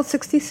now level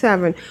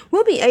 67.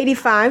 We'll be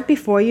 85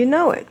 before you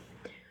know it.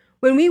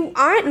 When we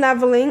aren't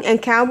leveling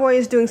and Cowboy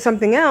is doing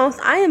something else,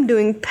 I am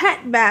doing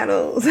pet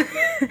battles.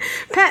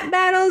 Pet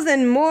battles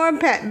and more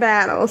pet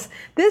battles.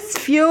 This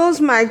fuels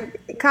my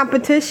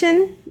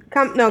completism.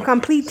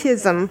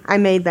 I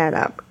made that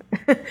up.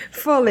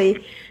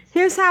 Fully.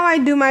 Here's how I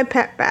do my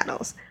pet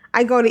battles.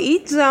 I go to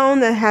each zone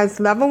that has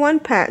level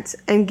 1 pets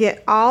and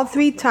get all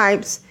 3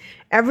 types,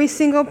 every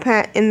single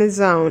pet in the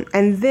zone.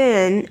 And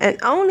then, and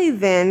only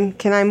then,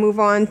 can I move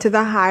on to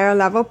the higher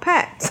level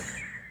pets.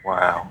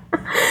 Wow.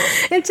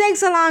 It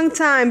takes a long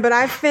time, but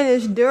I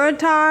finished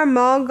Duratar,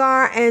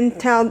 Mulgar, and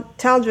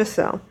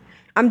Teldrassil.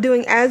 I'm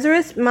doing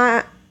Azurus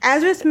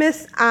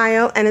Mist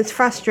Isle, and it's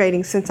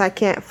frustrating since I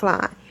can't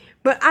fly.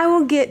 But I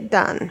will get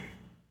done.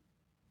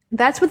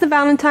 That's what the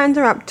Valentines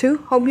are up to.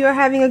 Hope you are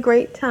having a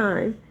great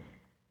time.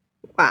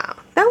 Wow,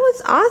 that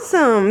was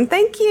awesome.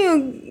 Thank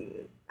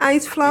you,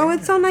 Ice Flow. Yeah.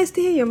 It's so nice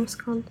to hear you.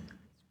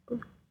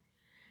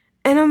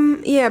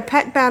 And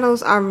pet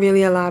battles are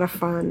really a lot of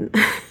fun.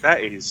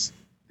 That is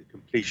the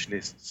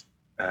completionist's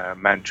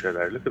mantra,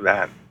 though. Look at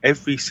that.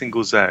 Every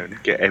single zone,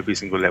 get every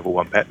single level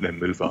 1 pet, then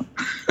move on.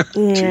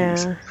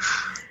 Yeah.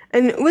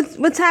 And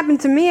what's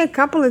happened to me a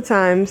couple of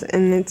times,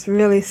 and it's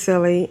really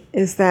silly,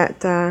 is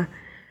that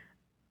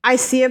I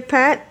see a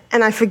pet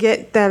and I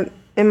forget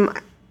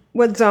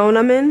what zone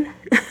I'm in.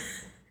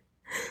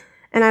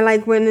 And I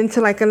went into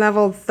a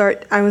level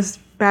I was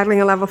battling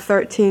a level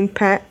 13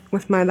 pet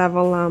with my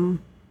level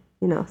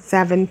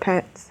 7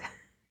 pets.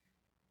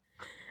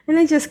 And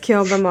I just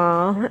killed them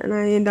all, and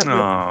I end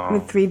up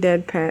with 3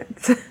 dead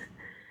pets.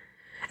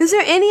 Is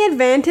there any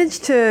advantage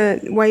to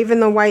waving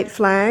the white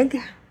flag,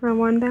 I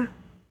wonder?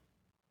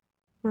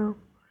 No.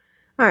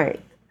 All right.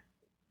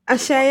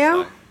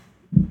 Ashayo,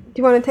 do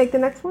you want to take the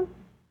next one?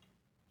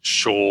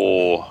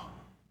 Sure.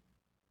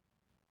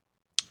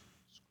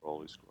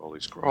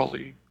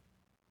 Scrolly.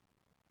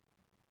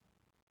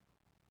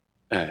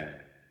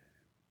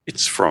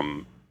 It's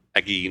from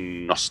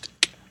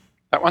Agnostic.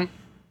 That one?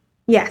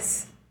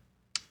 Yes.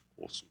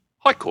 Awesome.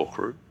 Hi, Core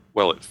Crew.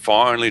 Well, it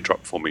finally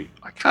dropped for me.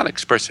 I can't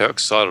express how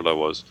excited I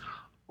was.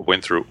 I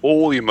went through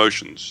all the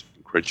emotions: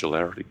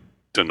 incredulity,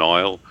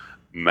 denial,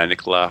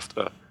 manic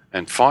laughter,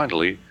 and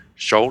finally,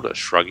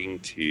 shoulder-shrugging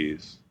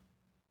tears.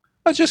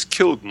 I just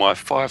killed my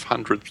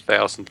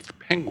 500,000th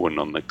penguin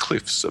on the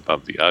cliffs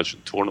above the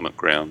Argent tournament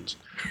grounds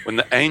when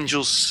the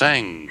angels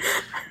sang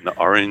and the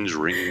orange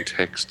ring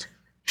text,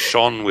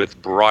 shone with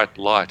bright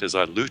light as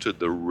I looted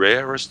the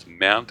rarest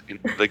mount in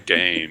the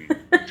game.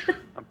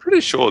 I'm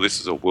pretty sure this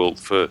is a world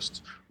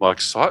first. My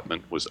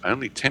excitement was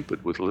only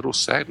tempered with a little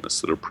sadness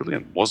that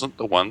Aprillian wasn't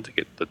the one to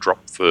get the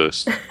drop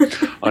first.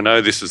 I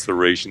know this is the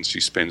reason she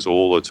spends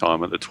all the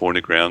time at the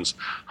tourney grounds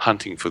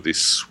hunting for this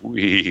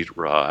sweet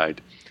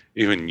ride,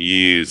 even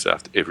years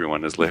after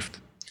everyone has left.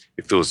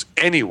 If there was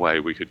any way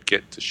we could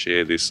get to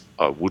share this,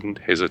 I wouldn't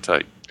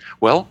hesitate.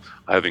 Well,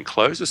 I have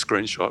enclosed a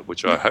screenshot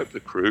which I hope the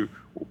crew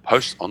will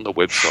post on the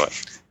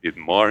website. The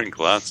admiring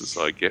glances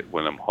I get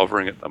when I'm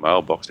hovering at the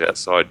mailbox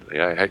outside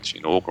the AH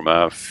in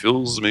Orgrimmar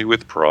fills me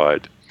with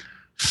pride.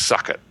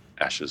 Suck it,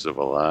 Ashes of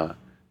Alar.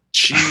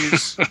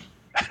 Cheers,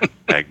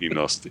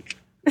 agnostic.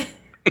 He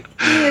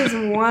is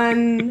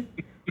one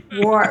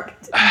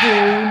warped dude.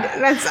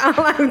 That's all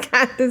I've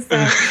got to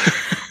say.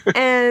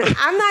 And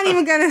I'm not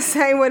even going to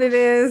say what it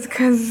is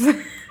because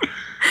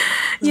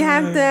you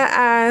have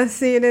to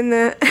see it in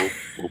the...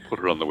 We'll put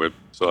it on the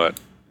website.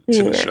 It's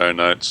in the show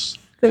notes.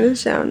 In the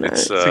show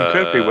notes. It's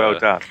incredibly well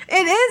done.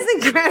 It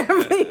is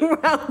incredibly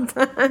well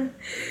done.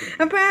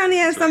 Apparently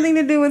it has something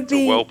to do with it's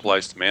a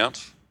well-placed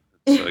mount.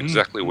 It's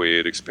exactly where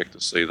you'd expect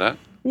to see that.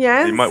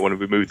 Yes. You might want to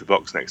remove the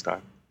box next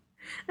time.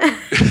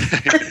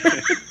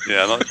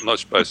 Yeah, not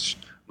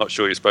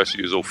sure you're supposed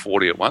to use all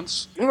 40 at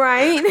once.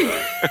 Right.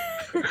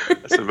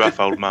 That's a rough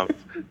old month.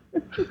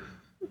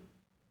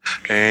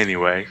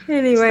 Anyways,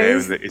 thank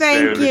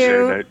there in the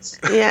show notes.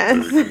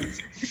 Yes.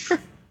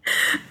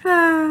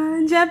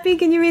 Jeppy,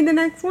 can you read the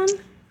next one?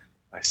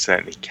 I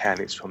certainly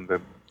can. It's from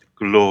the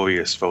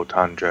glorious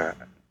Voltandra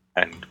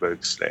and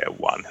Rogue Slayer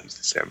 1, who's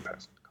the same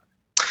person.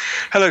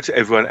 Hello to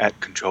everyone at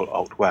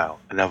Ctrl-Alt-WoW.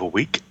 Another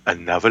week,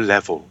 another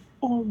level.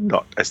 Or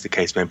not, as the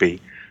case may be.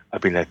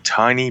 I've been a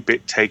tiny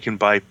bit taken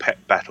by pet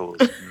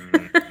battles.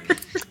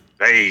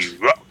 They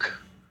rock.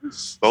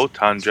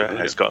 Voltandra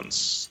has gotten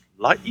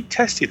slightly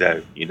testy,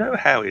 though. You know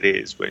how it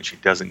is when she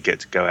doesn't get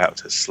to go out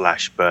to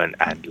slash, burn,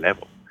 and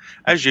level.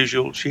 As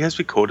usual, she has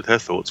recorded her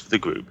thoughts for the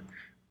group.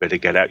 Better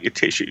get out your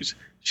tissues.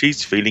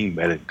 She's feeling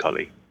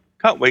melancholy.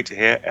 Can't wait to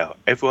hear how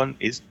everyone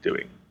is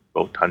doing.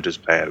 Voltandra's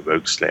player,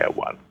 Rogue Slayer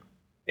 1.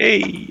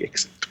 Hey,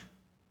 excellent.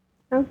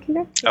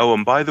 Okay. Oh,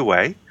 and by the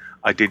way,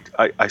 I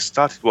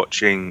started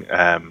watching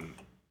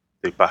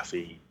the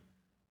Buffy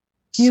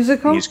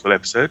musical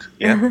episode.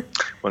 Yeah,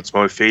 Once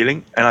More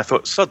Feeling, and I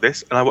thought, sod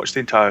this, and I watched the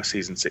entire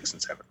season 6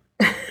 and 7.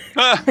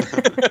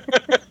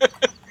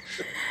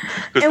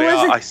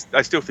 Because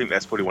I still think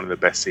that's probably one of the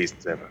best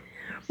seasons ever.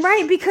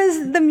 Right,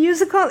 because the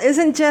musical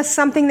isn't just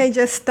something they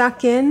just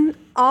stuck in.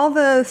 All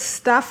the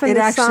stuff and it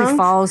the actually songs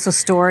follows the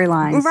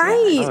storylines.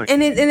 Right,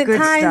 and it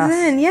ties stuff.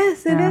 in.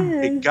 Yes, it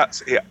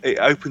is. It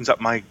opens up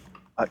my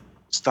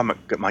stomach,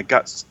 my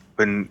guts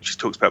when she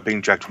talks about being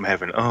dragged from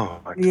heaven.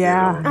 Oh, I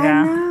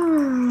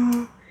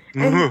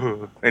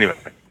know. Anyway,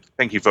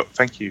 thank you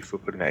for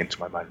putting that into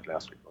my mind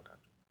last week. Well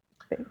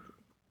done.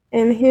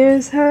 And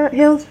here's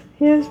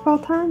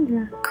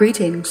Voltandra.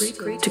 Greetings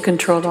to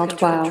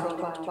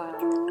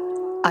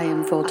Ctrl-Alt-WoW. I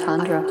am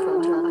Voltandra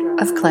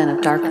of Clan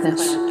of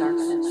Darkness.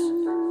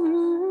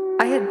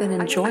 I had been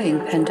enjoying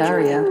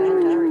Pandaria,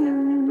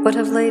 but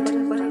of late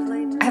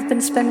I have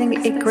been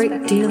spending a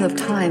great deal of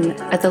time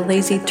at the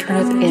Lazy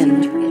Turnip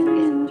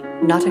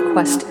Inn, not a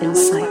quest in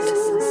sight.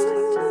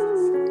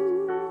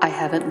 I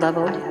haven't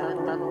leveled.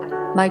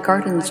 My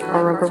gardens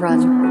are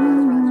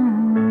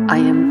overrun. I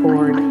am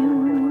bored.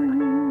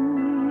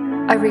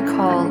 I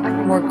recall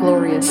more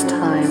glorious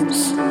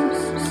times.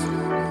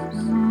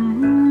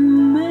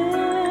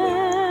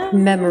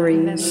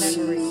 Memories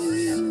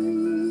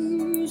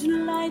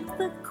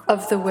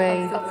of the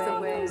way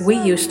we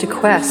used to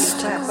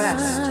quest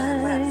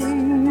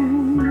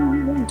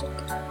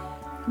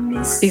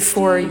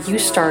before you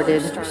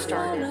started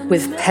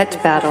with pet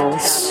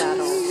battles.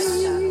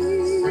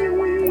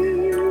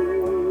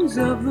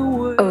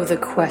 Oh, the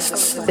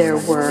quests there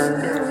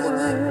were.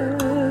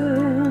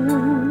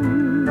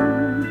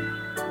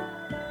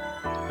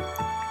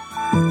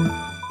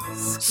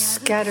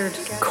 Scattered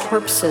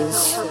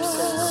corpses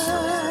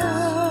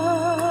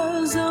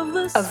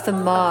of the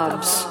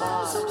mobs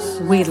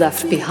we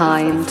left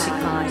behind.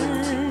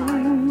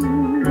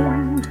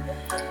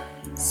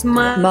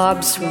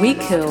 Mobs we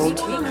killed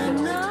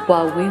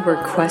while we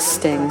were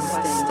questing.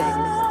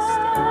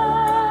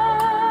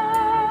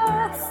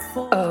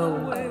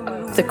 Oh,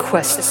 the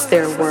quests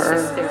there were.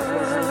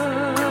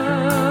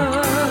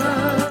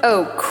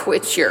 Oh,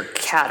 quit your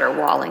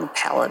caterwauling,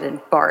 Paladin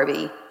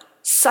Barbie.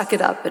 Suck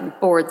it up and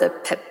board the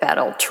pet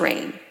battle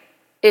train.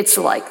 It's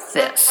like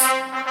this.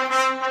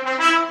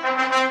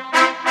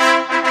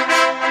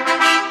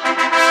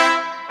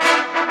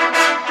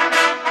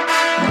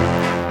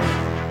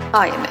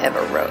 I am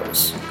Emma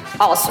Rose,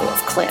 also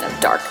of Clan of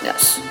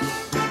Darkness.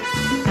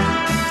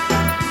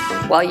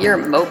 While you're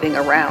moping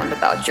around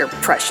about your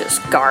precious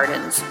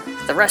gardens,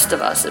 the rest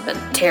of us have been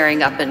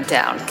tearing up and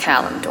down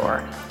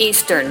Kalimdor,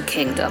 Eastern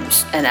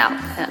Kingdoms, and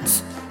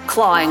Outlands,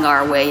 clawing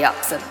our way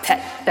up the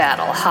pet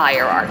battle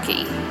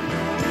hierarchy.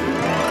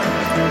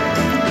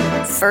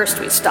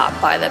 First, we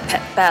stopped by the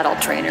pet battle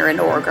trainer in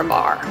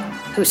Orgrimmar.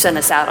 who sent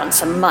us out on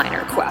some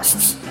minor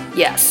quests.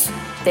 Yes,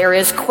 there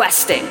is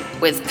questing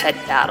with pet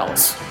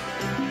battles.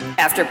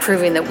 After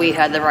proving that we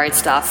had the right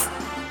stuff,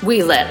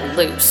 we let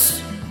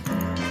loose.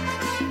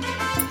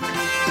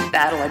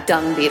 Battle a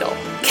dung beetle,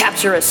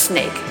 capture a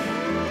snake,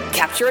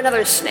 capture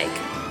another snake,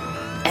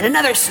 and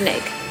another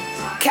snake,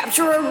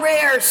 capture a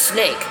rare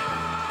snake.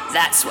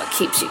 That's what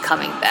keeps you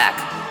coming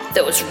back,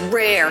 those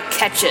rare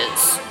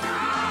catches.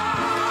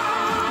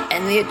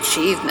 And the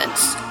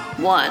achievements,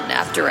 one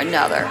after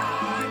another.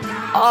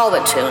 All the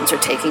toons are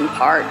taking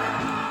part,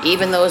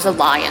 even those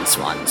Alliance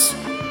ones.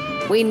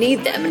 We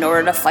need them in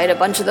order to fight a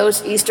bunch of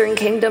those Eastern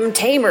Kingdom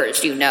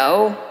tamers, you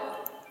know.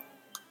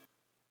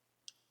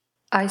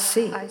 I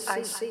see.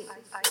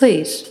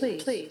 Please,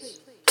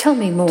 tell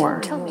me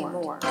more.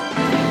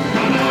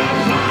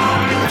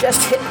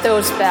 Just hit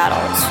those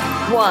battles,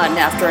 one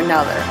after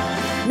another.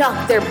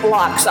 Knock their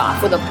blocks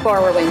off with a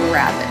burrowing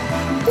rabbit.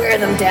 Wear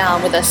them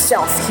down with the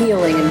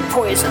self-healing and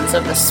poisons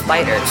of the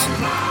spiders.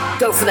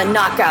 Go for the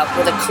knockout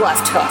with a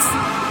cleft hoof.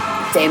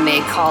 They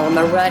may call him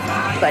a runt,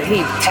 but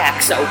he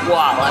packs a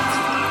wallop.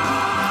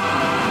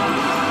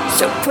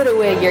 So put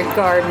away your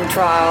garden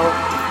trowel,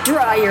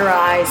 dry your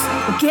eyes,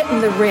 get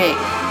in the ring.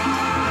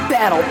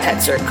 Battle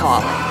pets are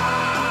calling.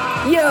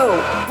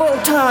 Yo,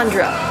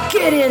 Voltandra,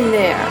 get in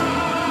there!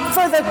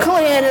 For the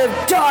Clan of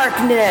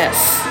Darkness!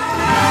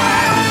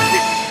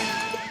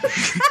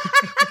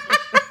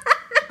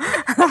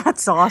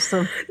 That's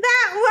awesome.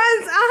 That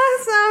was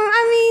awesome.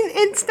 I mean,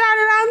 it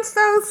started out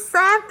so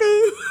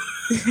sappy.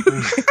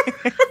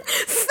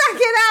 Suck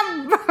it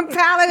up,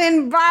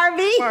 Paladin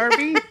Barbie.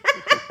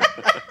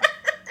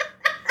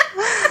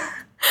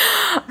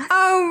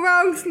 Oh,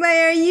 Rogue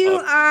Slayer, you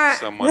are...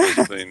 Someone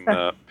has been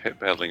pet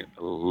battling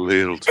a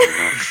little too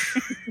much.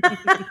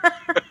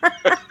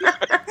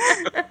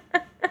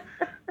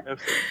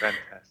 That's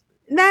fantastic.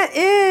 That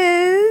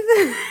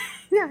is...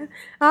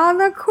 all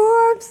the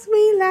corpse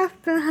we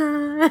left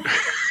behind.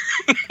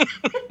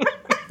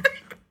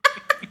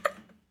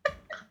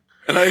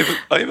 And I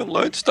even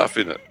learned stuff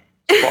in it.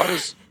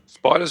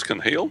 Spiders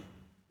can heal.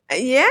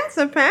 Yes,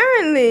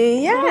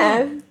 apparently,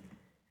 yes.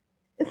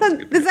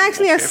 There's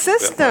actually a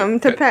system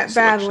to pet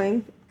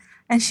battling.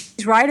 And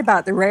she's right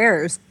about the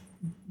rares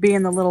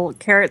being the little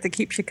carrot that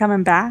keeps you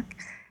coming back.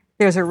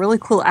 There's a really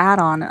cool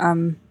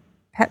add-on,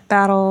 Pet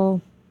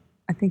Battle,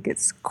 I think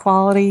it's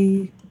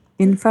quality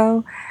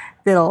info,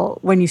 that'll,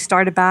 when you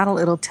start a battle,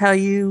 it'll tell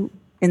you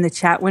in the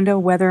chat window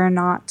whether or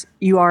not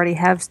you already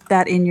have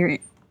that in your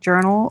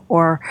journal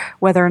or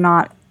whether or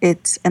not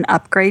it's an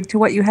upgrade to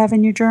what you have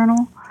in your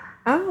journal.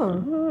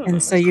 Oh.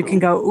 And so you can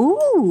go,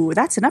 ooh,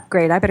 that's an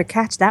upgrade. I better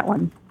catch that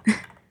one.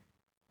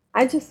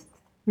 I just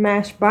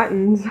mash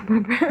buttons.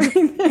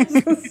 Apparently there's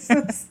a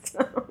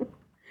system.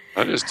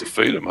 I just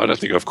defeat them. I don't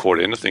think I've caught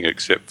anything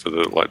except for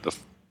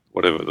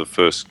whatever the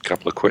first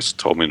couple of quests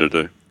told me to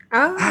do.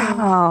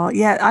 Oh,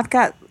 yeah. I've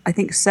got, I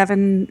think,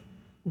 7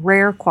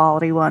 rare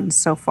quality ones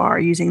so far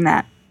using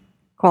that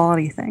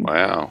quality thing.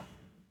 Wow.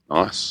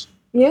 Nice.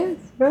 Yes,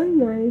 very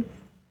nice.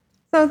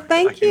 So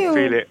thank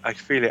you. I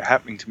feel it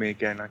happening to me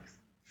again.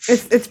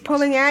 It's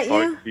pulling at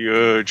you? The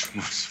urge.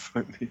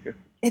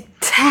 It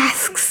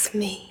tasks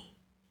me.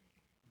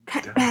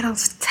 Pet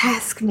battles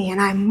task me,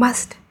 and I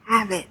must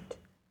have it.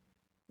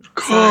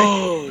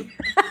 Oh.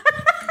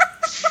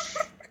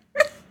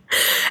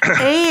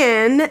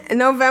 And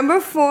November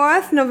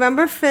 4th,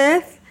 November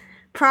 5th,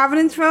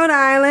 Providence, Rhode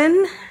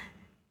Island,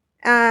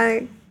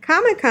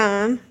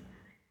 Comic-Con.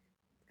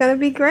 It's going to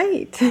be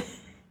great.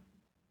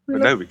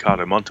 No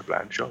Ricardo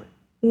Montalban, surely.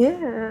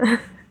 Yeah.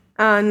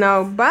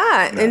 No,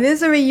 but it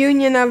is a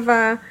reunion of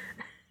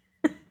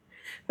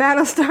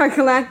Battlestar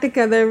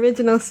Galactica, the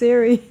original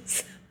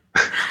series.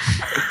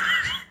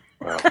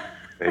 Well,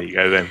 there you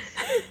go then.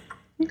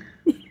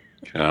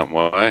 Can't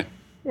wait.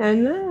 I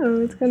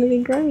know, it's going to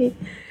be great.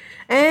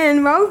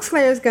 And Rogue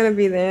Slayer is going to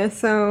be there,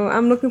 so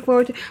I'm looking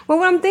forward to... Well,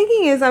 what I'm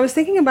thinking is, I was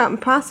thinking about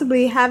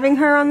possibly having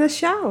her on the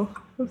show.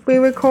 If we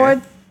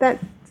record that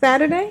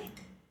Saturday.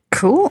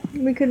 Cool.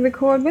 We could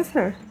record with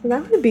her. So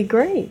that would be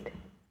great.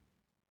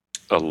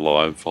 A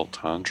live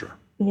Voltandra.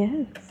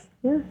 Yes,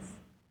 yes.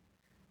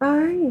 All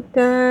right.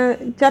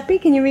 Jeppy,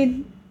 can you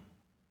read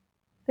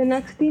the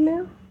next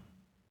email?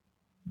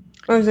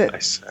 Or is it? I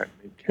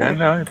certainly can.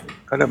 No,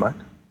 I don't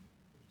mind.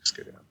 Just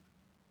get it up.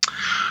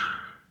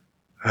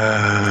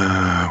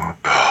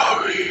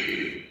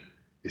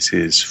 This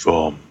is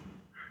from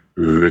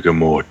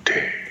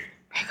Rigamorte.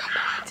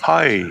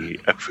 Hi,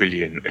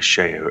 Aprillian,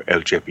 Asheo,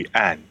 El Jeppy,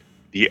 and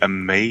the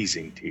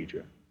amazing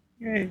Tidra.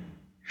 Yay.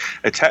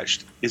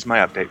 Attached is my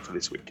update for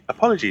this week.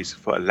 Apologies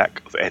for a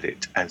lack of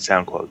edit and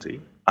sound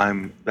quality.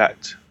 I'm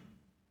that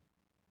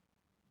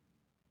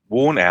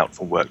worn out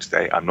from work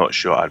today. I'm not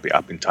sure I'll be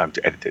up in time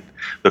to edit it.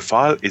 The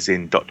file is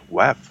in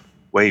 .wav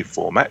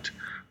format,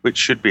 which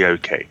should be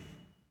okay,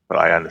 but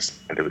I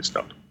understand if it's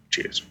not.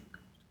 Cheers.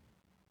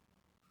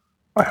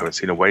 I haven't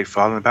seen a WAV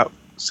file in about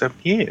 7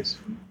 years.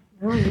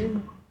 Oh, yeah.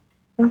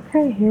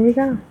 Okay, here we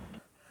go.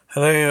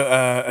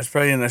 Hello,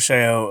 Australian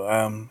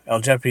Asheo,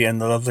 El Jeppy, and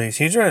the lovely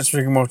Tidra. It's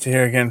Rigamorty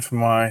here again for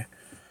my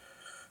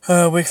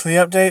weekly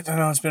update. I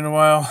know it's been a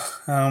while.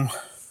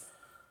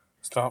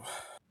 Stop.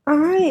 All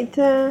right,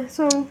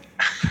 so...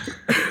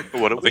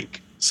 What I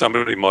think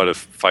somebody might have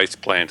face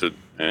planted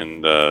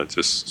and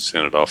just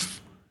sent it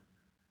off.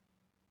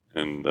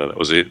 And that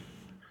was it.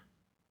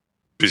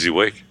 Busy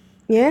week.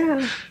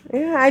 Yeah.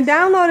 I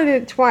downloaded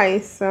it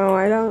twice,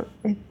 so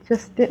it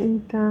just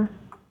didn't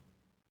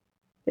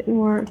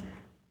work.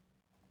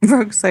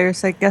 Rogue Slayer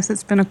said, guess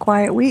it's been a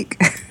quiet week.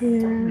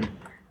 Yeah.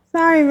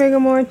 Sorry,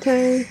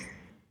 Rigamorte.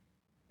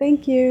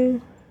 Thank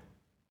you.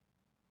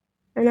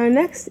 And our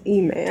next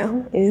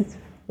email is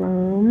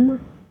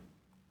from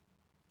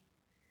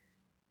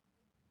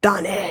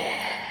Donnie.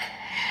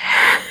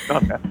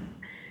 Okay.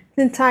 It's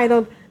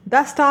entitled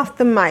Dust Off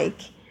the Mic.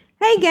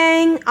 Hey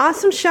gang,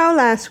 awesome show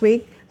last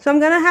week, so I'm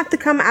going to have to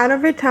come out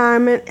of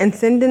retirement and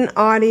send in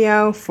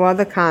audio for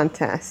the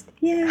contest.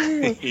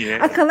 Yay!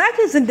 Yeah. A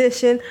collector's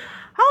edition.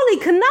 Holy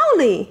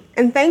cannoli!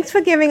 And thanks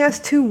for giving us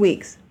 2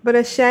 weeks. But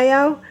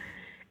Asheo,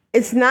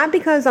 it's not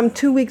because I'm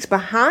 2 weeks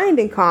behind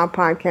in Call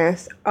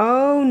Podcast.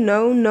 Oh,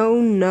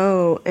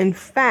 no. In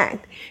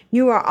fact,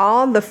 you are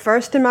all the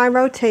first in my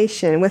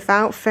rotation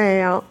without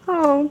fail.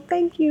 Oh,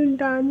 thank you,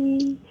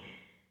 Donnie.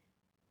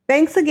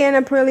 Thanks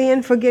again,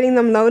 Aprillian, for getting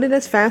them loaded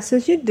as fast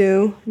as you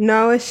do.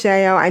 No,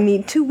 Asheo, I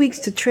need 2 weeks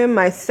to trim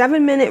my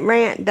 7-minute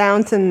rant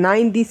down to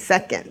 90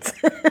 seconds.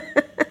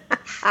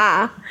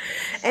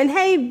 And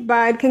hey,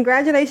 bud,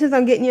 congratulations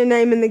on getting your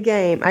name in the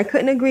game. I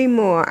couldn't agree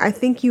more. I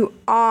think you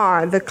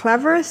are the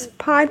cleverest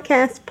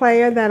podcast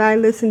player that I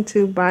listen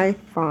to by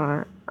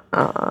far.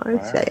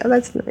 Asheo,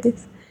 that's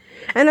nice.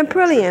 And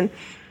Aprillian,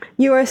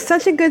 you are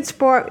such a good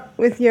sport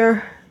with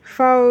your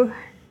faux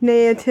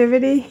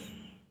naivety.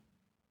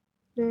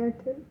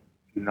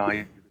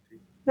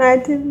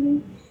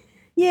 Naivety.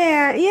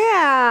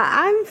 Yeah,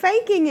 I'm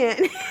faking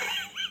it.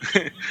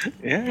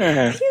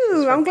 Yeah.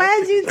 Phew, I'm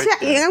glad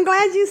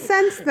you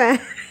sensed that.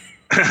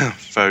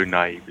 Faux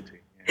naivety.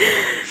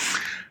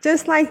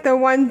 Just like the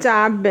one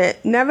job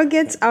bit. Never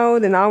gets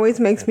old and always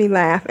makes me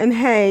laugh. And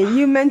hey,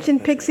 you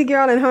mentioned Pixie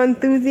Girl and her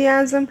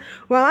enthusiasm.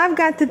 Well, I've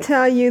got to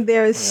tell you,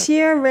 there is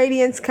sheer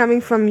radiance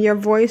coming from your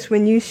voice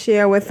when you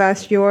share with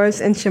us yours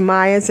and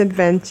Shemaya's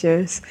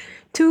adventures.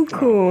 Too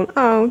cool.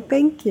 Oh,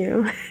 thank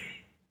you.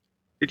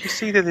 Did you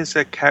see that there's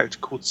a character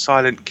called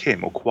Silent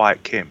Kim or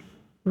Quiet Kim?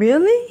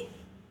 Really?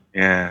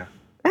 Yeah.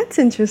 That's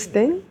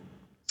interesting.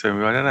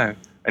 So I don't know.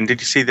 And did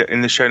you see that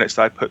in the show notes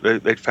that I put,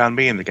 they'd found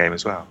me in the game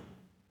as well?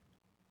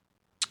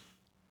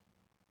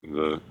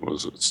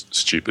 Was it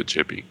Stupid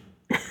Jeppy?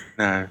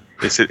 No,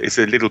 it's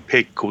a little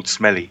pig called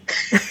Smelly.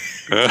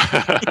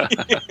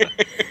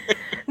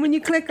 When you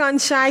click on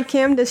Shy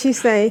Kim, does she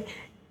say,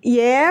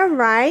 yeah,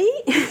 right?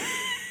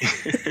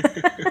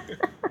 I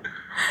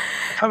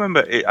can't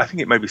remember. I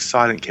think it may be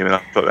Silent Kim, and I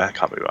thought that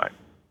can't be right.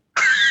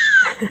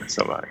 That's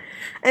not right.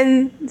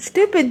 And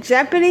Stupid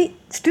Jep, is it?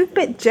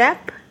 Stupid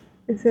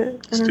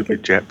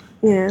Jep.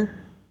 Yeah.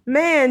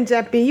 Man,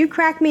 Jeppy, you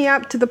crack me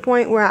up to the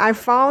point where I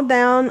fall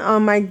down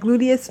on my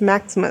gluteus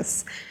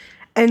maximus.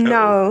 And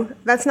no,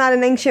 that's not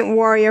an ancient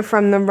warrior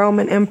from the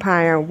Roman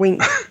Empire.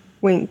 Wink,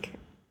 wink.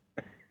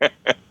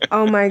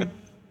 Oh my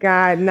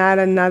God, not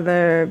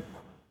another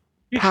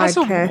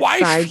podcast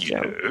side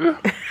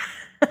joke.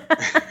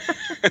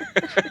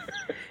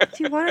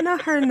 Do you want to know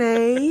her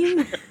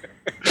name?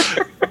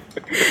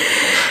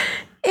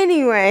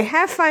 Anyway,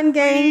 have fun,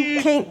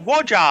 gang.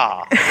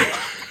 Roger.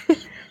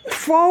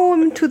 Throw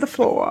him to the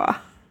floor.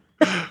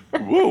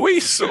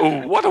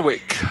 What a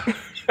week.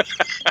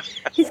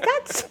 He's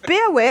got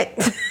spirit.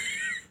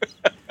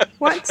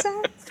 What's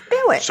that?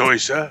 Spirit. Sorry,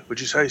 sir. Would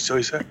you say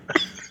sorry, sir?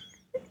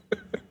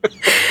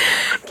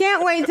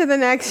 Can't wait to the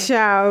next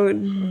show.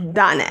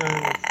 Done it.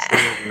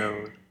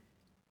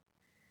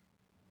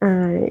 All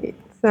right.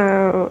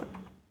 So,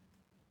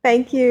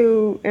 thank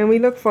you, and we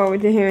look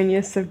forward to hearing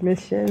your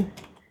submission.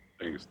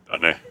 Thanks,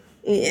 Donnie.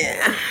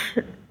 Yeah.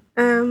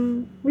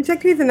 Would you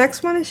like to read the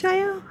next one,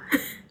 Asheo?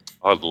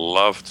 I'd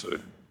love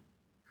to.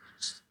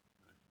 Just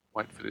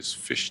wait for this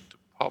fish to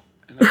pop,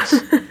 and it's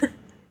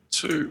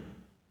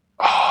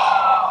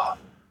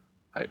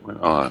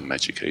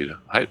magic eater.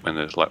 I hate when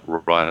it's like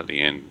right at the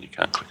end and you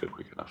can't click it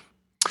quick enough.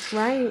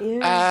 Right,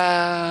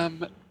 yeah.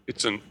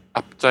 It's an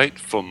update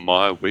for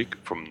my week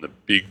from the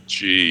Big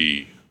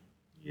G.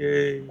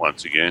 Yay.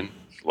 Once again,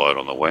 light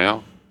on the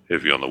WoW,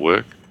 heavy on the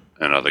work,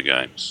 and other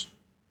games.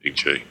 Big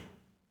G.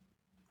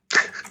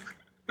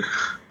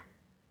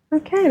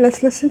 Okay,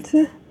 let's listen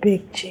to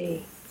Big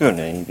G. Good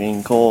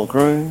evening, Core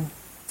Crew.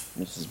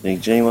 This is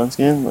Big G once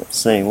again. Let's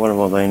see, what have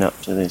I been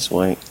up to this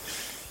week?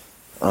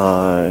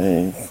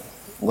 I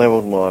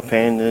leveled my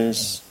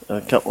pandas a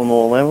couple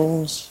more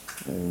levels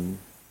and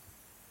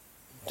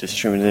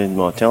distributed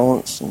my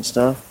talents and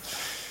stuff.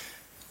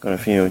 Got a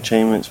few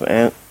achievements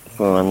for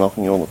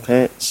unlocking all the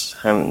pets.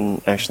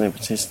 Haven't actually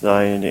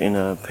participated in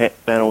a pet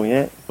battle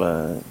yet,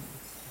 but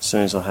as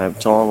soon as I have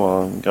time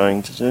I'm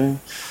going to do.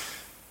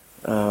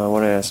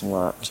 What else am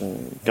I up to?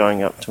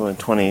 Going up to a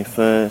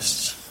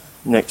 21st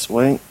next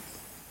week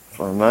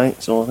for a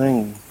mate sort of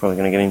thing. Probably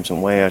going to get him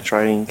some WoW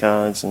trading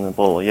cards and a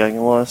bottle of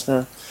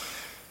Jägermeister.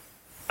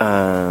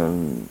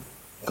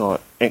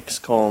 Got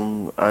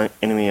XCOM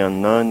Enemy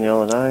Unknown the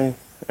other day,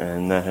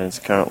 and that has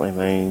currently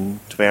been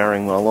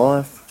devouring my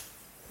life.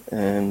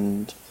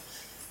 And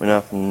went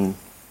up and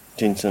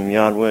did some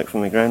yard work for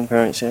my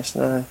grandparents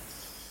yesterday.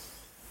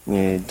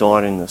 Yeah,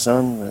 died in the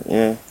sun, but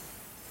yeah,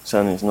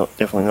 sun is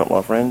definitely not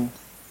my friend.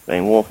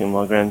 Been walking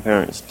my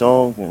grandparents'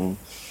 dog and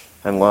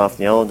had laughed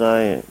the other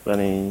day, but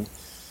he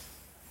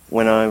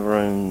went over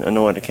and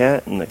annoyed a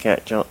cat, and the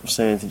cat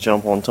decided to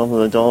jump on top of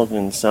the dog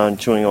and started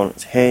chewing on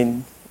its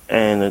head,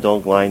 and the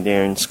dog laid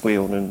there and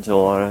squealed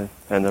until I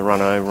had to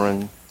run over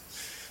and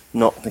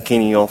knock the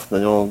kitty off the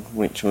dog,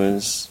 which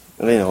was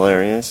a bit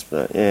hilarious,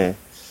 but yeah,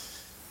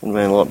 would have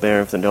been a lot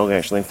better if the dog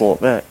actually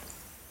fought back.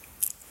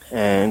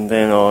 And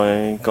then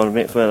I got a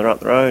bit further up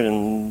the road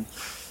and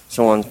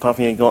someone's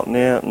puppy had gotten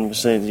out and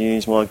proceeded to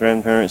use my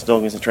grandparents'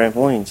 dog as a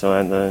trampoline, so I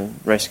had to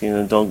rescue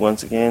the dog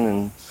once again,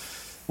 and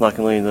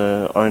luckily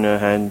the owner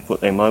had put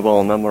their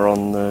mobile number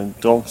on the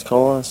dog's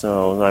collar,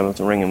 so I was able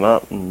to ring him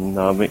up, and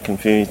they were a bit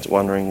confused,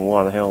 wondering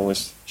why the hell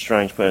this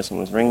strange person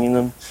was ringing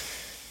them,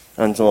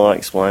 until I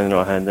explained that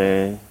I had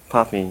their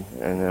puppy,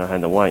 and then I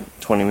had to wait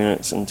 20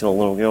 minutes until a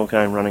little girl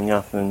came running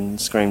up and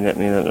screamed at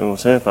me that it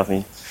was her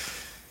puppy.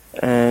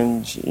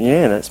 And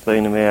yeah, that's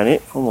been about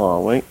it for my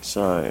week.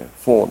 So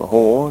for the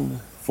Horde,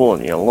 for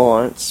the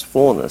Alliance,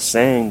 for the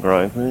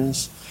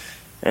Sandgropers,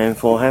 and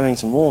for having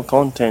some more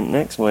content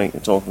next week to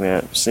talk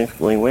about,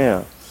 specifically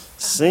WoW.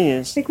 See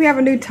yous. I think we have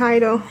a new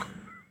title.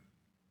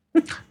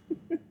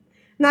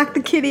 Knock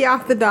the kitty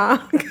off the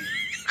dog.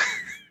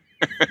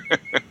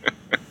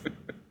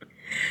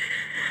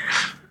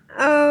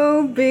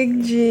 Oh,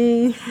 Big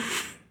G.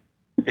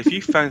 If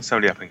you phone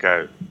somebody up and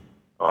go,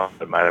 "Oh,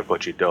 I'm mad, I've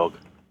got your dog,"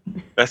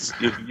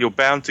 you're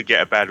bound to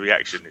get a bad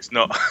reaction. It's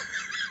not.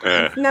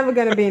 It's never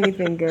going to be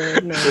anything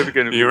good. No.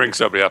 You ring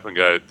somebody up and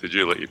go, "Did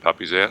you let your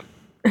puppies out?"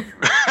 And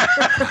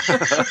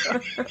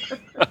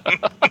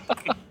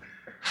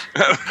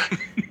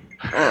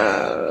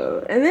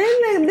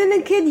then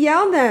the kid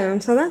yelled at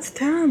him, so that's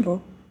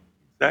terrible.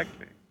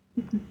 Exactly.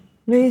 I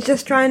mean, he's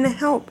just trying to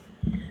help.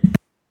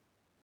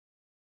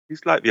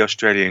 He's like the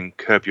Australian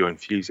Curb Your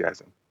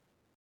Enthusiasm.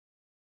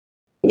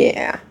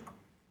 Yeah.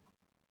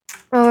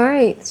 All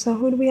right, so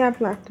who do we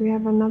have left? Do we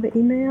have another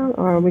email,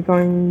 or are we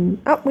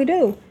going... Oh, we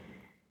do.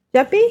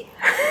 Jeppy?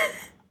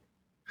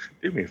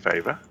 Do me a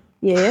favour.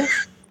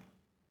 Yes.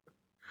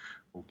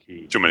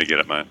 Okay. Do you want me to get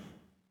it, mate?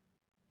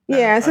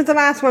 Yeah, since the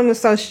last one was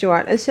so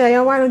short.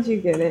 Ashayo, why don't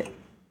you get it?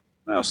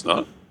 No, it's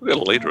not. We've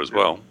got a leader as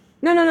well.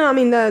 No, I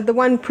mean the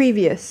one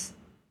previous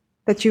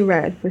that you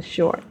read was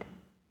short.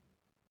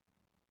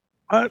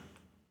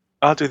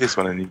 I'll do this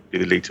one and you do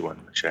the later one.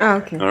 Oh,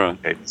 okay. All right.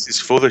 Okay, this is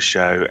for the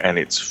show, and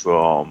it's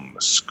from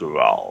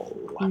Skrull.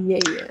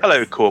 Yeah.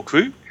 Hello, core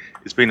crew.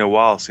 It's been a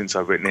while since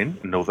I've written in,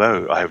 and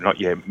although I have not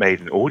yet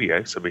made an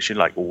audio submission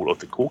like all of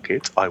the core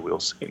kids, I will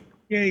soon.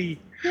 Yay!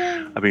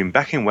 I've been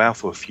back in WoW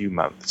for a few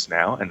months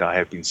now, and I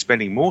have been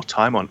spending more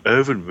time on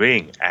Irvin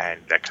Ring and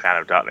the Clan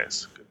of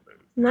Darkness.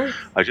 Nice.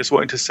 I just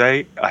wanted to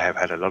say I have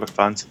had a lot of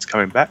fun since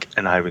coming back,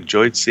 and I have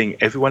enjoyed seeing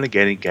everyone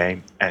again in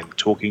game and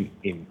talking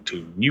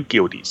into new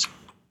guildies.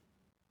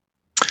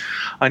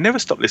 I never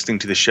stopped listening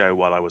to the show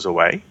while I was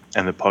away,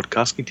 and the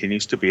podcast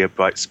continues to be a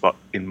bright spot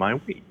in my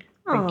week.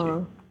 Thank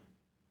you.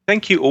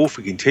 Thank you all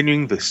for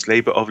continuing this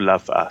labour of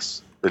love for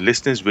us. The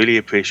listeners really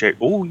appreciate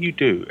all you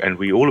do, and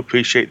we all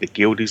appreciate the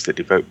guildies that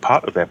devote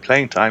part of their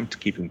playing time to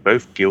keeping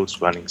both guilds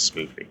running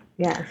smoothly.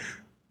 Yes.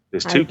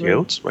 There's two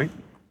guilds, wait.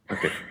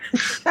 Okay.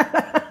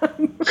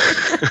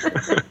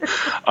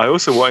 I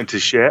also wanted to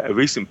share a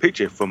recent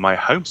picture from my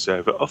home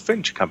server of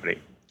Finch Company.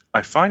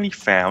 I finally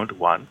found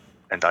one,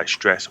 and I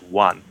stress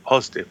one,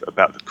 positive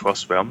about the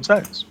cross-realm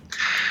zones.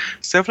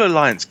 Several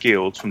Alliance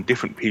guilds from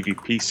different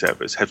PvP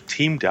servers have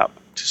teamed up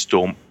to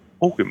storm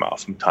Orgrimmar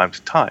from time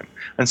to time,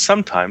 and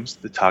sometimes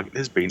the target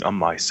has been on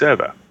my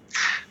server.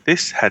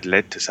 This had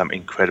led to some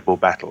incredible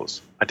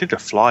battles. I did a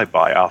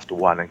flyby after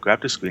one and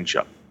grabbed a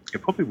screenshot.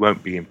 It probably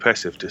won't be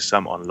impressive to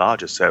some on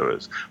larger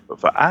servers, but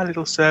for our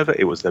little server,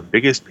 it was the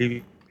biggest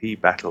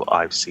PvP battle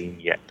I've seen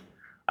yet.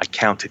 I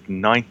counted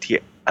 90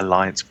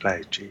 Alliance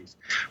players,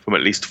 from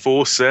at least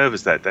 4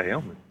 servers that day.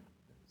 Oh,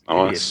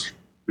 nice.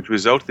 Which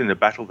resulted in a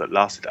battle that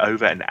lasted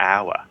over an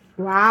hour.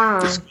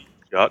 Wow. The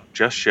screenshot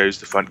just shows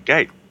the front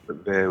gate,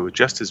 but there were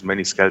just as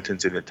many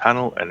skeletons in the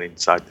tunnel and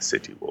inside the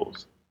city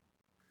walls.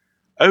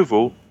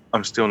 Overall,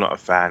 I'm still not a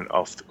fan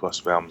of the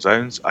cross-realm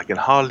zones. I can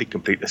hardly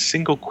complete a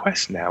single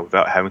quest now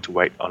without having to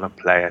wait on a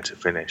player to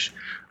finish.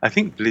 I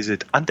think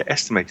Blizzard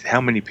underestimated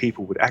how many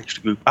people would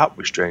actually group up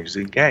with strangers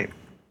in-game.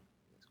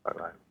 That's quite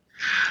right.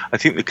 I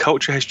think the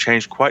culture has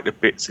changed quite a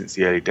bit since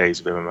the early days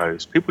of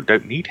MMOs. People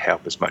don't need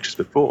help as much as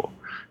before,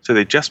 so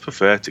they just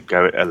prefer to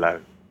go it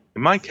alone.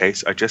 In my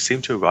case, I just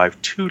seem to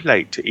arrive too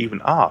late to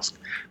even ask.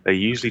 They're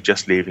usually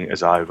just leaving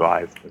as I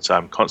arrive, and so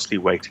I'm constantly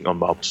waiting on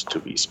mobs to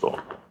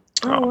respawn.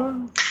 Oh,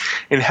 wow.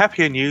 In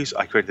happier news,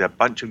 I created a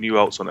bunch of new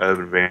alts on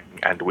Urban Ring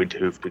and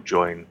Winterhoof to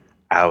join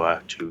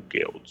our 2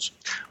 guilds.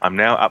 I'm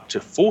now up to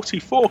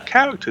 44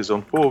 characters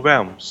on 4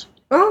 realms.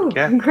 Oh,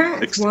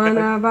 congrats, one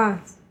of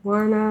us.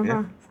 One of Yeah.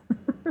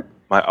 us.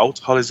 My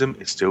alcoholism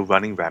is still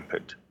running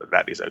rampant, but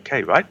that is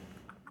okay, right?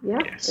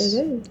 Yep, Yes.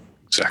 it is.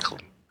 Exactly.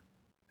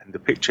 And the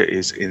picture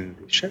is in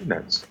the show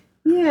notes.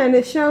 Yeah, and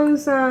it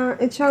shows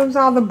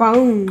all the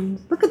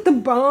bones. Look at the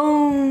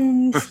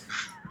bones.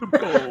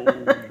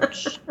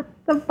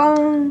 The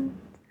bones.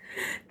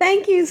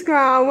 Thank you,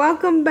 Scrawl.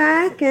 Welcome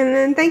back,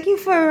 and thank you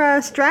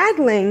for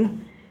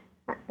straddling.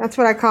 That's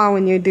what I call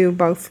when you do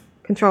both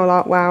Control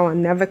Alt WoW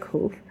on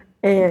Nevercoof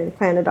and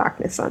Clan of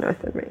Darkness on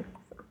Earth and Ring.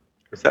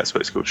 That's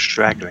what it's called,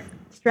 straggling.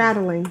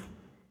 Straddling.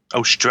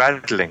 Oh,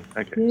 straddling.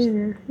 Okay.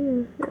 Yeah.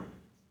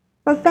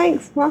 Well,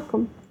 thanks.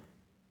 Welcome.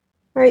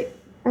 All right,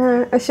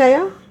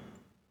 Ashaya?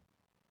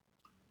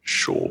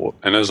 Sure.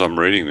 And as I'm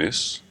reading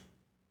this,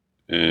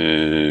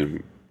 there's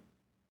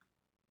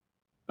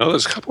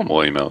a couple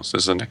more emails.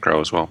 There's a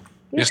Necro as well.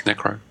 Yeah. Yes,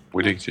 Necro.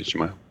 We did get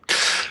your mail.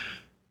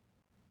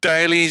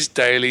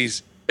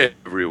 Dailies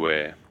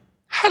everywhere.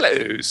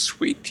 Hello,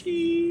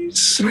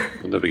 sweeties.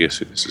 I'll never guess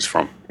who this is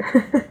from.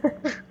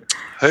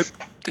 Hope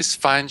this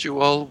finds you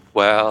all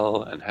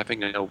well and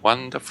having a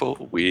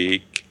wonderful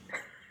week.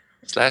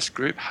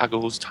 /group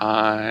huggles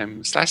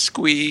time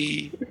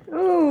 /squee.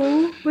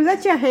 Ooh, was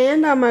that your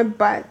hand on my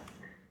butt?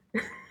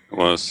 It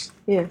was.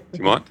 Yeah. Do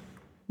you mind?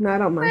 No, I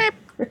don't mind.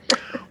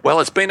 Well,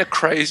 it's been a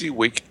crazy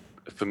week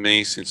for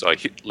me since I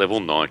hit level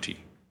 90.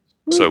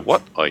 So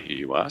what, I hear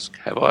you ask,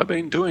 have I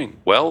been doing?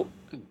 Well,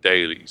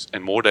 dailies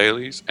and more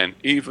dailies and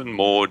even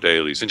more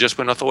dailies. And just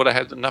when I thought I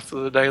had enough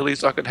of the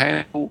dailies I could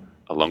handle,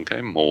 along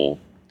came more.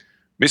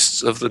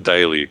 Mist is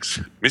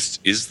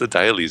the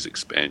dailies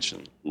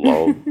expansion.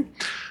 Lol.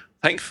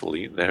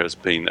 Thankfully, there has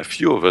been a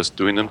few of us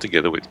doing them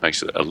together, which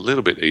makes it a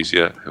little bit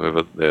easier.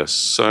 However, there are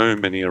so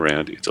many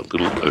around, it's a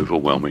little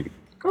overwhelming.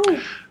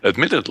 Oh.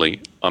 Admittedly,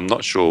 I'm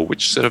not sure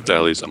which set of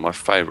dailies are my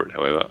favourite.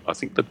 However, I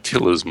think the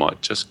tillers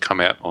might just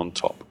come out on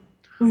top.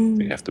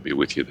 They have to be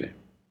with you there.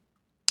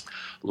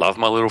 Love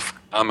my little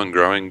farm and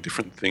growing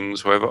different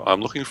things. However, I'm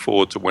looking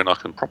forward to when I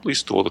can properly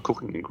store the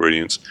cooking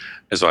ingredients,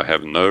 as I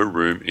have no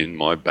room in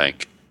my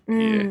bank.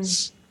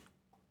 Yes.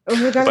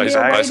 Is there gonna be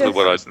a way Basically, to-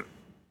 what I Is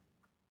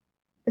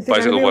there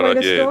gonna be a way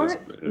to store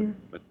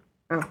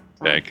it?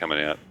 yeah,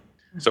 coming out.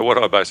 So what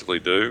I basically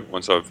do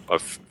once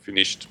I've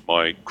finished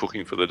my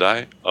cooking for the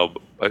day, I'll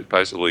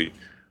basically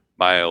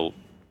mail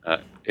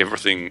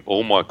everything,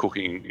 all my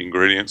cooking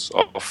ingredients,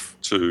 off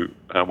to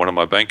one of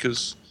my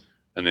bankers,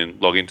 and then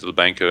log into the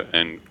banker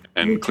and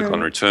click on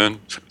return.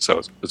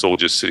 So it's all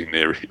just sitting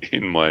there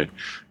in my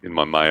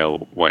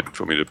mail, waiting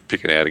for me to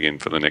pick it out again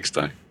for the next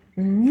day.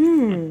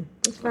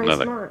 That's very I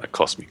know smart. that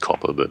cost me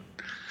copper, but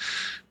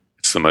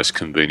it's the most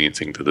convenient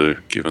thing to do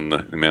given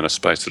the amount of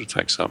space that it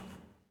takes up.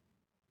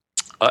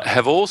 I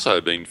have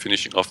also been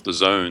finishing off the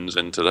zones,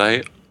 and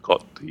today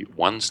got the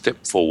 1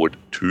 step forward,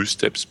 2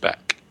 steps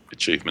back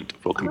achievement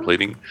for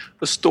completing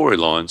the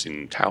storylines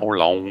in Tower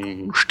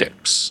Long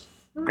Steps.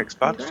 Next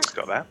part, just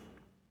got that.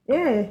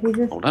 Yeah, he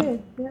just Well done.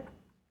 did. Yeah.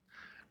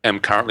 I'm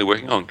currently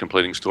working on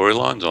completing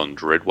storylines on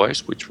Dread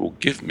Waste, which will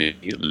give me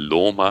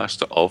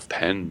Lawmaster of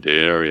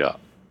Pandaria.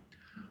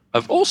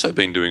 I've also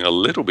been doing a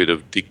little bit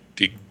of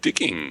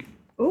digging.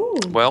 Ooh.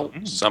 Well,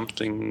 some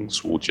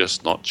things will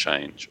just not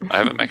change. I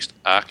haven't maxed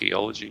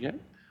archaeology yet.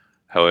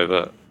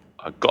 However,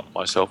 I got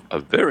myself a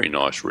very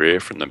nice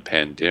rare from the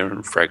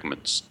Pandaren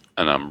fragments,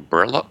 an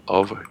umbrella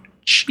of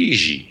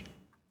Chiji.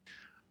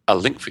 A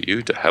link for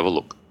you to have a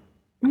look.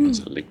 There's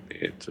a link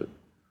there to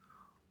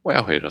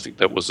Wowhead. I think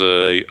that was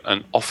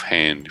an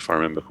offhand, if I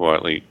remember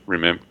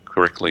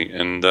correctly,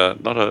 and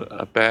not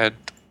a bad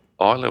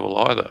eye level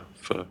either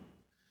for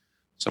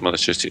someone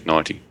that's just hit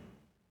 90.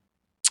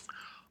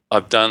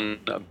 I've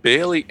done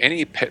barely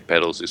any pet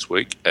battles this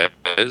week,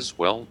 as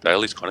well,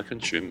 dailies kind of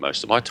consume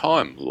most of my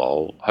time.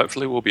 Lol.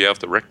 Hopefully we'll be able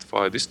to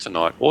rectify this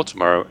tonight or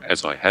tomorrow,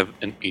 as I have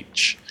an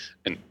itch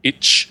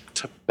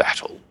to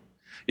battle.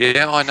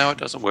 Yeah, I know it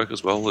doesn't work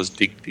as well as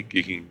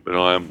digging, but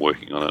I am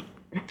working on it.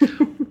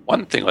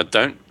 One thing I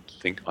don't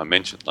think I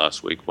mentioned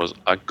last week was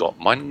I got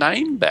my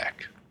name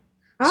back.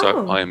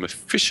 So I am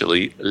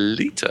officially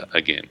Lita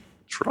again.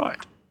 That's right.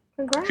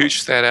 Congrats.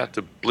 Huge shout out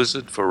to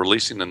Blizzard for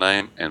releasing the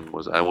name and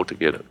was able to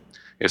get it.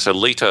 Yeah, so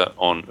Lita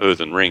on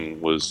Earthen Ring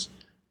was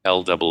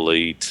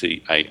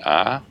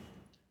LEETAR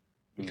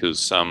because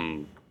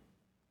some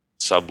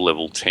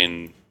sub-level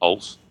 10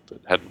 alts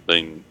that hadn't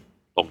been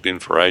logged in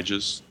for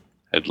ages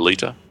had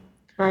Lita.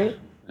 Right.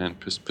 And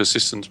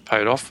persistence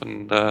paid off,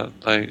 and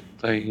they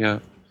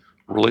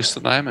released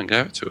the name and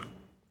gave it to her.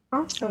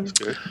 Awesome.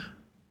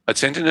 I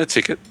sent in a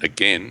ticket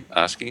again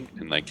asking,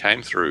 and they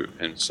came through,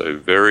 and so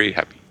very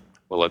happy.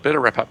 Well, I better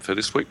wrap up for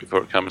this week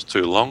before it comes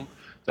too long.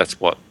 That's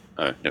what...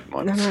 Oh, never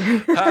mind.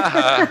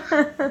 I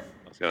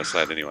was going to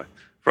say it anyway.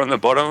 From the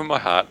bottom of my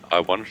heart, I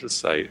wanted to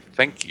say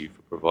thank you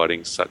for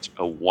providing such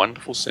a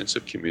wonderful sense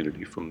of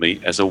community for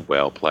me as a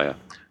WoW player.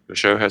 Your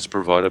show has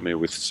provided me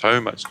with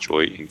so much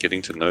joy in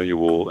getting to know you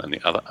all and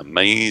the other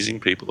amazing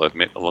people I've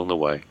met along the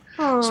way.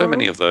 Aww. So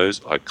many of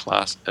those I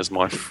class as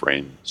my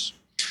friends.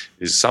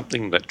 It is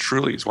something that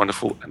truly is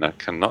wonderful, and I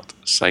cannot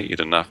say it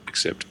enough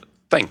except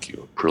thank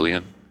you,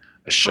 Brilliant,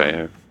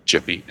 Asheo,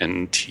 Jeppy,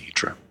 and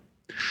Teedra.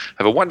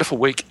 Have a wonderful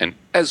week, and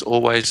as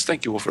always,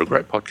 thank you all for a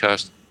great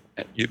podcast.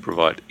 And you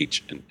provide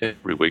each and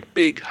every week.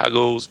 Big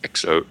huggles,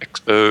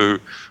 XOXO,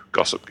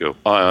 Gossip Girl,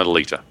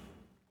 Lita.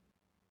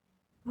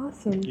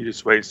 Awesome. You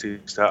just wait till you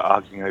start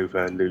arguing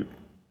over loot.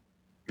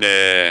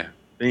 Yeah.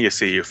 Then you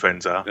see your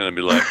friends are. Then I'll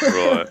be like,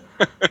 right,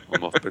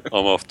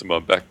 I'm off to my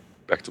back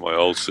to my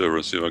old server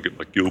and see if I can get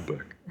my guild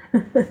back.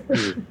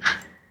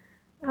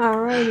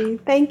 Alrighty.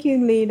 Thank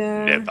you,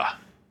 Lita.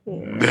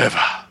 Never.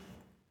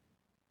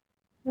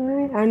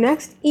 Alright, our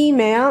next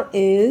email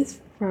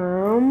is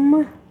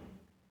from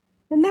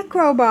the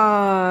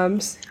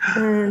Necrobobs.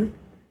 And,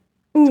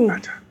 I'm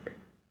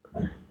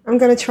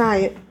going to try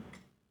it.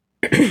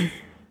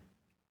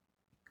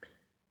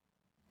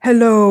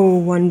 Hello,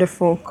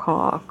 wonderful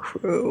car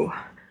crew.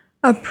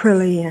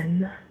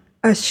 Aprillian,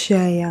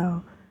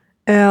 Asheo,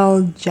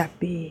 El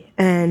Jeppy,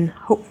 and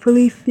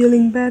hopefully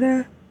feeling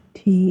better,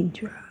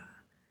 Teedra.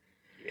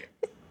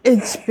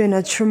 It's been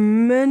a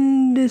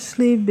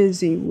tremendously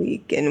busy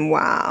week in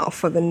WoW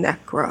for the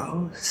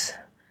Necros.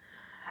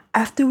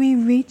 After we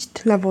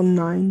reached level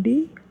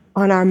 90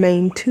 on our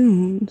main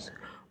tunes,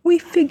 we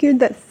figured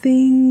that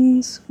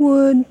things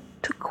would,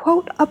 to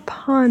quote a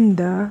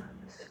panda,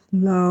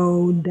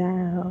 slow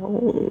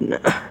down.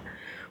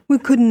 We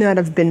could not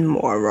have been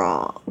more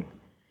wrong.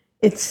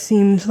 It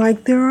seems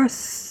like there are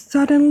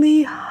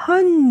suddenly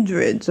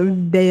hundreds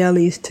of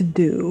dailies to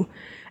do,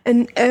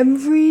 and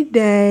every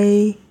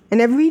day and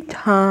every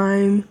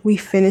time we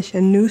finish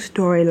a new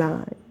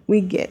storyline,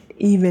 we get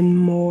even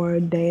more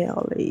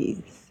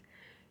dailies.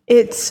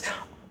 It's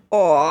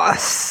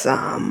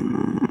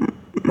awesome.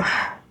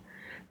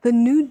 The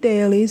new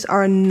dailies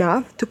are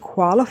enough to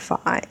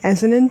qualify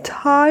as an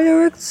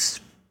entire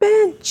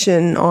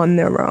expansion on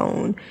their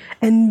own.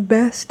 And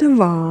best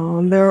of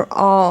all, they're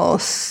all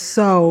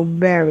so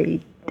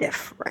very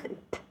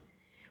different.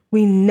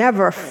 We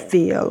never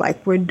feel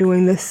like we're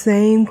doing the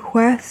same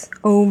quests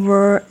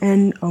over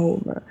and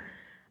over.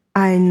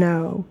 I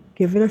know,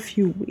 give it a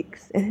few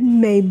weeks, and it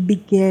may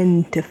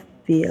begin to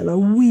feel a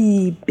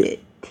wee bit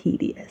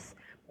tedious,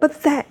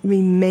 but that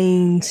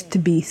remains to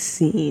be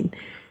seen.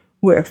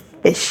 We're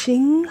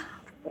fishing,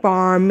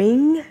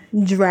 farming,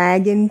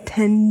 dragon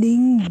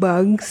tending,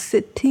 bug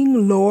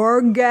sitting,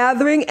 lore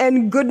gathering,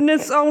 and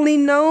goodness only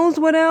knows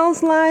what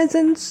else lies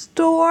in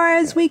store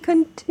as we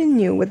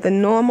continue with the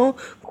normal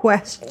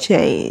quest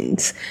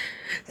chains.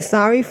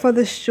 Sorry for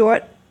the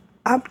short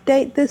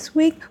update this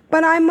week,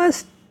 but I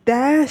must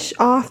dash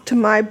off to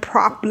my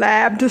prop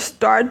lab to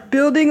start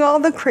building all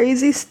the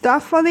crazy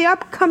stuff for the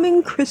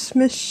upcoming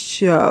Christmas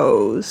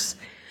shows.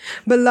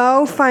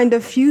 Below, find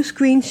a few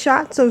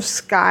screenshots of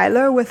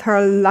Skylar with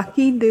her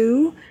lucky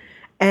do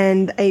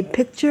and a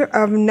picture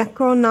of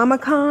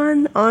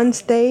Necronomicon on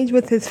stage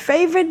with his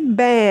favorite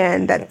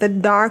band at the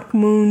Dark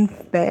Moon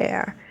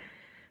Fair.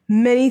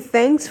 Many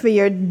thanks for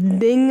your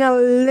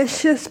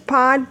dingalicious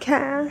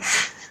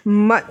podcast.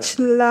 Much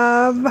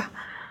love,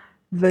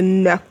 the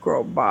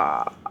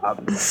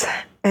Necrobobs.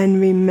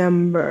 And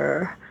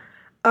remember,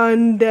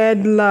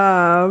 undead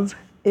love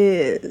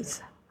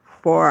is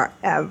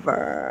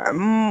forever.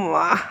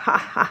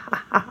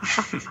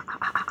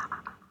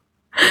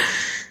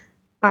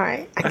 All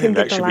right, I think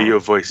that should be your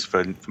voice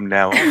from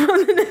now on.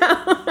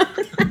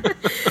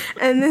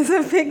 And there's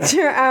a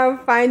picture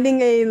of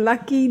finding a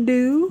lucky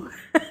do.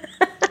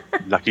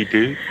 Lucky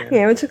do?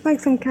 Yeah, which looks like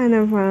some kind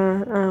of,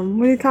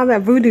 what do you call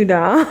that, voodoo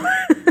doll?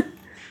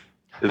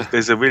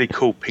 There's a really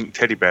cool pink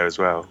teddy bear as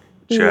well.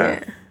 Which,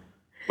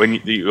 when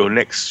your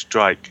next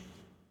strike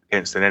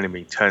against an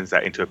enemy turns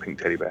that into a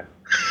pink teddy bear.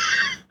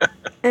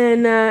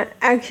 And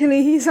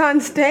actually, he's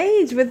on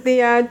stage with the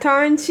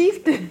Tauren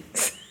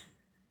chieftains.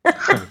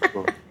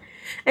 Cool.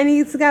 And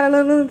he's got a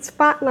little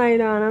spotlight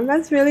on him.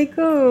 That's really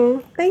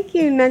cool. Thank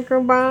you,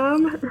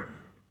 Necrobob.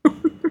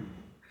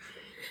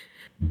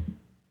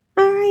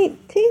 All right,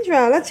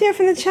 Teedra, let's hear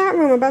from the chat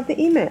room about the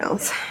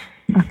emails.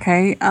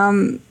 Okay.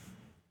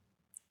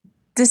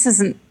 This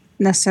isn't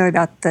necessarily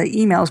about the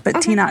emails,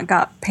 but Tina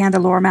got Panda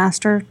Lore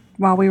Master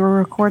while we were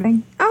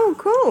recording. Oh,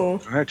 cool.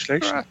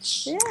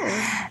 Congratulations.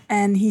 Yeah.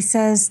 And he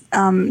says,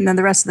 now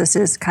the rest of this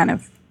is kind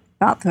of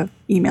about the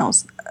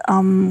emails.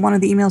 One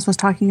of the emails was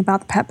talking about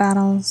the pet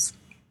battles.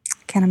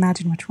 Can't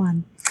imagine which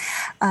one.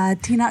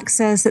 Tinoch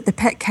says that the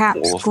pet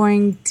cap's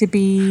going to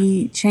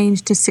be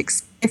changed to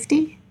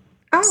 650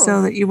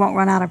 so that you won't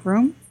run out of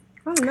room.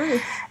 Oh,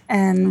 nice.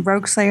 And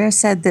Rogue Slayer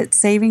said that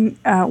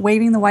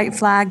waving the white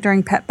flag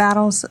during pet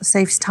battles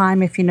saves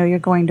time if you know you're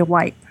going to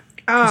wipe.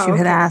 Because you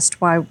had asked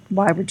why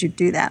would you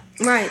do that?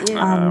 Right,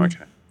 yeah.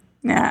 Okay.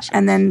 Yeah,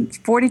 and then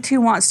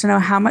 42 wants to know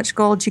how much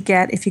gold you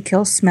get if you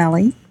kill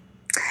Smelly.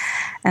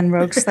 And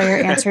Rogue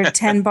Slayer answered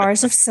 10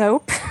 bars of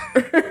soap.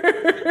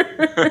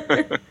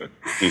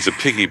 He's a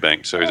piggy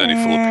bank, so he's only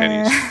full of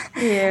pennies.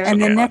 Yeah. And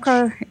the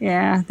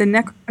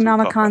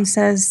Necronomicon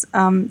says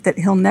that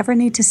he'll never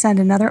need to send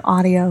another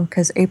audio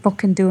because April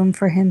can do them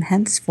for him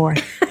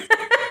henceforth.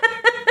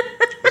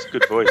 That's a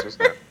good voice,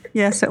 wasn't it?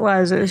 Yes, it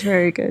was. It was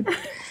very good.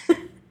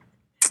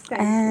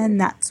 And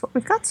that's what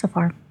we've got so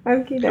far.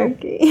 Okie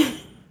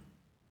dokie.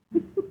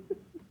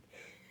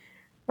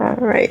 All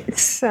right,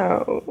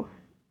 so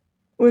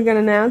we're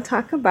gonna now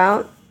talk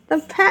about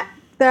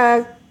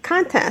the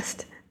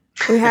contest.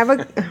 We have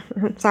a.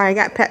 Sorry, I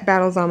got pet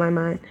battles on my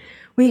mind.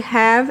 We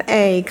have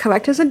a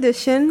collector's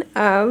edition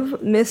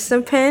of Mists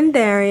of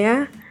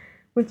Pandaria,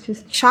 which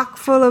is chock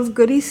full of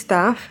goody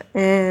stuff,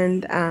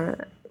 and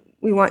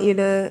we want you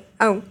to.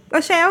 Oh,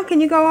 Michelle,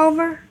 can you go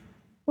over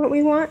what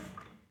we want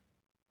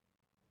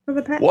for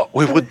the pet? What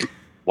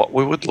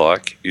we would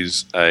like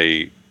is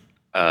a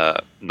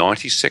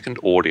 90-second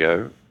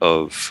audio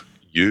of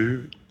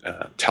you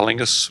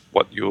telling us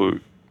what your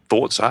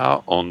thoughts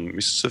are on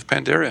Mists of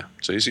Pandaria.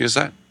 It's easy as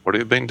that. What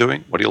have you been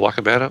doing? What do you like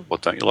about it?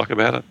 What don't you like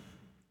about it?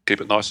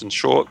 Keep it nice and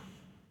short.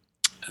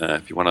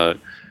 If you want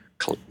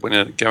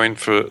to go in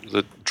for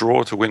the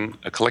draw to win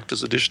a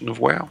collector's edition of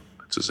WoW,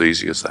 it's as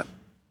easy as that.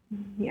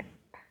 Yeah.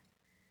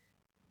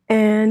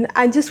 And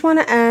I just want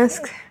to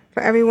ask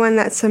for everyone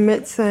that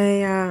submits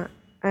an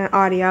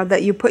audio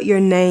that you put your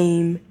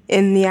name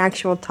in the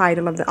actual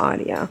title of the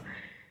audio,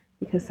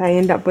 because I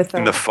end up with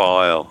in the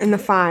file. In the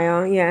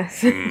file,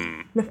 yes.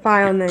 The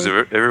file name.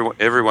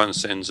 Everyone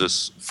sends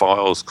us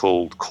files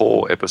called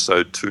core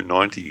episode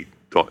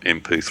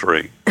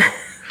 290.mp3.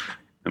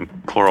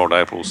 And poor old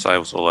April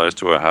saves all those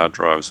to her hard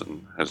drives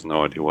and has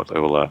no idea what they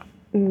all are.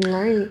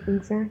 Right,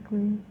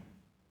 exactly.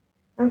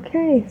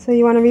 Okay, so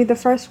you want to read the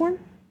first one?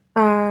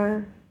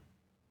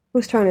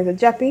 Whose turn is it?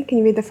 Jeppy, can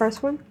you read the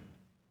first one?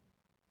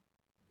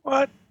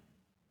 What?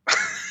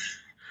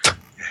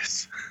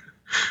 Yes.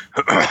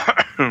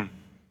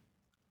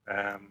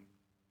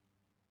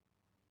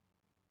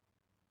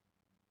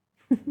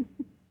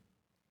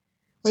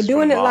 We're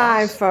doing it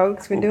live,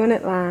 folks. We're doing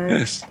it live.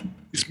 Yes.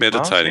 He's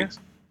meditating. Yes.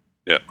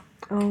 Yeah.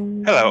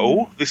 Hello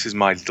all, this is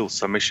my little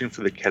submission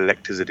for the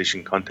Collector's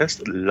Edition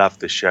contest. Love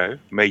the show.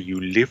 May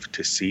you live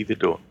to see the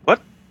dawn.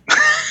 What?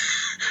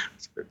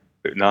 It's a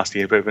bit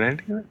nasty, a bit of an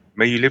ending. Right?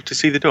 May you live to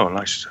see the dawn.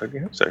 I should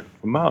certainly hope so.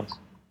 From Mars.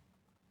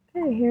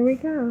 Okay, here we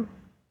go.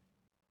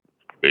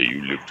 May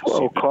you live to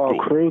Hello, call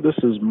crew. This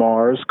is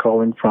Mars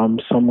calling from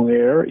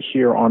somewhere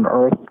here on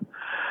Earth.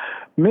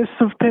 Mists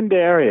of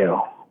Pandaria.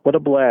 What a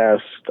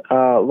blast.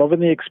 Loving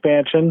the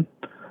expansion.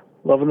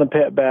 Loving the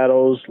pet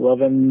battles.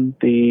 Loving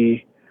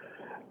the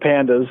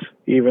pandas,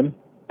 even.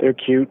 They're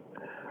cute.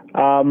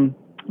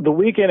 The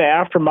weekend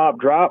after Mop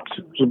dropped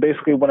was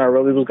basically when I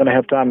really was going to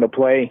have time to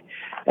play,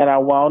 and I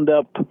wound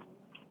up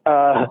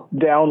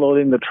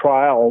downloading the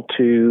trial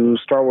to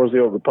Star Wars The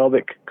Old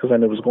Republic because I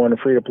knew it was going to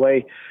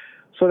free-to-play.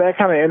 So that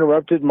kind of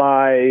interrupted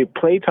my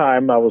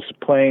playtime. I was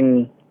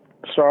playing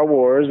Star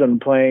Wars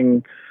and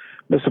playing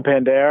Mists of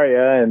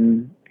Pandaria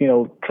and,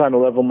 trying to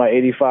level my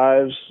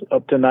 85s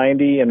up to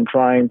 90 and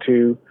trying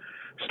to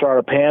start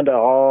a panda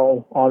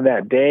all on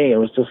that day. It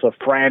was just a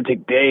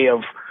frantic day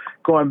of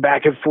going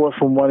back and forth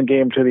from one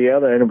game to the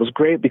other. And it was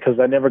great because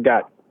I never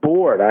got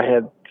bored. I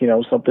had,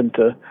 something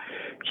to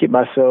keep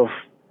myself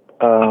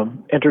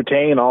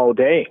entertained all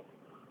day.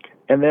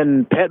 And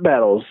then pet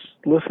battles,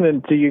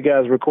 listening to you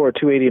guys record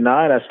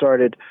 289, I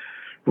started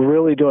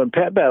really doing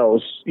pet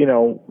battles,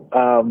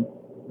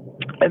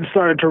 and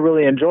started to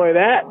really enjoy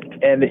that.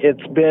 And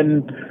it's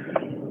been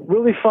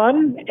really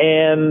fun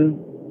and,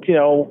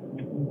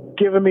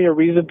 given me a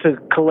reason to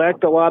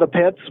collect a lot of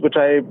pets, which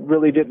I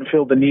really didn't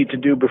feel the need to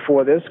do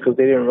before this because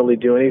they didn't really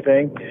do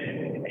anything,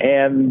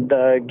 and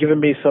given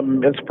me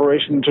some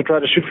inspiration to try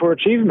to shoot for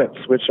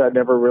achievements, which I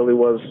never really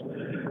was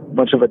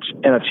much of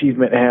an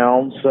achievement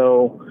hound.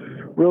 So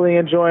really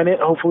enjoying it.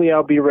 Hopefully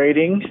I'll be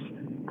rating,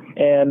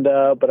 and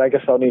but I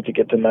guess I'll need to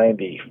get to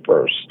 90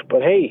 first.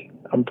 But hey,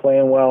 I'm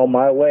playing well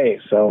my way,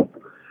 so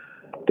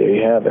there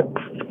you have it.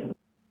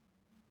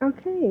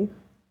 Okay.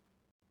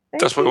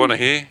 That's what we want to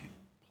hear.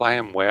 Play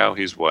him WoW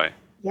his way.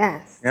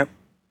 Yes. Yep.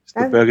 It's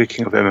the Burger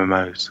King of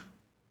MMOs.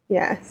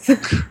 Yes.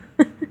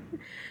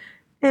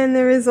 And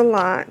there is a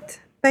lot.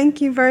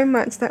 Thank you very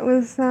much. That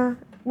was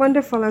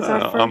wonderful as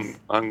our first.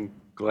 I'm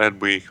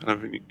glad we kind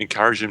of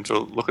encourage him to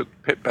look at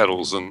pet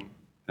battles and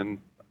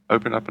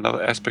open up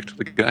another aspect of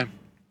the game.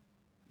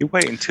 You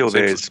wait until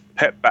there's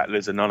Pet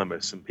Battlers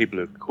Anonymous and people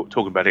are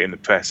talking about it in the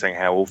press saying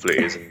how awful it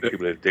is and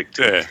people are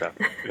addicted and stuff.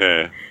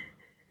 Yeah.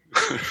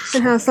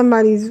 And how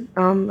somebody's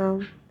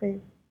they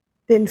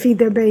didn't feed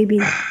their baby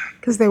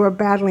because they were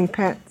battling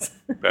pets.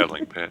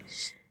 Battling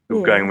pets.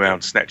 People going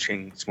around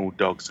snatching small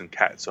dogs and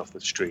cats off the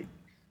street.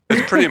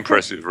 It's pretty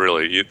impressive,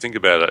 really. You think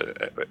about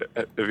it.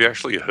 Have you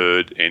actually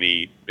heard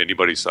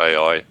anybody say,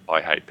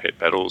 I hate pet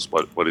battles?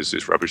 What is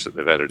this rubbish that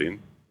they've added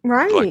in?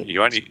 Right. Like,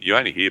 you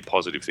only hear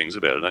positive things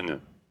about it, don't you?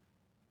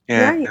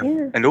 Yeah. Right,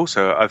 yeah. And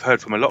also, I've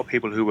heard from a lot of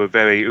people who were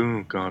very,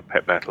 oh, God,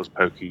 pet battles,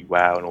 pokey,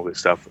 wow, and all this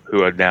stuff,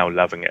 who are now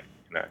loving it,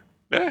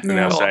 Yeah. And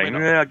now saying,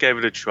 I gave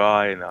it a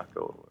try, and I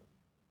thought...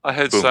 I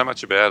heard so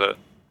much about it,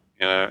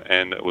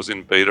 and it was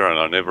in beta, and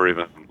I never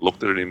even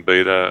looked at it in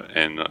beta,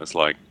 and it's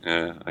like,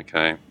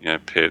 okay,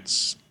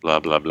 pets, blah,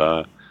 blah,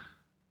 blah.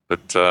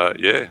 But,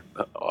 I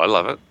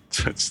love it.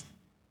 It's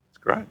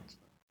great.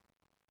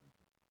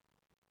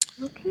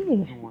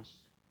 Okay.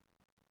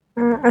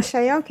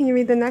 Ashayo, can you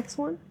read the next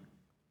one?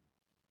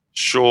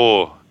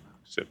 Sure.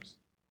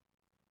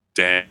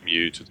 damn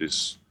you to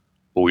this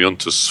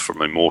Boyuntus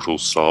from Immortal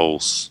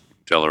Souls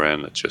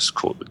Dalaran that just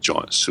caught the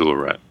giant sewer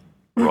rat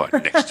right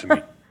next to me.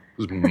 It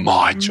was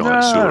my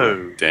giant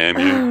sewer rat. Damn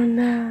you. Oh,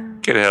 no.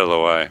 Get out of the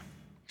way.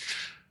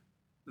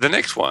 The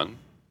next one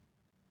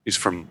is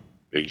from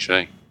Big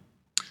G.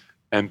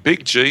 And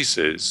Big G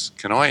says,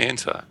 can I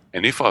enter?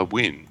 And if I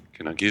win,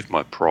 can I give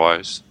my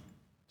prize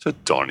to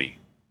Donnie?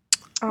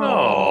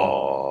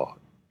 Oh.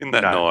 Isn't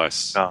that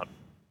nice? No.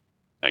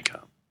 I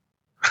can't.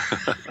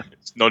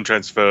 It's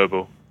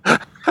non-transferable.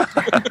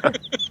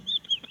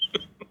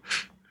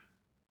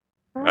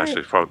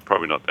 Actually,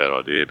 probably not that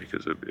idea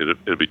because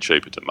it'd be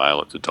cheaper to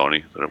mail it to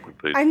Donnie than it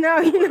would be. I know,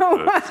 you know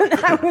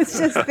what? I was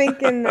just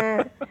thinking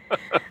that.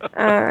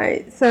 All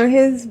right, so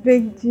here's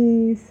Big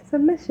G's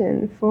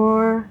submission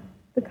for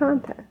the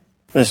contest.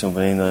 This will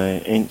be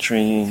the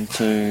entry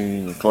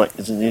into the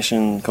Collector's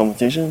Edition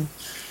competition.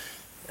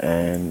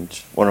 And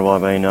what have I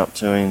been up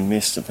to in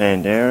Mr.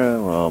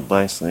 Pandera? Well,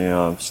 basically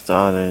I've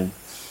started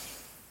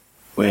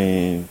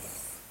with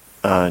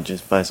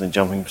just basically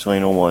jumping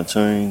between all my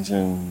tunes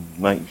and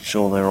making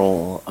sure they're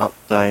all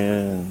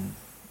updated and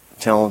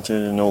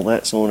talented and all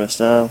that sort of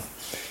stuff.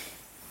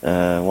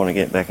 I want to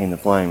get back into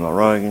playing my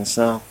rogue and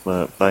stuff,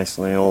 but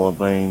basically all I've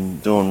been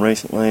doing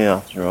recently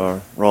after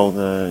I rolled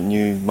the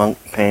new Monk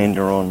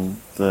Panda on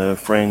the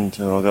friend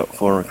who I got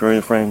for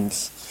Recruiter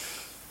Friends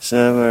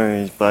server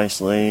is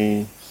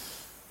basically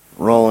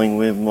rolling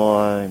with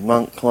my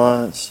monk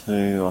class,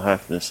 who I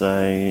have to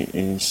say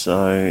is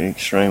so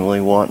extremely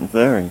white and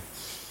furry.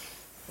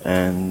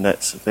 And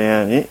that's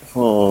about it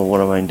for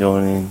what I've been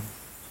doing in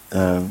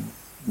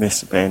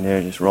Mr.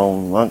 Pandera, just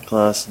rolling the monk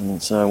class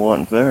and so white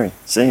and furry.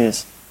 See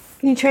yous.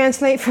 Can you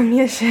translate from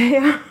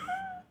Yeshaya?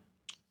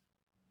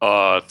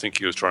 I think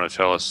he was trying to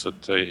tell us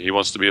that he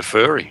wants to be a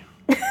furry.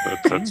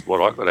 That's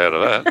what I got out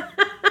of that.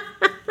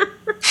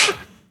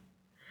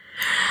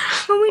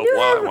 Well, we do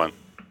white have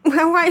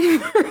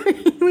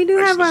one. We do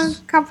have a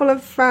couple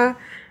of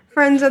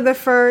friends of the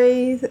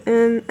furries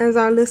and as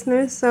our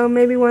listeners, so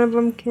maybe one of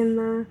them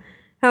can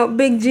help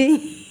Big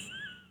G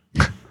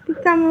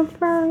become a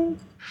furry.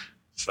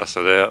 Suss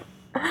it out.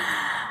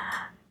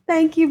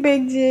 Thank you,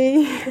 Big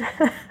G.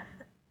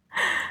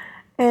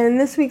 And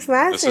this week's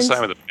last... It's the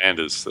same with the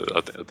pandas.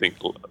 I think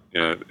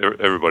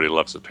everybody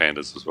loves the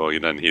pandas as well. You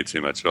don't hear too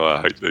much, oh,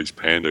 I hate these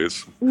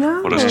pandas.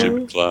 No. What a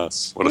stupid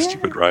class. What a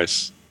stupid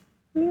race.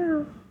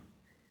 Yeah.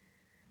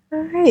 All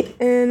right.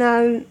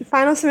 And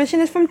final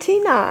submission is from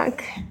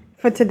T-Knock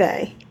for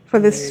today, for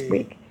this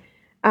week.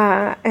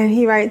 And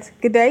he writes,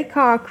 Good day,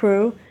 car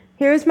crew.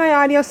 Here's my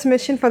audio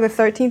submission for the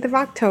 13th of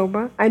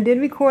October. I did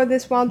record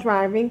this while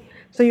driving,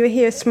 so you'll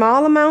hear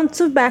small amounts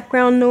of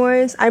background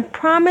noise. I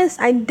promise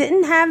I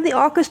didn't have the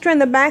orchestra in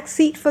the back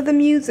seat for the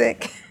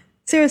music.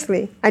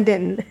 Seriously, I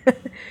didn't.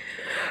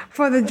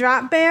 For the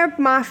Drop Bear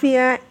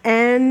Mafia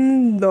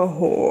and the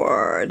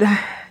Horde.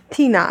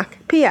 T-Knock.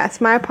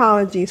 P.S. My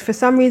apologies. For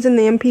some reason,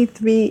 the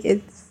MP3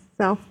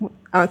 itself...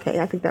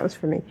 Okay, I think that was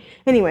for me.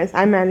 Anyways,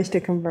 I managed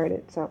to convert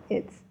it, so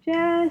it's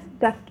just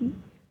ducky.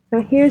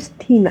 So here's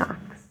T-Knock.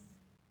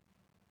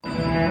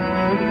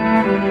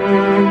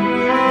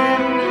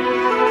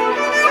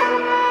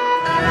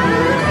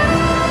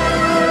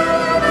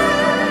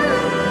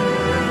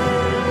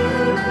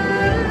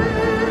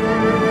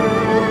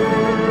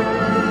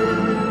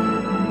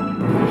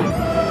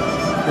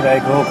 G'day,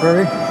 Call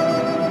Crew.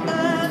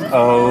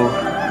 Oh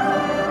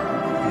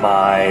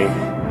my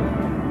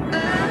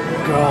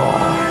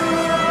god.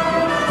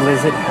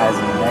 Blizzard has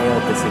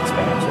nailed this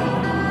expansion.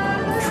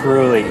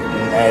 Truly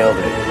nailed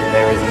it.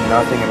 There is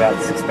nothing about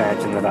this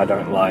expansion that I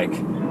don't like.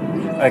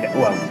 Okay,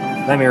 well,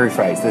 let me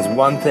rephrase. There's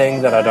one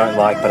thing that I don't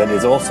like, but it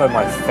is also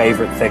my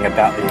favorite thing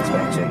about the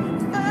expansion.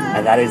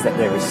 And that is that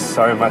there is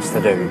so much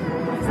to do.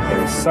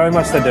 There is so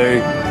much to do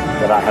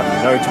that I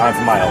have no time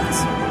for my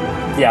ults.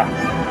 Yeah,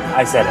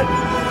 I said it.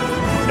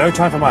 No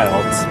time for my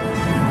ults.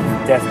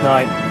 Death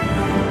Knight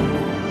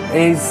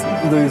is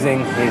losing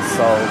his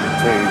soul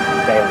to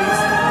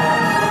dailies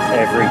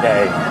every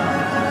day.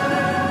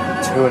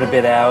 2 and a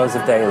bit hours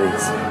of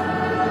dailies.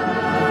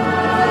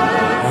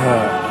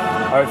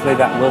 Hopefully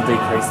that will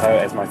decrease though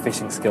as my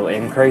fishing skill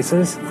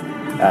increases.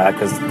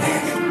 Because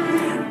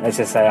let's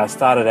just say I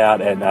started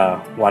out at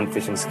 1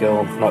 fishing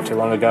skill not too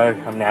long ago.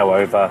 I'm now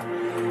over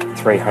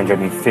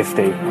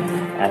 350,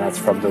 and that's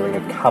from doing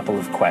a couple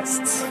of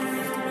quests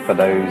for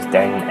those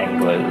dang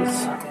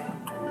anglers.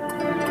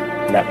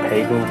 And that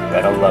Pagel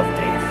better love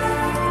me.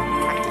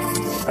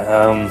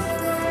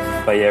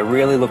 But yeah,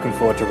 really looking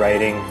forward to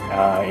raiding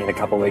in a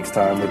couple of weeks'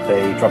 time with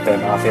the Drop Bear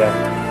Mafia,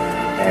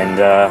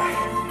 and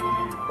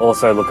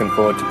also looking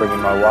forward to bringing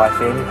my wife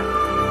in.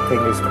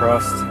 Fingers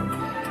crossed.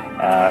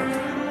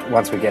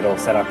 Once we get all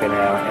set up in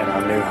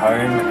our new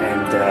home,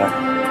 and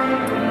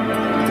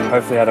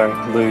hopefully I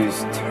don't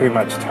lose too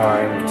much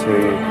time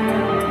to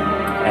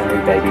our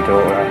new baby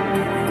daughter,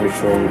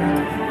 which will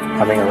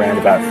coming around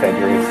about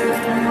February.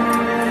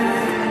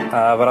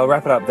 But I'll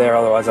wrap it up there,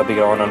 otherwise I'll be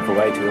going on for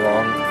way too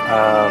long.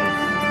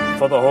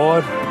 For the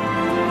Horde,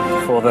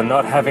 for the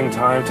not having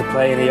time to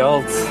play any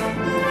ults,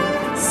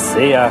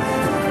 see ya.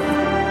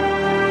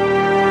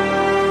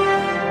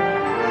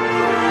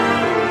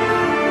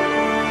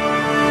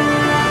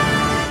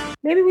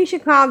 Maybe we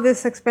should call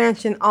this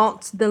expansion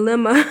Alt's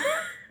Dilemma.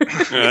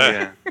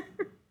 Yeah.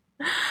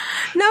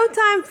 No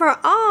time for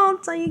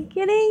alts. Are you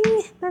kidding?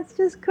 That's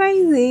just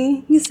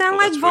crazy. You sound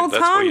like That's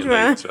where you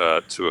Voltandra.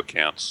 need 2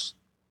 accounts.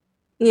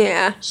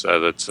 Yeah.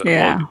 So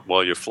that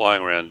while you're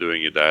flying around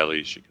doing your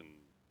dailies, you can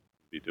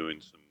be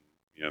doing some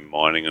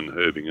mining and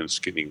herbing and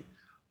skinning.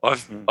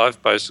 I've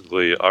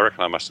basically, I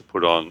reckon I must have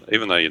put on,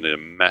 even though you need a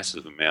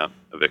massive amount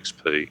of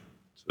XP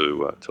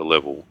to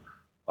level,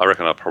 I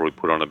reckon I probably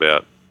put on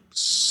about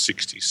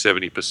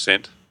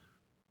 60-70%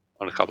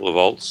 on a couple of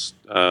alts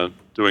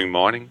doing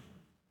mining.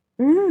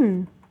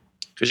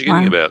 Because you're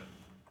getting about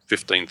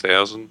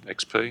 15,000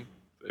 XP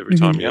every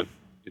time you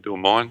do a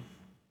mine.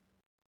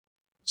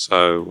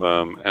 So,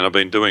 and I've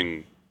been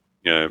doing,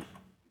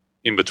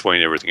 in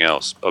between everything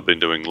else, I've been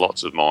doing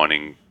lots of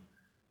mining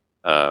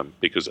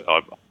because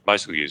I'm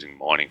basically using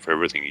mining for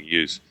everything.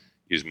 You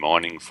use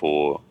mining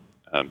for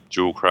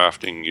jewel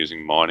crafting,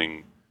 using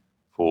mining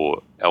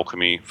for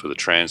alchemy, for the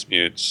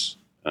transmutes.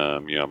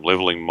 I'm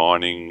leveling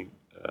mining.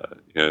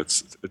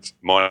 It's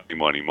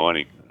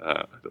mining.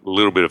 A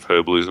little bit of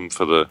herbalism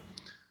for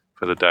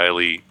the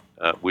daily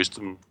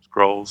wisdom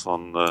scrolls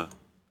on the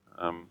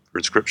for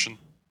inscription.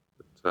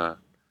 But,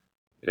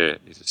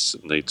 it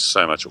just needs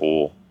so much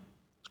ore.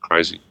 It's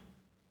crazy.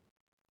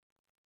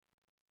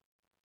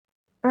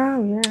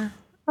 Oh, yeah.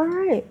 All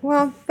right.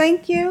 Well,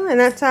 thank you. And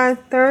that's our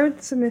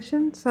 3rd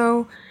submission.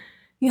 So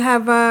you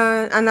have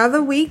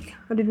another week,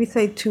 or did we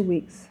say 2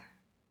 weeks?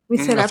 We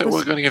said I think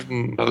we're going to give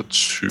them another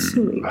 2.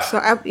 2 weeks. So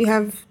you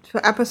have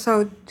for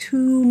episode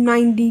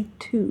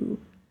 292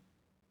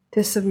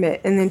 to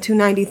submit, and then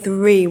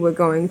 293 we're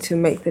going to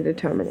make the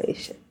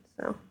determination.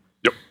 So.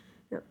 Yep.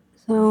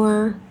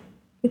 So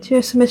get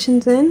your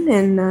submissions in,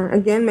 and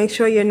again, make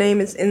sure your name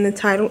is in the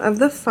title of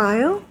the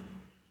file.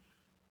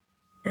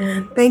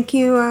 And thank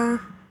you,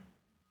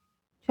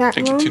 chat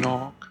room. Thank you,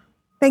 Tinoch.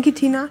 Thank you,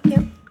 Tinoch.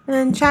 Yep.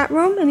 And chat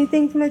room,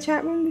 anything from the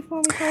chat room before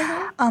we close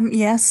out?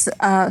 Yes,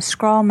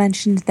 Skrull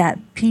mentioned that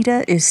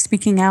PETA is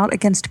speaking out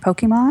against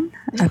Pokemon.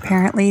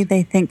 Apparently,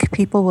 they think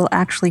people will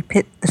actually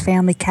pit the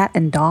family cat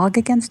and dog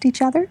against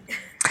each other.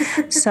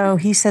 So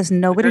he says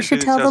nobody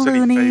should tell the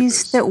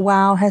loonies that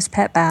WoW has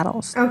pet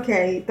battles.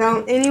 Okay,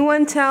 don't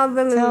anyone tell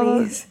the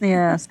loonies.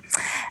 Yes.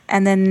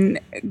 And then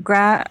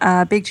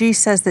Big G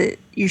says that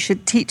you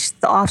should teach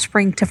the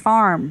offspring to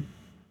farm.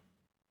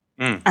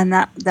 And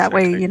that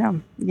way,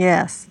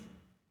 yes.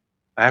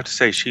 I have to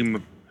say, she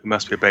who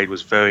must be obeyed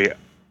was very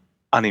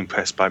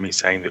unimpressed by me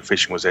saying that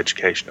fishing was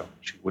educational.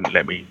 She wouldn't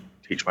let me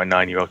teach my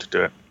 9-year-old to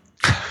do it.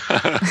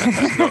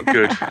 That's not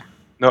good.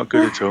 Not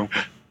good at all.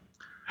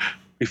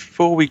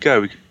 Before we go,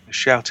 we can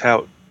shout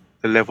out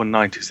the level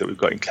 90s that we've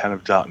got in Clan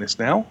of Darkness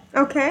now.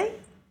 Okay.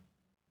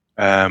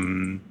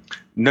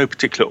 No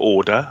particular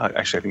order.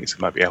 Actually, I think it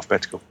might be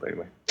alphabetical, but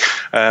anyway.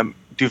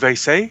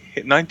 Duvese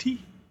hit 90.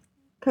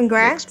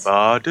 Congrats.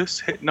 Bardus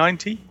hit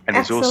 90. And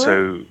Excellent. is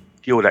also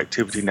Guild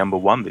Activity number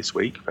 1 this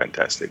week.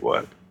 Fantastic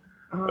work.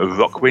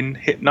 Rockwin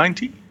hit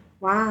 90.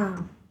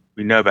 Wow.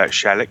 We know about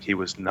Shalek. He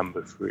was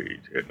number 3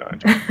 hit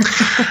 90.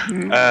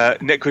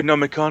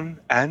 Necronomicon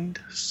and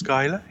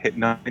Skylar hit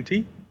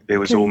 90.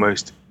 There was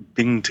almost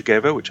Bing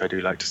together, which I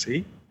do like to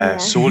see.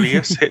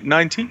 Saulius hit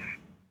 90.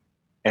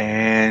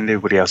 And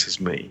everybody else is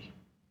me.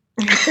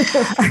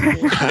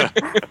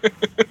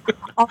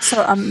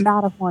 Also,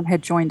 Matterhorn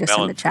had joined us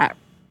in the chat.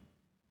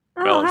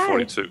 Melon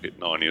 42 hit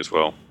 90 as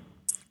well.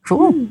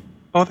 Cool.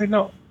 Oh, they're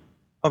not.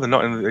 Oh, they're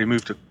not. They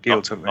moved to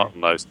guilds, haven't they? Not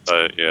in those.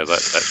 Those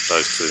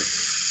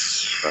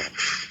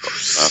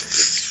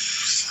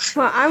 2.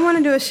 Well, I want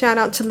to do a shout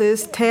out to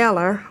Liz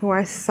Taylor, who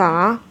I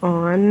saw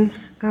on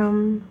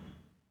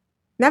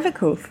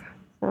Nevercooth.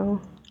 So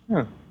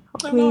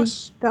hopefully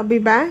they'll be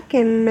back,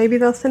 and maybe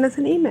they'll send us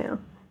an email.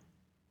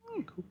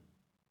 Cool.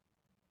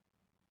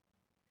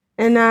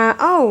 And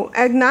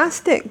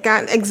Agnostic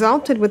got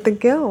exalted with the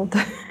guild.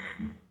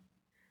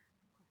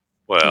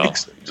 Well,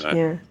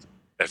 yeah.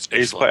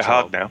 It's quite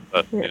hard now.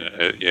 But,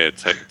 it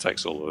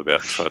takes all of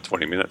about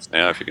 20 minutes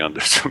now if you're going to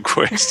do some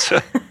quests.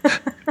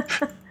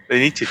 They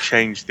need to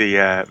change the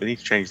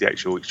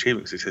actual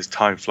achievement because it says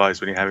time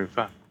flies when you're having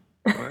fun.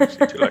 Well,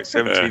 actually, it took like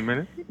 17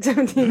 minutes.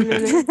 17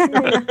 minutes.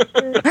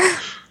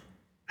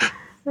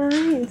 All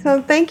right.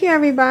 So thank you,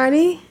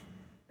 everybody.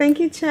 Thank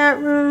you,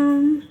 chat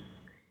room.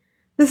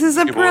 This is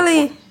a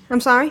pretty. I'm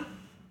sorry. Thank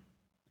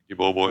you,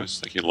 ball boys.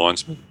 Thank you,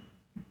 linesman.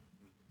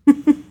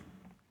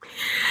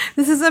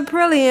 This is a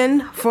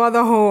Aprillian for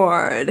the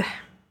Horde.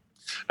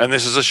 And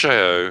this is a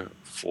show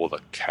for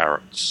the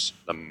carrots,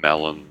 the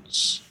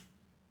melons,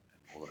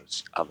 and all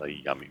those other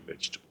yummy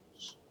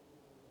vegetables.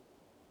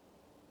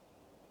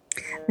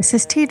 This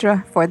is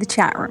Tidra for the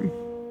chat room.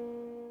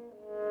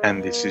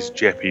 And this is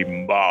Jeppy,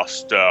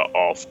 master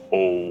of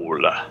all.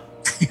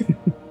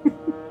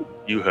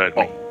 You heard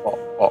me.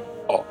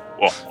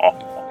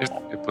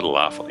 You put a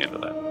laugh on the end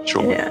of that.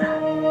 Sure. Yeah.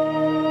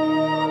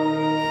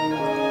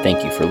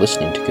 Thank you for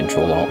listening to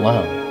Control Alt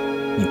WoW.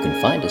 You can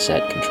find us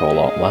at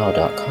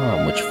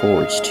controlaltwow.com, which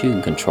forwards to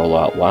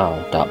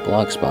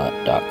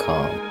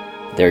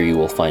controlaltwow.blogspot.com. There you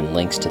will find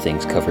links to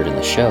things covered in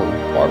the show,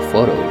 our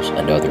photos,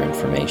 and other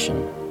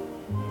information.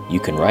 You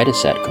can write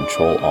us at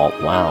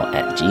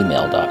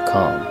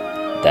controlaltwow@gmail.com.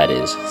 That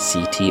is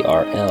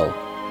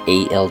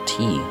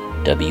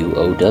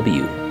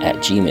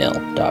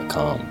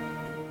CTRLALTWOW@gmail.com.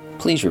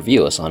 Please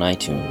review us on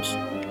iTunes.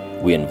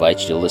 We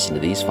invite you to listen to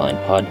these fine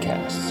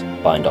podcasts: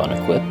 Bind on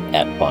Equip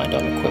at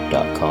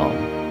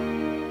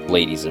bindonequip.com,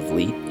 Ladies of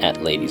Leet at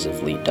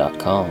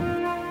ladiesofleet.com,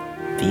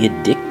 The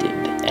Addicted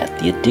at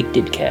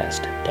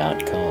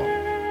theaddictedcast.com,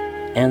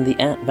 and the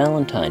At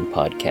Valentine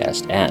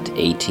podcast at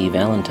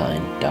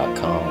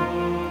atvalentine.com.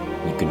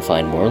 You can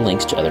find more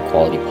links to other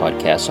quality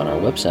podcasts on our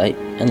website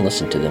and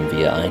listen to them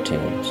via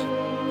iTunes.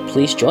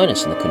 Please join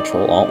us in the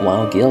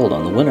Control-Alt-WoW Guild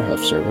on the Winterhoof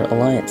server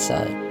Alliance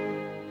side.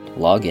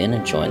 Log in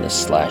and join the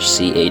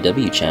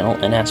 /CAW channel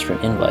and ask for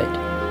an invite.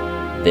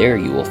 There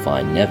you will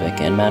find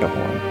Nevik and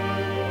Matterhorn.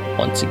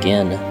 Once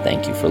again,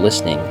 thank you for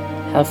listening,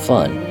 have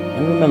fun,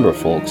 and remember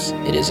folks,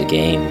 it is a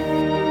game.